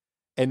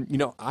 And, you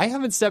know, I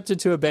haven't stepped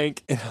into a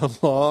bank in a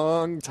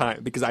long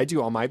time because I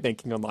do all my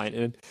banking online.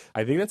 And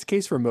I think that's the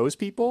case for most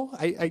people.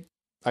 I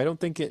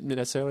don't think it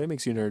necessarily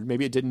makes you a nerd.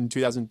 Maybe it did in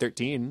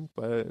 2013,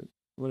 but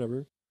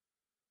whatever.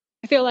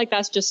 I feel like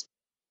that's just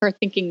her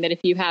thinking that if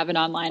you have an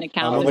online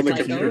account, I'm on the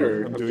like,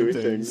 computer. I'm doing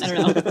things. I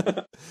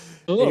don't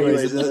know.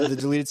 Anyways, the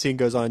deleted scene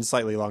goes on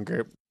slightly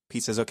longer.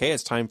 Pete says, okay,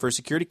 it's time for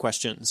security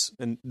questions.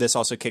 And this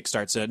also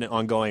kickstarts an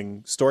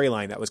ongoing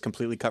storyline that was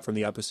completely cut from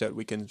the episode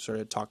we can sort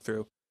of talk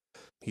through.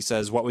 He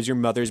says, what was your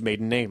mother's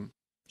maiden name?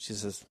 She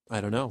says, I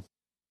don't know.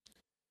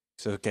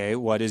 He says, okay,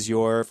 what is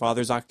your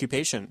father's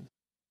occupation?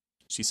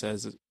 She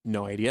says,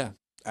 no idea.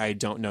 I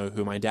don't know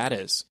who my dad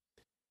is.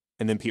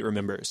 And then Pete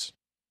remembers.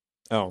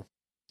 Oh,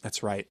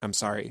 that's right. I'm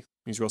sorry.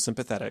 He's real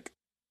sympathetic.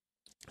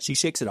 She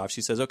shakes it off.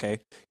 She says, okay,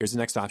 here's the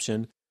next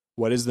option.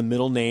 What is the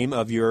middle name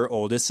of your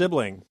oldest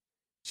sibling?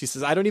 She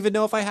says, I don't even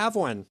know if I have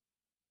one.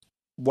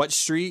 What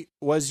street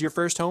was your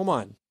first home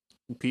on?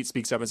 And Pete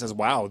speaks up and says,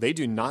 wow, they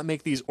do not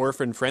make these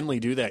orphan friendly,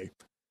 do they?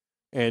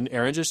 And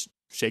Erin just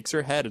shakes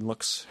her head and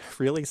looks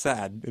really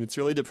sad. And it's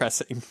really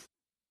depressing.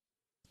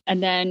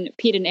 And then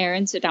Pete and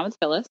Aaron sit down with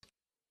Phyllis.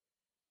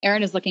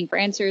 Erin is looking for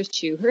answers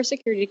to her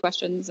security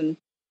questions, and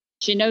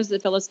she knows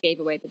that Phyllis gave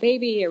away the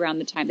baby around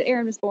the time that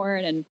Aaron was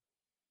born. And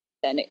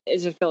then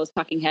is Phyllis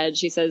talking head.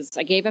 She says,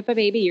 I gave up a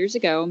baby years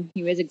ago.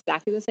 He was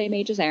exactly the same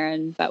age as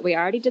Aaron, but we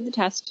already did the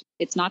test.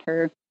 It's not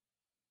her.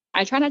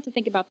 I try not to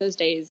think about those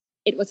days.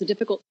 It was a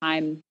difficult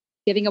time.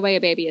 Giving away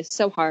a baby is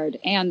so hard,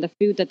 and the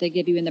food that they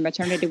give you in the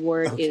maternity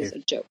ward is a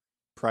joke.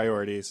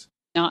 Priorities.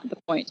 Not the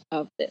point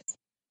of this.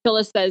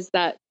 Phyllis says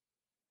that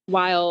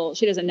while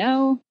she doesn't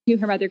know who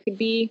her mother could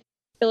be,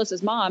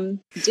 Phyllis's mom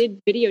did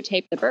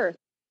videotape the birth.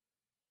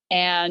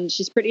 And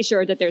she's pretty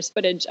sure that there's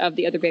footage of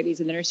the other babies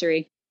in the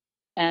nursery.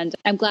 And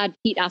I'm glad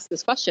Pete asked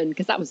this question,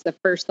 because that was the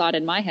first thought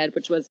in my head,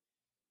 which was,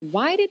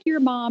 why did your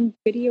mom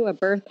video a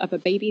birth of a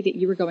baby that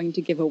you were going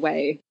to give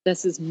away?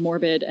 This is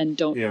morbid and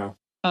don't. Yeah.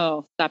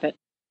 Oh, stop it.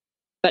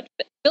 But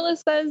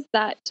Phyllis says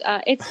that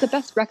it's the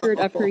best record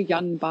of her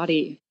young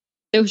body.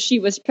 Though she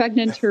was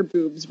pregnant, her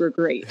boobs were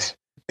great.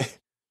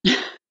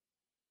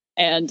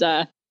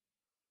 And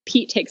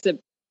Pete takes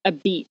a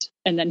beat,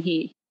 and then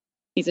he's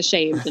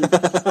ashamed. And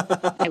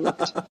I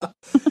looked.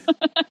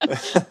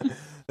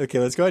 Okay,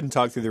 let's go ahead and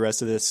talk through the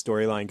rest of this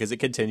storyline because it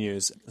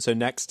continues. So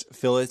next,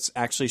 Phyllis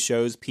actually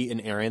shows Pete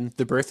and Aaron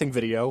the birthing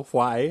video.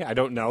 Why? I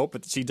don't know,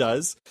 but she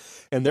does.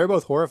 And they're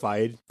both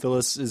horrified.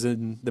 Phyllis is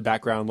in the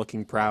background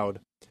looking proud.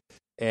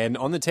 And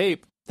on the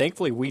tape,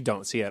 thankfully we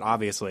don't see it,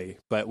 obviously,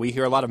 but we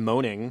hear a lot of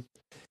moaning.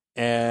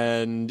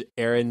 And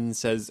Aaron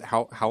says,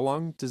 how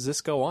long does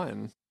this go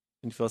on?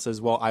 And Phyllis says,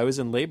 well, I was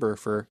in labor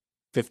for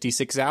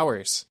 56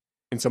 hours.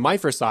 And so my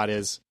first thought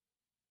is,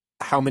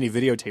 how many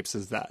videotapes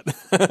is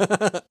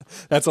that?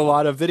 That's a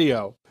lot of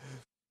video.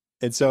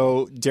 And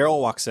so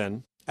Daryl walks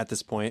in at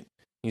this point.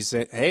 He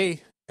said,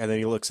 hey, and then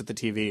he looks at the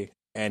TV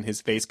and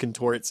his face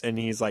contorts and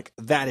he's like,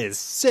 that is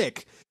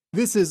sick.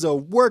 This is a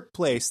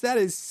workplace. That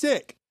is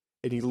sick.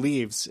 And he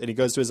leaves and he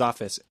goes to his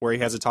office where he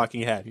has a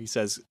talking head. He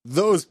says,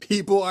 those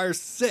people are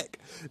sick.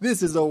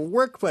 This is a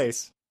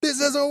workplace. This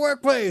is a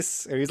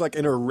workplace. And he's like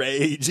in a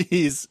rage.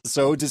 He's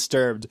so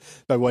disturbed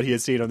by what he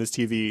has seen on this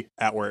TV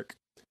at work.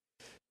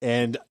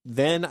 And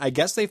then I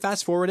guess they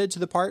fast forwarded to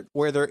the part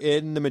where they're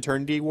in the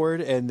maternity ward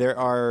and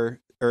or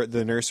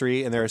the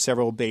nursery, and there are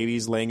several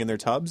babies laying in their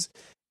tubs.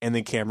 And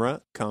the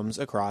camera comes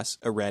across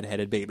a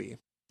red-headed baby.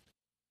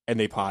 And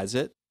they pause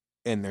it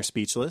and they're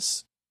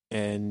speechless.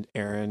 And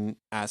Aaron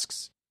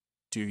asks,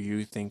 do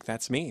you think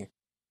that's me?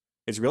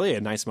 It's really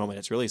a nice moment.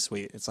 It's really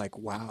sweet. It's like,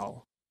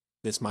 wow,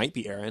 this might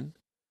be Aaron.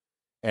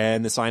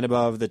 And the sign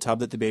above the tub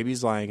that the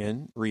baby's lying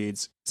in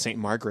reads St.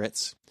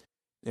 Margaret's.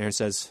 Aaron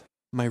says,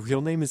 my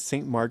real name is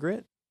St.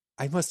 Margaret?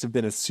 I must have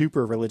been a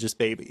super religious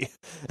baby.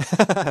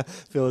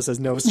 Phyllis says,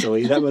 no,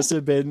 silly. That must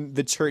have been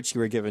the church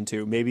you were given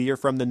to. Maybe you're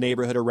from the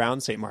neighborhood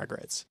around St.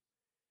 Margaret's.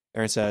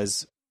 Aaron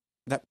says,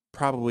 that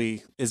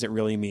probably isn't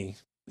really me.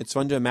 It's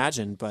fun to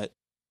imagine, but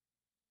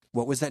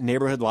what was that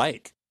neighborhood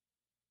like?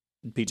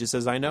 Peaches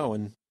says, I know,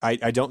 and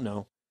I don't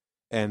know.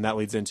 And that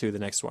leads into the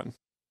next one.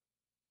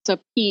 So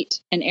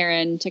Pete and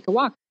Aaron take a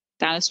walk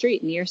down a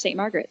street near St.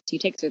 Margaret's. He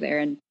takes her there,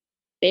 and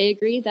they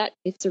agree that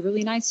it's a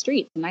really nice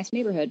street, a nice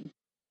neighborhood.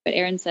 But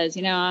Aaron says,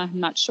 I'm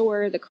not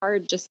sure. The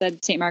card just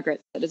said St.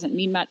 Margaret's. That doesn't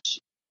mean much.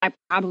 I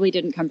probably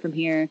didn't come from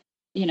here.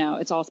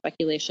 It's all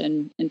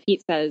speculation. And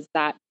Pete says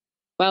that,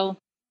 well,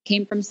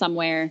 came from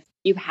somewhere.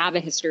 You have a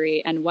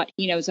history, and what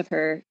he knows of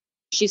her,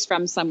 she's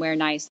from somewhere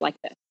nice like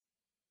this.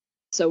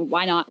 So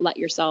why not let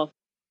yourself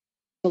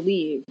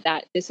believe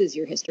that this is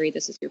your history,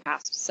 this is your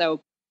past? So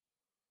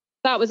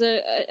that was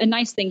a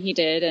nice thing he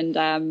did,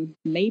 and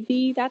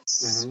maybe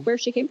that's where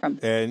she came from.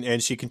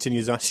 And she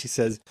continues on. She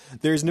says,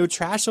 there's no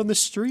trash on the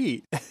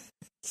street.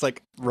 It's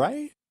like,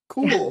 right?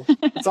 Cool.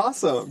 It's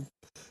awesome.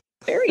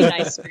 Very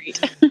nice street.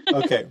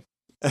 Okay.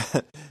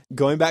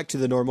 Going back to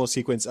the normal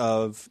sequence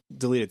of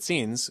deleted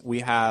scenes, we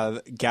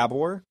have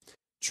Gabor,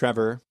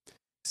 Trevor,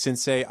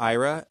 Sensei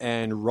Ira,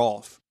 and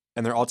Rolf,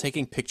 and they're all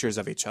taking pictures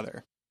of each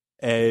other.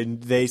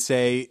 And they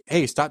say,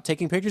 hey, stop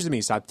taking pictures of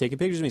me. Stop taking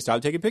pictures of me.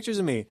 Stop taking pictures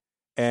of me.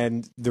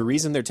 And the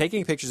reason they're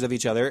taking pictures of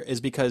each other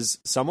is because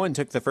someone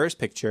took the first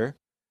picture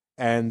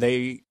and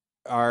they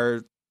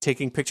are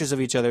taking pictures of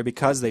each other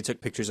because they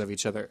took pictures of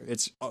each other.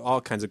 It's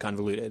all kinds of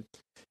convoluted.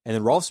 And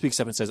then Rolf speaks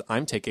up and says,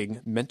 I'm taking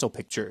mental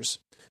pictures,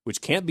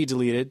 which can't be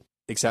deleted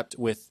except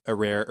with a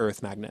rare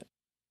earth magnet.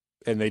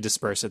 And they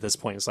disperse at this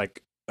point. It's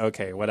like,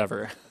 okay,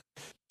 whatever.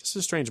 Just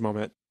a strange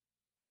moment.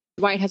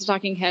 Dwight has a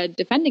talking head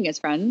defending his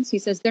friends. He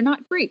says they're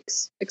not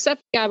freaks,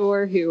 except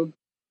Gabor, who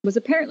was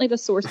apparently the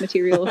source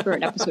material for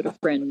an episode of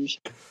Fringe.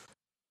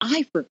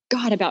 I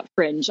forgot about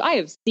Fringe. I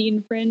have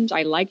seen Fringe.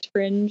 I liked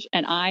Fringe,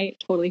 and I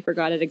totally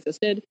forgot it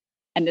existed.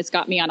 And this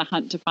got me on a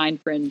hunt to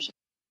find Fringe.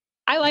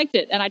 I liked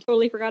it, and I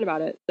totally forgot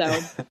about it. So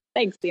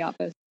thanks, The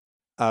Office.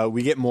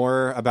 We get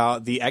more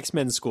about the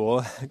X-Men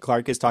school.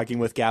 Clark is talking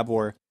with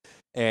Gabor,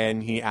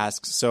 and he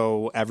asks,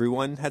 so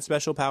everyone had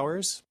special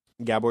powers?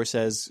 Gabor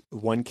says,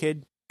 one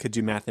kid could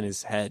do math in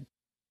his head.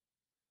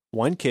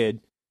 One kid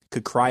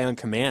could cry on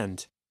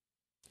command.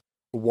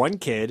 One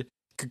kid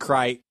could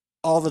cry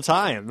all the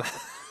time.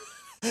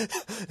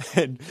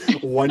 And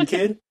one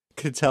kid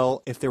could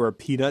tell if there were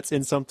peanuts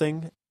in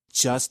something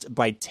just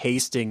by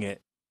tasting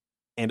it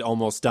and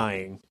almost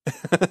dying.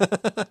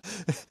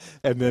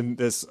 And then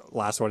this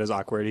last one is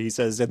awkward. He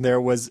says, and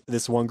there was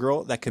this one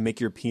girl that could make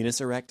your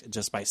penis erect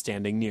just by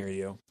standing near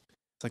you.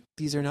 It's like,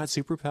 these are not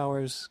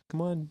superpowers.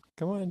 Come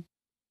on.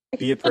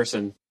 Be a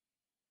person.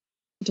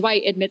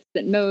 Dwight admits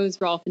that Mose,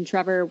 Rolf, and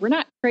Trevor were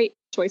not great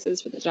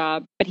choices for the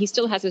job, but he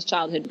still has his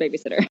childhood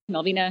babysitter,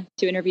 Melvina,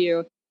 to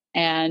interview.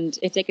 And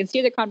if they can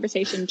steer the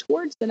conversation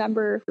towards the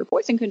number for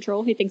poison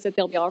control, he thinks that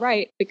they'll be all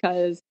right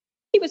because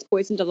he was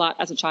poisoned a lot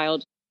as a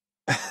child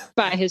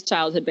by his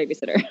childhood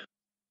babysitter.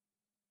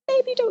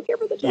 Maybe don't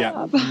give her the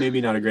job. Yeah, maybe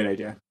not a great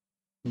idea.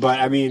 But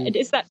I mean, and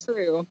is that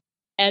true?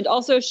 And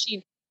also,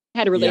 she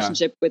had a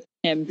relationship with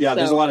him. Yeah, so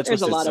there's a lot of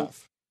twisted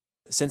stuff.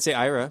 Sensei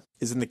Ira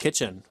is in the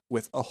kitchen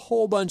with a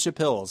whole bunch of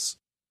pills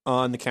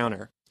on the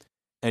counter.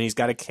 And he's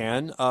got a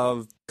can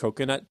of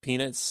coconut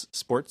peanuts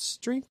sports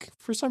drink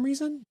for some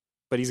reason.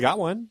 But he's got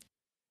one.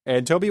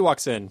 And Toby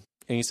walks in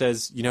and he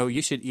says,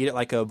 you should eat it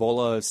like a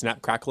bowl of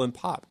Snap, Crackle, and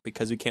Pop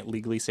because we can't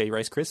legally say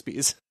Rice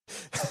Krispies.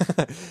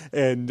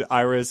 And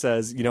Ira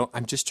says,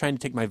 I'm just trying to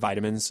take my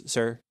vitamins,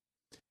 sir.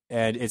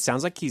 And it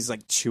sounds like he's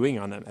like chewing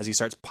on them as he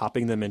starts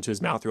popping them into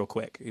his mouth real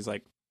quick. He's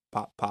like,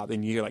 pop, pop,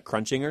 and you hear like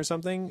crunching or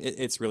something.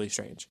 It's really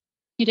strange.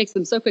 He takes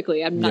them so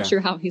quickly. I'm not sure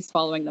how he's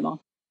swallowing them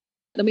all.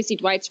 Then we see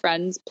Dwight's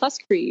friends plus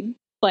Creed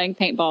playing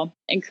paintball.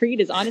 And Creed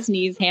is on his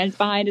knees, hands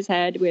behind his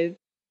head, with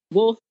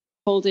Wolf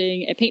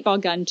holding a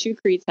paintball gun to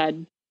Creed's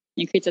head.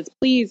 And Creed says,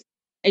 please,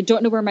 I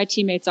don't know where my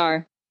teammates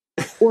are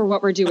or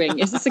what we're doing.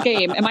 Is this a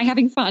game? Am I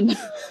having fun?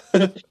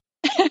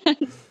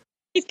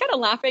 He's kind of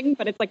laughing,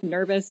 but it's like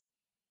nervous.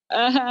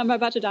 I'm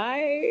about to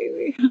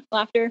die.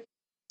 Laughter.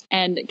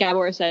 And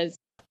Gabor says,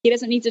 he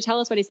doesn't need to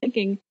tell us what he's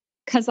thinking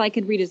because I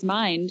can read his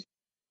mind.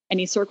 And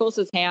he circles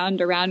his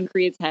hand around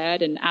Creed's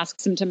head and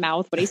asks him to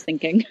mouth what he's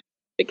thinking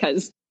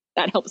because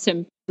that helps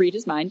him read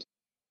his mind.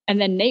 And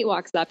then Nate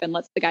walks up and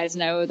lets the guys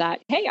know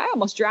that, hey, I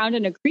almost drowned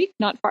in a creek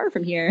not far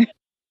from here.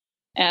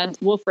 And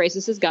Wolf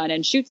raises his gun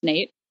and shoots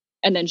Nate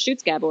and then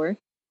shoots Gabor.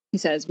 He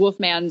says,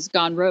 Wolfman's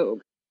gone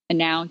rogue and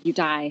now you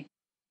die.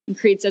 And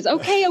Creed says,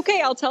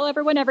 okay, I'll tell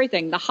everyone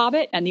everything. The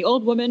Hobbit and the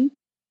old woman,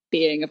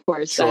 being, of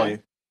course,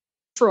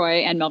 Troy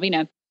and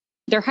Melvina,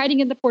 they're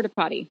hiding in the porta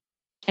potty.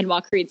 And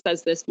while Creed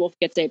says this, Wolf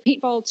gets a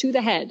paintball to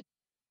the head,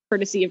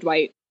 courtesy of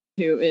Dwight,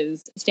 who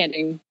is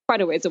standing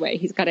quite a ways away.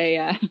 He's got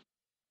a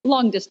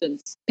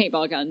long-distance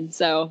paintball gun,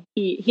 so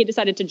he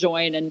decided to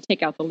join and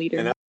take out the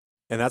leader.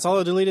 And that's all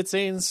the deleted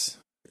scenes.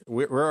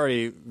 We're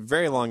already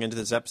very long into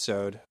this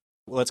episode.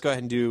 Let's go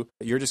ahead and do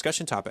your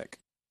discussion topic.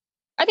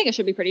 I think it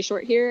should be pretty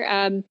short here.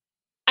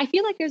 I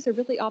feel like there's a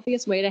really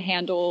obvious way to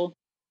handle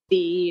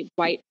the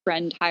Dwight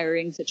friend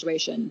hiring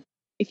situation.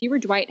 If you were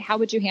Dwight, how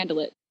would you handle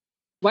it?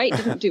 Dwight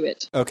didn't do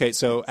it. Okay,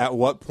 so at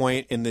what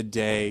point in the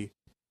day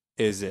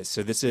is this?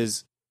 So this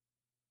is,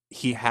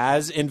 he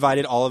has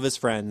invited all of his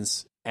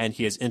friends and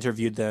he has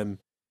interviewed them.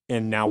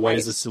 And now what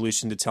is the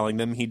solution to telling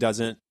them he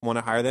doesn't want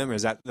to hire them? Or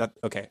is that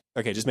okay?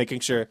 Okay, just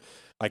making sure,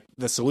 like,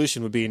 the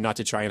solution would be not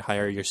to try and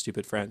hire your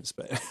stupid friends,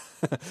 but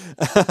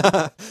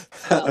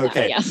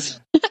okay.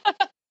 Yes.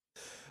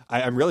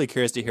 I'm really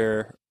curious to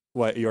hear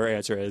what your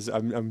answer is.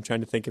 I'm trying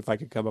to think if I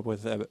could come up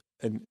with a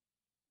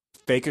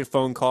fake a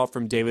phone call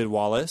from David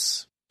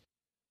Wallace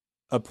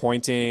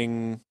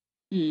appointing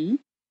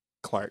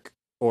Clark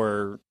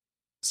or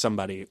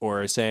somebody,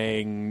 or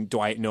saying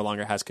Dwight no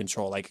longer has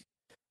control. Like,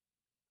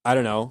 I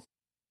don't know.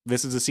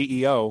 This is a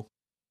CEO.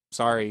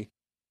 Sorry.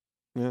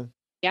 Yeah.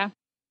 I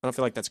don't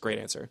feel like that's a great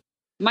answer.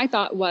 My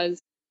thought was,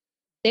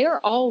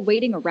 they're all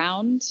waiting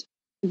around,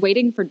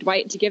 waiting for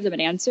Dwight to give them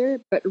an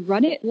answer, but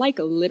run it like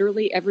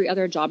literally every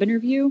other job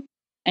interview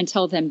and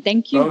tell them,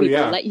 thank you, we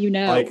will let you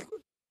know. Like,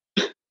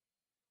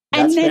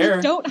 and then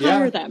fair. Don't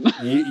hire them.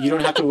 You don't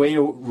have to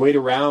wait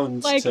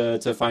around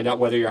to find out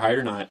whether you're hired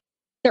or not.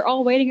 They're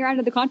all waiting around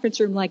in the conference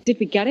room like, did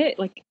we get it?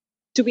 Like,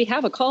 do we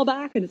have a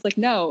callback? And it's like,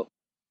 no,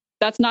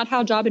 that's not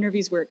how job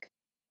interviews work.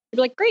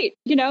 You're like, great,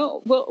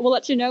 we'll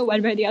let you know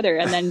one way or the other,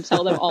 and then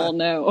tell them all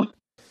no.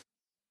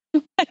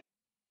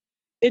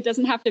 It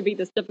doesn't have to be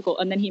this difficult.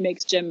 And then he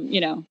makes Jim,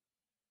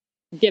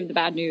 give the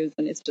bad news,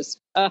 and it's just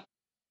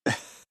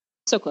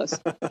so close.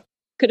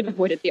 Could have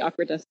avoided the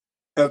awkwardness.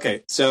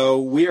 Okay,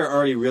 so we are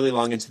already really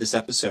long into this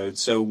episode,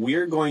 so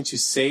we're going to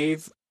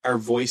save our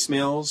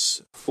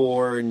voicemails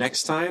for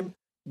next time,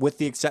 with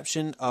the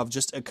exception of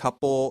just a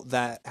couple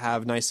that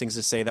have nice things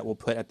to say that we'll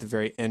put at the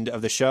very end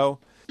of the show.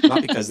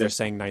 Not because they're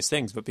saying nice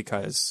things, but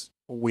because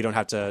we don't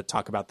have to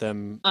talk about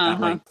them at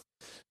length.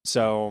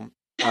 So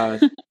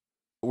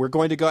we're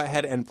going to go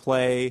ahead and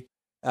play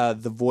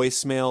the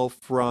voicemail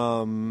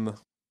from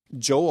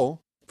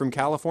Joel from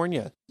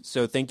California.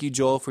 So thank you,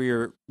 Joel, for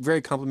your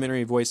very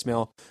complimentary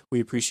voicemail.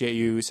 We appreciate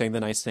you saying the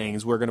nice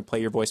things. We're going to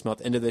play your voicemail at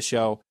the end of the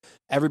show.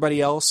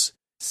 Everybody else,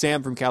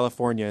 Sam from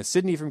California,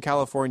 Sydney from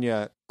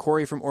California,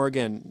 Corey from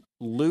Oregon,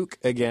 Luke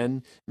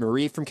again,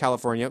 Marie from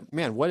California.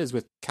 Man, what is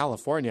with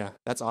California?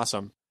 That's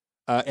awesome.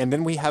 And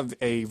then we have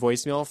a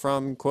voicemail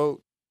from,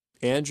 quote,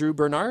 Andrew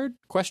Bernard, ?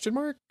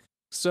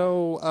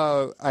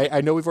 So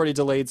I know we've already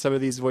delayed some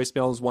of these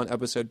voicemails one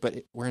episode,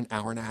 but we're an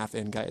hour and a half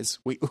in, guys.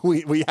 We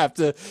have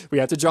to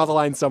draw the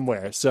line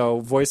somewhere.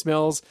 So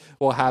voicemails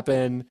will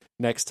happen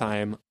next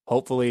time.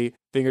 Hopefully,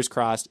 fingers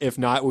crossed. If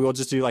not, we will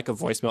just do like a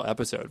voicemail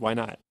episode. Why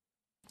not?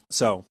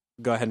 So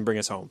go ahead and bring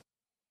us home.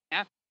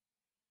 Yeah.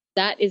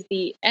 That is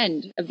the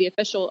end of the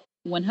official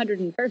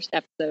 101st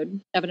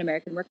episode of An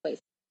American Workplace.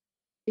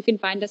 You can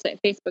find us at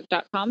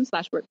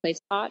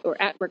facebook.com/workplacepod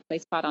or at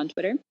workplacepod on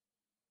Twitter.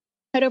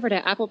 Head over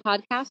to Apple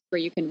Podcasts,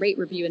 where you can rate,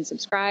 review, and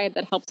subscribe.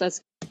 That helps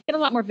us get a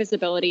lot more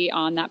visibility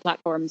on that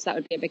platform, so that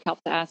would be a big help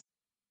to us.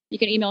 You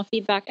can email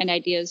feedback and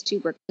ideas to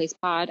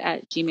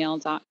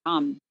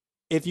workplacepod@gmail.com.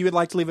 If you would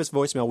like to leave us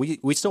voicemail,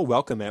 we still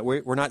welcome it.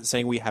 We're not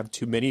saying we have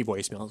too many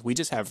voicemails. We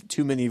just have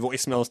too many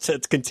voicemails to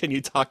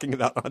continue talking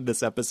about on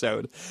this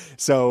episode.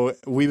 So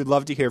we would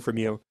love to hear from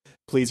you.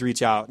 Please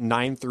reach out,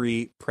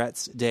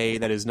 93-PRETS-DAY.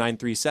 That is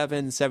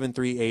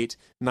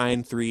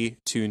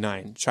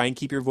 937-738-9329. Try and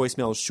keep your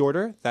voicemails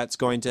shorter. That's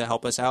going to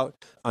help us out.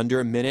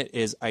 Under a minute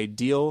is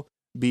ideal.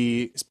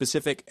 be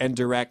specific and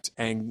direct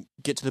and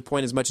get to the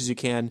point as much as you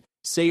can.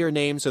 Say your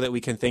name so that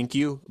we can thank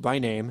you by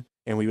name,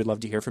 and we would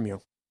love to hear from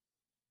you.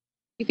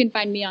 You can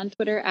find me on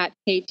Twitter at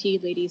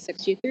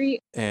KTLady623.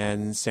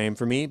 And same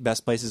for me.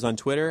 Best places on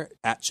Twitter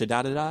at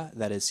Chadadada.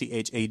 That is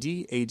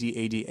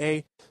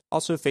ChadAdAda.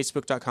 Also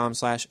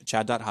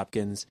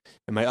Facebook.com/Chad.Hopkins.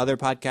 And my other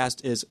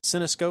podcast is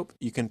Cinescope.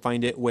 You can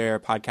find it where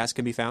podcasts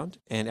can be found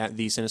and at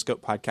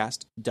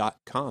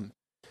thecinescopepodcast.com.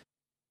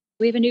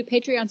 We have a new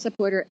Patreon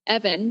supporter,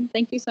 Evan.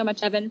 Thank you so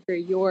much, Evan, for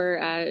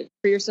your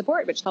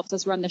support, which helps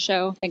us run the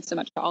show. Thanks so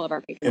much to all of our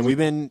patrons. And we've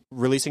been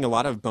releasing a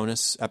lot of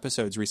bonus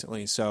episodes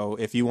recently. So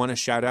if you want a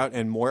shout out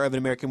and more of An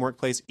American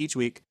Workplace each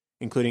week,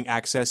 including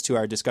access to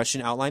our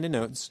discussion outline and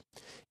notes,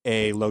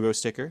 a logo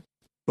sticker,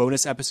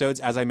 bonus episodes,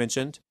 as I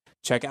mentioned,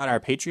 check out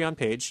our Patreon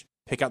page.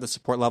 Pick out the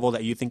support level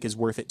that you think is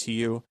worth it to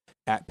you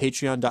at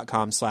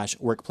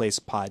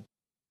patreon.com/workplacepod.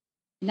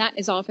 And that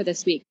is all for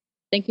this week.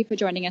 Thank you for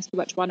joining us to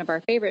watch one of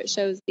our favorite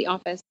shows, The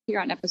Office, here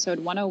on episode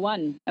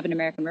 101 of An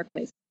American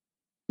Workplace.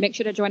 Make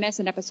sure to join us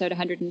in episode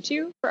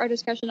 102 for our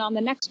discussion on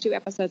the next 2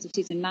 episodes of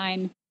season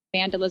 9,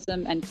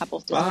 Vandalism and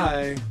Couples.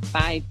 Bye.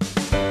 Bye.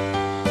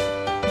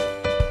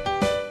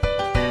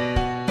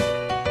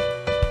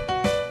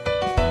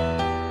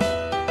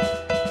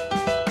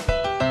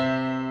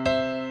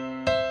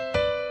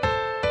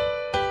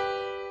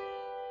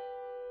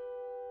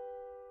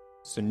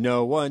 So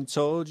no one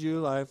told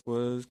you life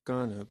was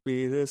gonna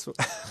be this way.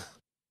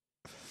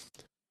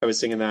 I was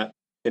singing that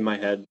in my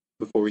head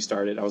before we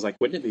started. I was like,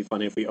 wouldn't it be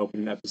funny if we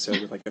opened an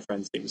episode with like the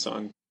Friends theme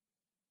song?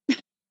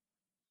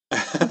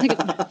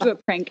 Like do a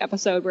prank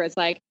episode where it's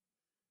like,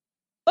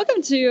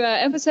 welcome to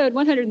episode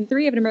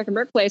 103 of An American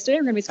Workplace. Today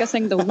we're going to be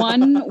discussing the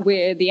one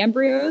with the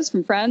embryos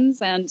from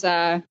Friends, and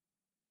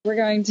we're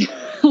going to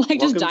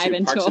just dive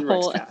into a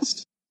whole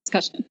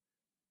discussion.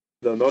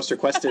 The most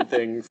requested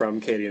thing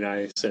from Katie and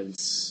I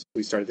since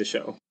we started the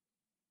show.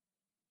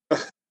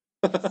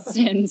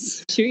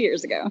 Since 2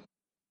 years ago.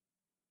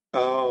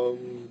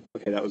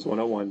 Okay, that was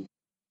 101.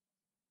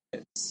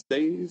 It's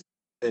saved,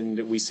 and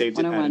we saved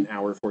it at an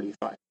hour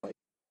 45. Like,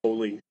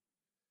 holy.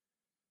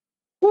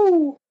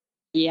 Woo!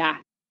 Yeah,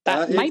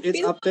 that might it's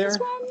be up there.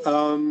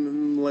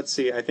 One. Let's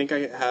see. I think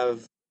I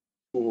have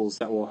tools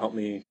that will help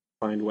me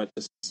find what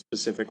the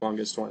specific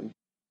longest one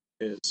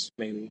is,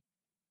 maybe.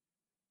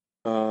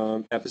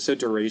 Episode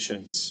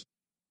durations.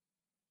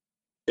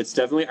 It's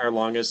definitely our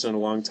longest in a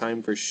long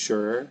time for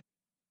sure.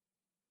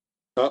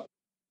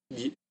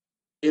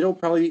 It'll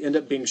probably end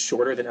up being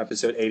shorter than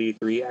episode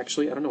 83,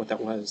 actually. I don't know what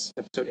that was.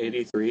 Episode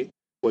 83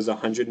 was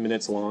 100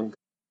 minutes long.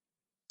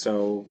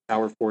 So,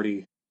 hour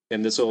 40.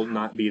 And this will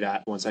not be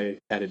that once I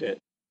edit it.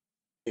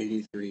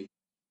 83.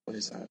 What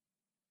is that?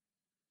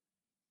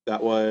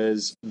 That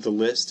was The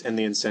List and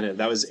The Incentive.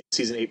 That was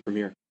season 8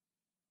 premiere.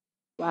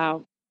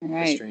 Wow. All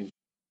right. That's strange.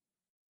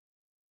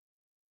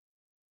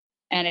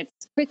 And it's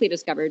quickly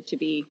discovered to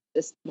be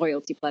this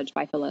loyalty pledge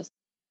by Phyllis.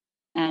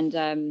 And,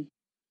 I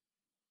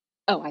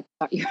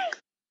thought you were...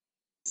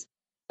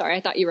 Sorry,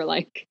 I thought you were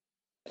like...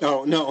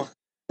 Oh, no.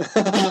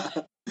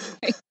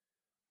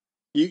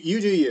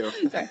 You do you.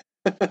 Sorry.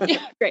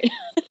 Yeah, great.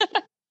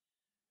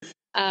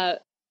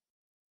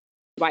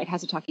 Dwight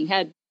has a talking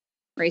head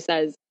where he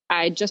says,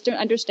 I just don't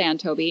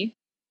understand, Toby.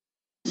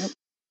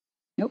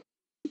 Nope.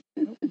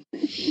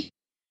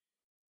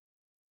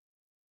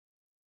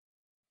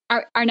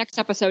 Our next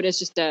episode is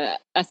just a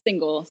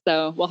single,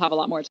 so we'll have a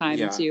lot more time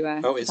to talk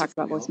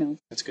about voicemails.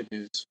 That's good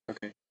news.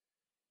 Okay.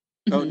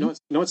 Oh, no, it's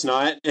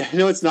not.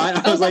 No, it's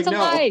not. I was like, no.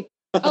 Lie.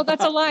 Oh,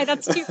 that's a lie.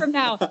 That's 2 from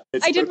now.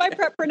 I did my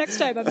prep for next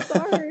time. I'm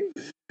sorry.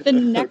 The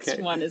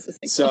next one is a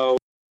single. So,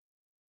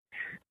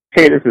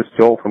 hey, this is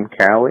Joel from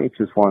Cali.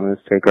 Just wanted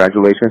to say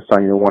congratulations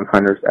on your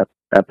 100th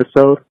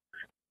episode.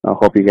 I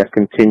hope you guys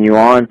continue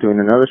on doing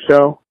another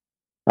show.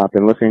 I've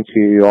been listening to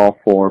you all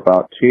for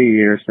about 2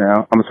 years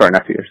now. I'm sorry,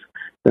 not 2 years.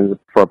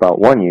 For about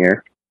 1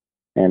 year,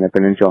 and I've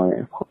been enjoying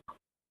it.